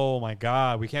like, oh my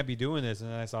God, we can't be doing this.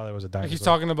 And then I saw there was a dinosaur. He's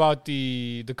talking about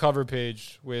the cover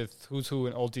page with Who's Who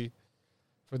and Ulti.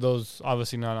 For those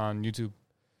obviously not on YouTube.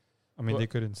 I mean, they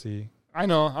couldn't see. I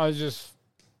know. I was just...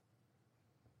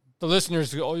 The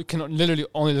listeners can literally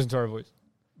only listen to our voice.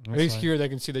 At least here they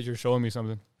can see that you're showing me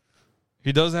something.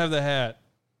 He does have the hat.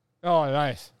 Oh,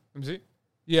 nice. Let me see.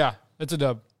 Yeah, it's a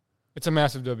dub. It's a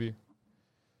massive W.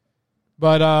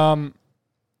 But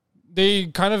they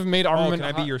kind of made armament...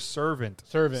 can I be your servant?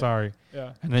 Servant. Sorry.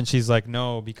 Yeah. And then she's like,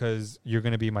 no, because you're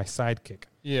going to be my sidekick.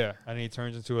 Yeah. And he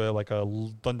turns into a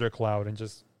thundercloud and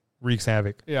just wreaks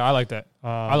havoc. Yeah, I like that.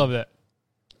 I love that.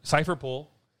 Cypher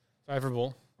pull.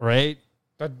 Right?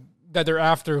 That they're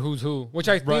after Who's Who. Which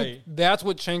I think that's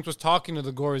what Shanks was talking to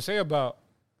the Gorosei about.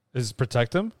 Is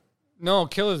protect him? No,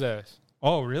 kill his ass.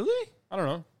 Oh, really? I don't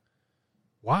know.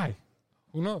 Why?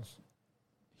 Who knows?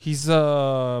 He's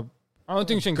I don't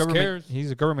think Shanks cares.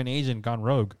 He's a government agent gone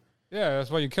rogue. Yeah,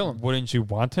 that's why you kill him. Wouldn't you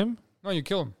want him? No, you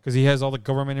kill him. Because he has all the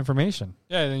government information.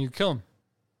 Yeah, then you kill him.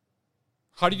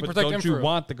 How do you protect him? Don't you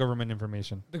want the government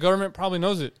information? The government probably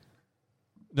knows it.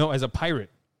 No, as a pirate.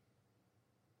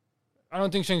 I don't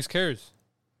think Shanks cares.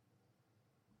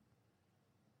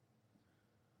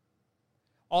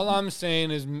 All I'm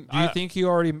saying is... Do you think he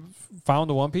already found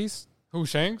the One Piece? Who,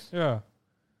 Shanks? Yeah.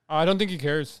 I don't think he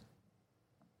cares.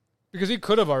 Because he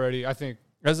could have already, I think.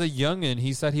 As a youngin',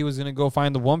 he said he was going to go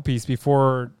find the One Piece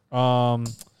before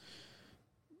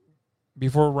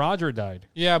Roger died.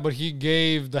 Yeah, but he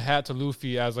gave the hat to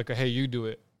Luffy as like a, hey, you do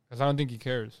it. Because I don't think he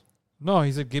cares. No,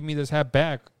 he said, give me this hat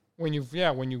back. When you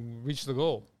reach the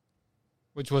goal.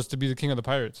 Which was to be the king of the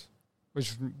pirates.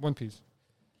 Which One Piece.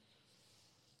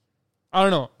 I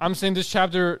don't know. I'm saying this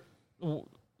chapter,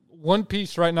 One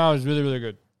Piece right now is really, really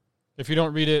good. If you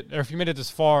don't read it, or if you made it this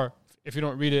far, if you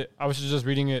don't read it, I was just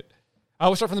reading it. I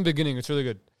would start from the beginning. It's really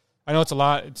good. I know it's a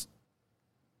lot. It's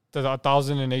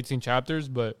 1,018 chapters,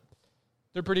 but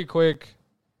they're pretty quick.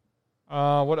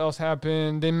 What else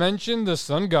happened? They mentioned the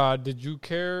sun god. Did you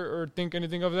care or think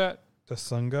anything of that? The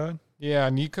sun god? Yeah,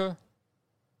 Nika.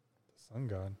 The sun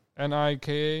god.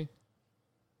 Nika.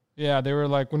 Yeah, they were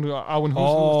like, when Who's Who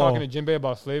was talking to Jinbei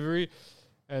about slavery,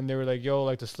 and they were like, yo,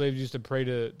 like the slaves used to pray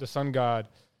to the sun god.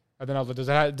 And then I was like,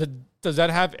 does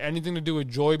that have anything to do with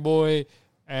Joy Boy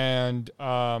and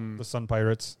The Sun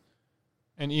Pirates.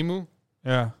 and Emu?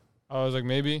 Yeah. I was like,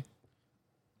 maybe.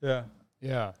 Yeah.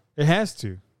 Yeah. It has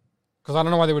to. Because I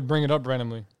don't know why they would bring it up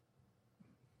randomly.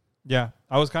 Yeah.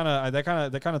 I was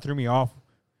that kind of threw me off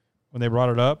when they brought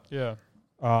it up. Yeah.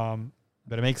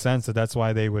 But it makes sense that's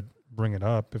why they would bring it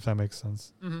up, if that makes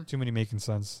sense. Mm-hmm. Too many making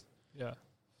sense. Yeah.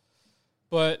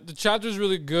 But the chapter's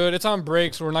really good. It's on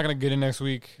break, so we're not going to get in next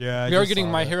week. Yeah. We are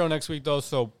getting My Hero next week, though,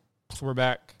 so we're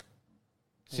back.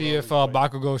 See if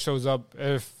Bakugo shows up.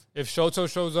 If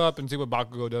Shoto shows up, and see what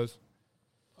Bakugo does.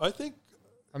 I think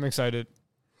excited.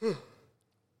 I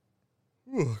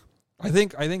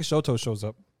think Shoto shows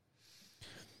up.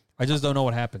 I just don't know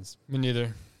what happens. Me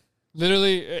neither.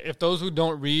 Literally, if those who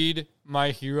don't read My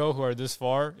Hero, who are this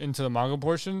far into the manga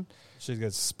portion, Shit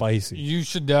gets spicy. you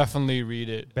should definitely read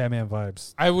it. Batman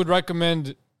vibes. I would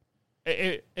recommend,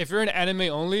 if you're an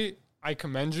anime only, I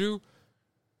commend you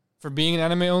for being an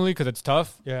anime only because it's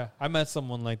tough. Yeah, I met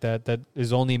someone like that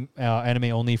is only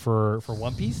anime only for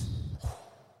One Piece,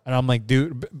 and I'm like,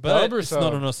 dude, but Dub or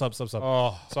sub? no, sub.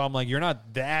 Oh, So I'm like, you're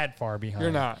not that far behind.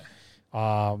 you're not.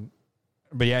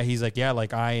 But yeah, he's like, yeah,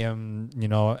 like I am,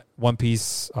 One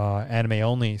Piece anime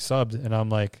only subbed, and I'm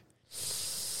like,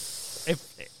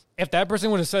 If that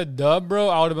person would have said dub, bro,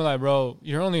 I would have been like, bro,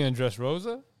 you're only in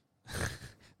Dressrosa?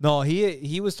 no,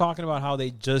 he was talking about how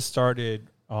they just started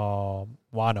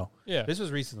Wano. Yeah. This was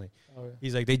recently. Oh, yeah.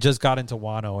 He's like, they just got into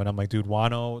Wano, and I'm like, dude,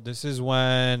 Wano, this is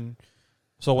when.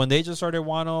 So when they just started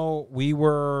Wano, we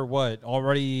were we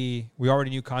already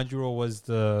knew Kanjuro was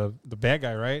the bad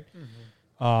guy, right? Mm-hmm.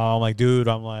 I'm like, dude,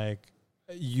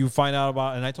 you find out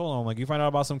about, and I told him, I'm like, you find out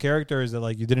about some characters that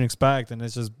like you didn't expect, and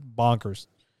it's just bonkers.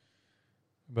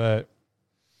 But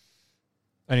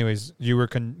anyways, you were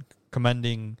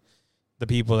commending the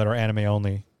people that are anime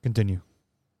only. Continue.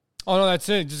 Oh, no, that's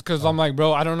it. Just because I'm like,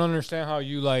 bro, I don't understand how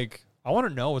you like. I want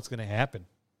to know what's going to happen.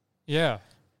 Yeah.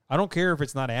 I don't care if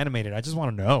it's not animated. I just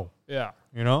want to know. Yeah.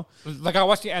 Like I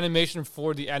watched the animation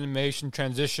for the animation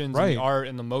transitions and the art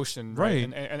and the motion.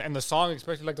 Right. And the song,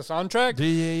 especially like the soundtrack,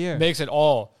 makes it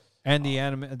all. And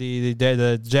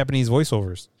the Japanese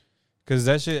voiceovers. Because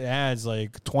that shit adds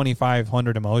like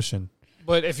 2,500 emotion.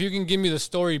 But if you can give me the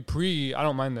story I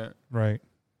don't mind that. Right.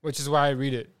 Which is why I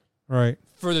read it. Right.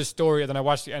 For the story, and then I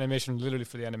watch the animation literally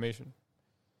for the animation.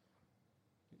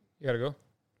 You gotta go?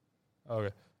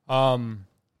 Okay.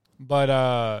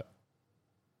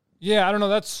 Yeah, I don't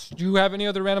know. Do you have any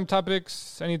other random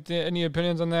topics? Any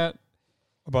opinions on that?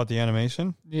 About the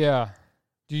animation? Yeah.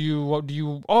 I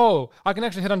can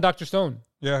actually hit on DrStone.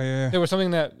 Yeah. There was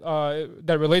something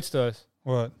that relates to us.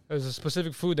 What? There's a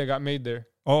specific food that got made there.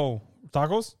 Oh,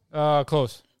 tacos?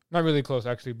 Close. Not really close,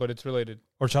 actually, but it's related.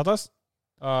 Horchatas?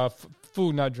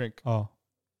 Food, not drink. Oh.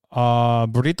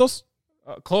 Burritos?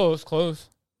 Close.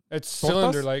 It's Tortas?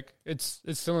 cylinder-like. It's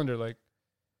cylinder-like.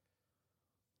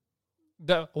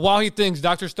 While he thinks,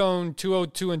 DrStone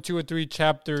 202 and 203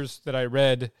 chapters that I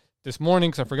read this morning,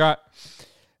 because I forgot.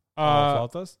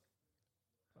 Flautas?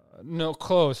 No,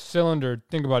 close. Cylinder.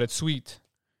 Think about it. Sweet.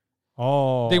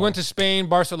 Oh. They went to Spain,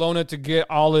 Barcelona to get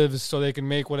olives so they can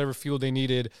make whatever fuel they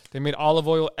needed. They made olive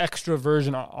oil, extra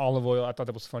virgin olive oil. I thought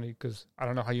that was funny because I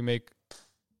don't know how you make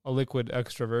a liquid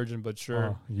extra virgin, but sure.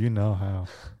 Oh, you know how.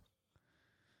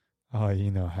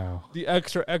 You know how. The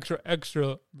extra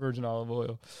virgin olive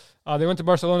oil. They went to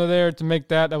Barcelona there to make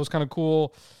that. That was kind of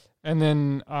cool. And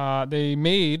then they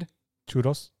made...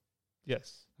 Churros?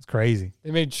 Yes. That's crazy. They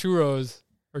made churros.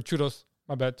 Or churros.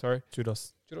 My bad, sorry.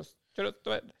 Churros. Churros. Churros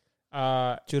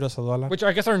a dollar. Which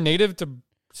I guess are native to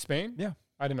Spain? Yeah.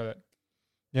 I didn't know that.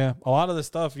 Yeah. A lot of the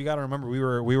stuff, you got to remember,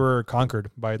 we were conquered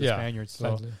by the Spaniards.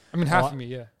 So I mean, half of me,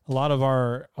 yeah. A lot of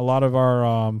our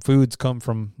foods come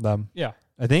from them. Yeah.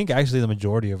 I think actually the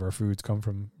majority of our foods come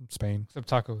from Spain. Except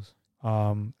tacos.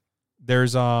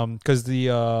 There's because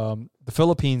the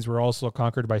Philippines were also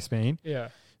conquered by Spain. Yeah.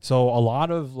 So a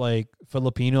lot of like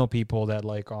Filipino people that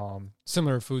like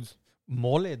similar foods.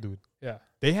 Mole, dude. Yeah.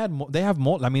 They have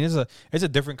mole. I mean, it's a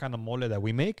different kind of mole that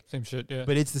we make. Same shit, yeah.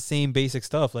 But it's the same basic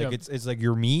stuff. Like it's like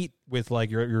your meat with like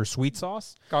your sweet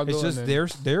sauce. It's just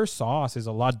their sauce is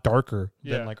a lot darker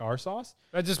than like our sauce.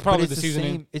 That's just probably the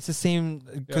seasoning. It's the same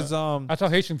because that's how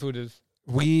Haitian food is.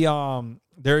 We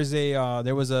there was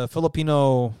a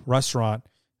Filipino restaurant.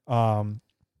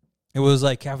 It was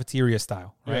like cafeteria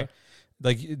style, right? Yeah.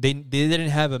 Like they didn't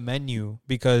have a menu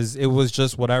because it was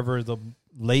just whatever the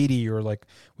lady or like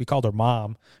we called her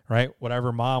mom, right?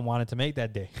 Whatever mom wanted to make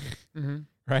that day,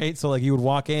 right? So like you would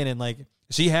walk in and like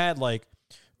she had like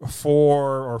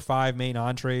 4 or 5 main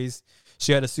entrees.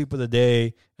 She had a soup of the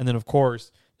day, and then of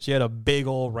course She had a big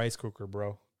old rice cooker,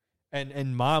 bro.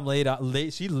 And mom laid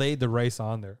the rice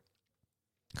on there.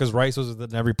 Because rice was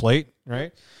in every plate,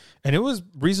 right? And it was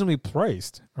reasonably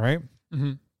priced, right?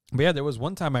 Mm-hmm. But yeah, there was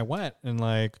one time I went and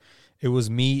like it was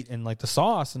meat and like the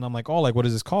sauce, and I'm like, oh, like what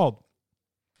is this called?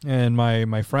 And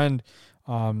my friend,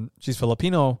 she's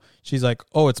Filipino. She's like,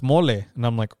 oh, it's mole, and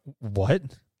I'm like, what?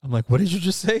 I'm like, what did you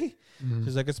just say? Mm-hmm.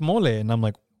 She's like, it's mole, and I'm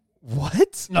like,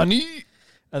 what? Nani?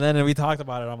 And then we talked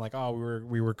about it. I'm like, oh,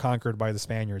 we were conquered by the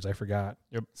Spaniards. I forgot.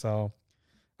 Yep. So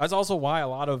that's also why a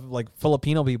lot of like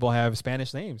Filipino people have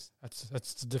Spanish names.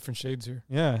 That's different shades here.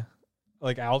 Yeah,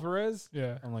 like Alvarez.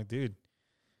 Yeah. I'm like, dude,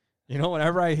 you know,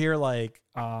 whenever I hear like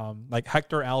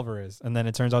Hector Alvarez, and then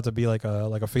it turns out to be like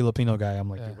a Filipino guy, I'm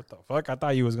like, dude, what the fuck? I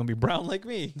thought you was gonna be brown like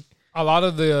me. A lot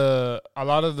of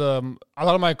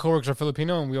my coworkers are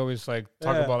Filipino, and we always like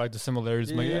talk about like the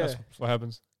similarities. I'm like, that's what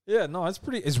happens. Yeah, no, it's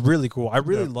really cool. I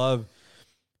really love,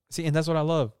 and that's what I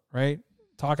love, right?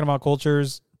 Talking about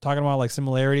cultures, talking about like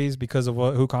similarities because of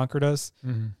who conquered us.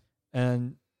 Mm-hmm.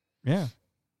 And yeah,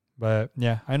 but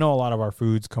yeah, I know a lot of our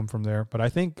foods come from there, but I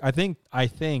think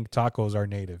tacos are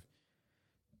native,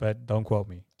 but don't quote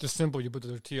me. Just simple. You put the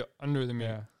tortilla under the meat,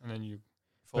 and then you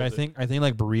fold but I think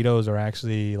like burritos are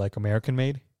actually like American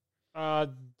made. I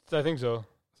think so.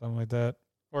 Something like that.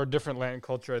 Or a different Latin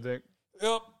culture, I think.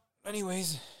 Yep.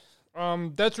 Anyways,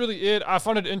 that's really it. I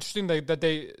found it interesting that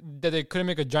they couldn't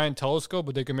make a giant telescope,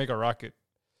 but they could make a rocket.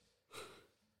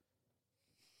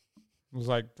 It was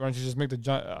like, why don't you just make the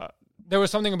giant? There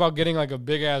was something about getting like a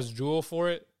big ass jewel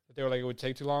for it. They were like, it would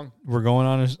take too long. We're going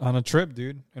on a trip,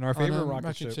 dude, in our favorite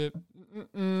rocket ship.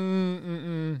 I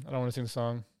don't want to sing the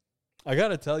song. I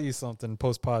gotta tell you something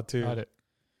post pod too. Got it.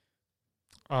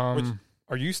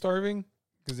 Are you starving?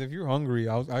 Because if you're hungry,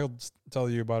 I'll tell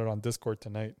you about it on Discord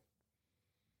tonight.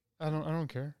 I don't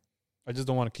care. I just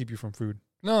don't want to keep you from food.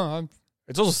 No,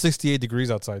 it's also 68 degrees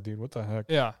outside, dude. What the heck?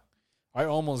 Yeah. I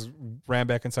almost ran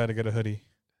back inside to get a hoodie.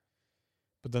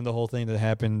 But then the whole thing that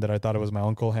happened that I thought it was my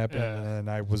uncle happened, and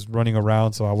I was running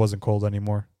around, so I wasn't cold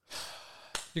anymore.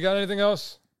 You got anything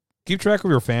else? Keep track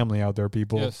of your family out there,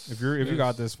 people. Yes. If you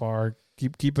got this far,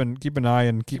 keep an eye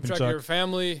and keep track of your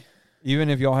family.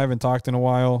 Even if y'all haven't talked in a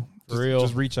while,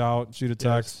 just reach out, shoot a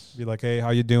text, be like, hey,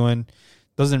 how you doing?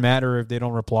 Doesn't matter if they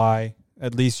don't reply.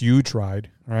 At least you tried,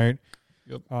 right?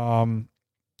 Yep.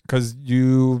 Because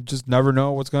you just never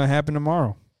know what's going to happen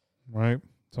tomorrow, right?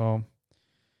 So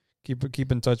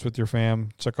keep in touch with your fam.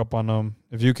 Check up on them.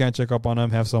 If you can't check up on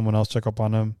them, have someone else check up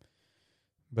on them.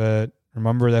 But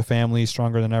remember that family is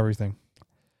stronger than everything.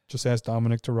 Just ask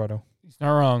Dominic Toretto. He's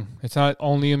not wrong. It's not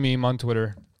only a meme on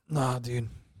Twitter. Nah, dude.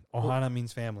 Ohana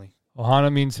means family.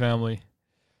 Ohana means family.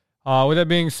 With that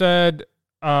being said,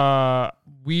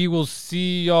 we will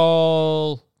see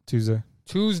y'all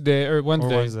Tuesday or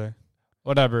Wednesday.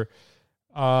 Whatever.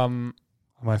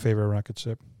 My favorite rocket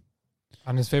ship.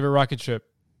 On his favorite rocket ship.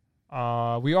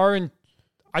 We are in.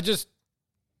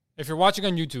 If you're watching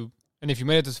on YouTube and if you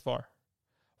made it this far,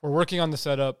 we're working on the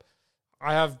setup.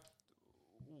 I have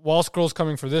wall scrolls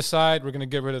coming for this side. We're gonna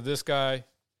get rid of this guy.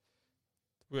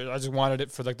 I just wanted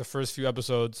it for like the first few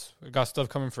episodes. We got stuff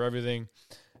coming for everything.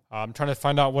 I'm trying to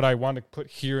find out what I want to put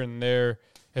here and there.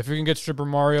 If we can get Stripper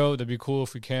Mario, that'd be cool.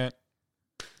 If we can't,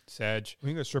 Sag. We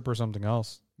can get Stripper something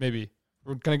else. Maybe.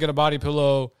 We're going to get a body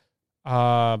pillow.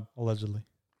 Allegedly.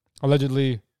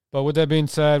 But with that being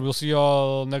said, we'll see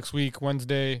y'all next week,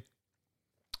 Wednesday.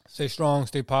 Stay strong,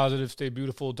 stay positive, stay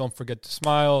beautiful. Don't forget to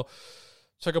smile.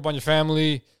 Check up on your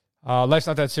family. Life's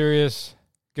not that serious.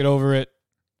 Get over it.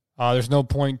 There's no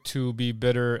point to be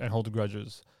bitter and hold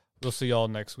grudges. We'll see y'all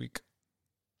next week.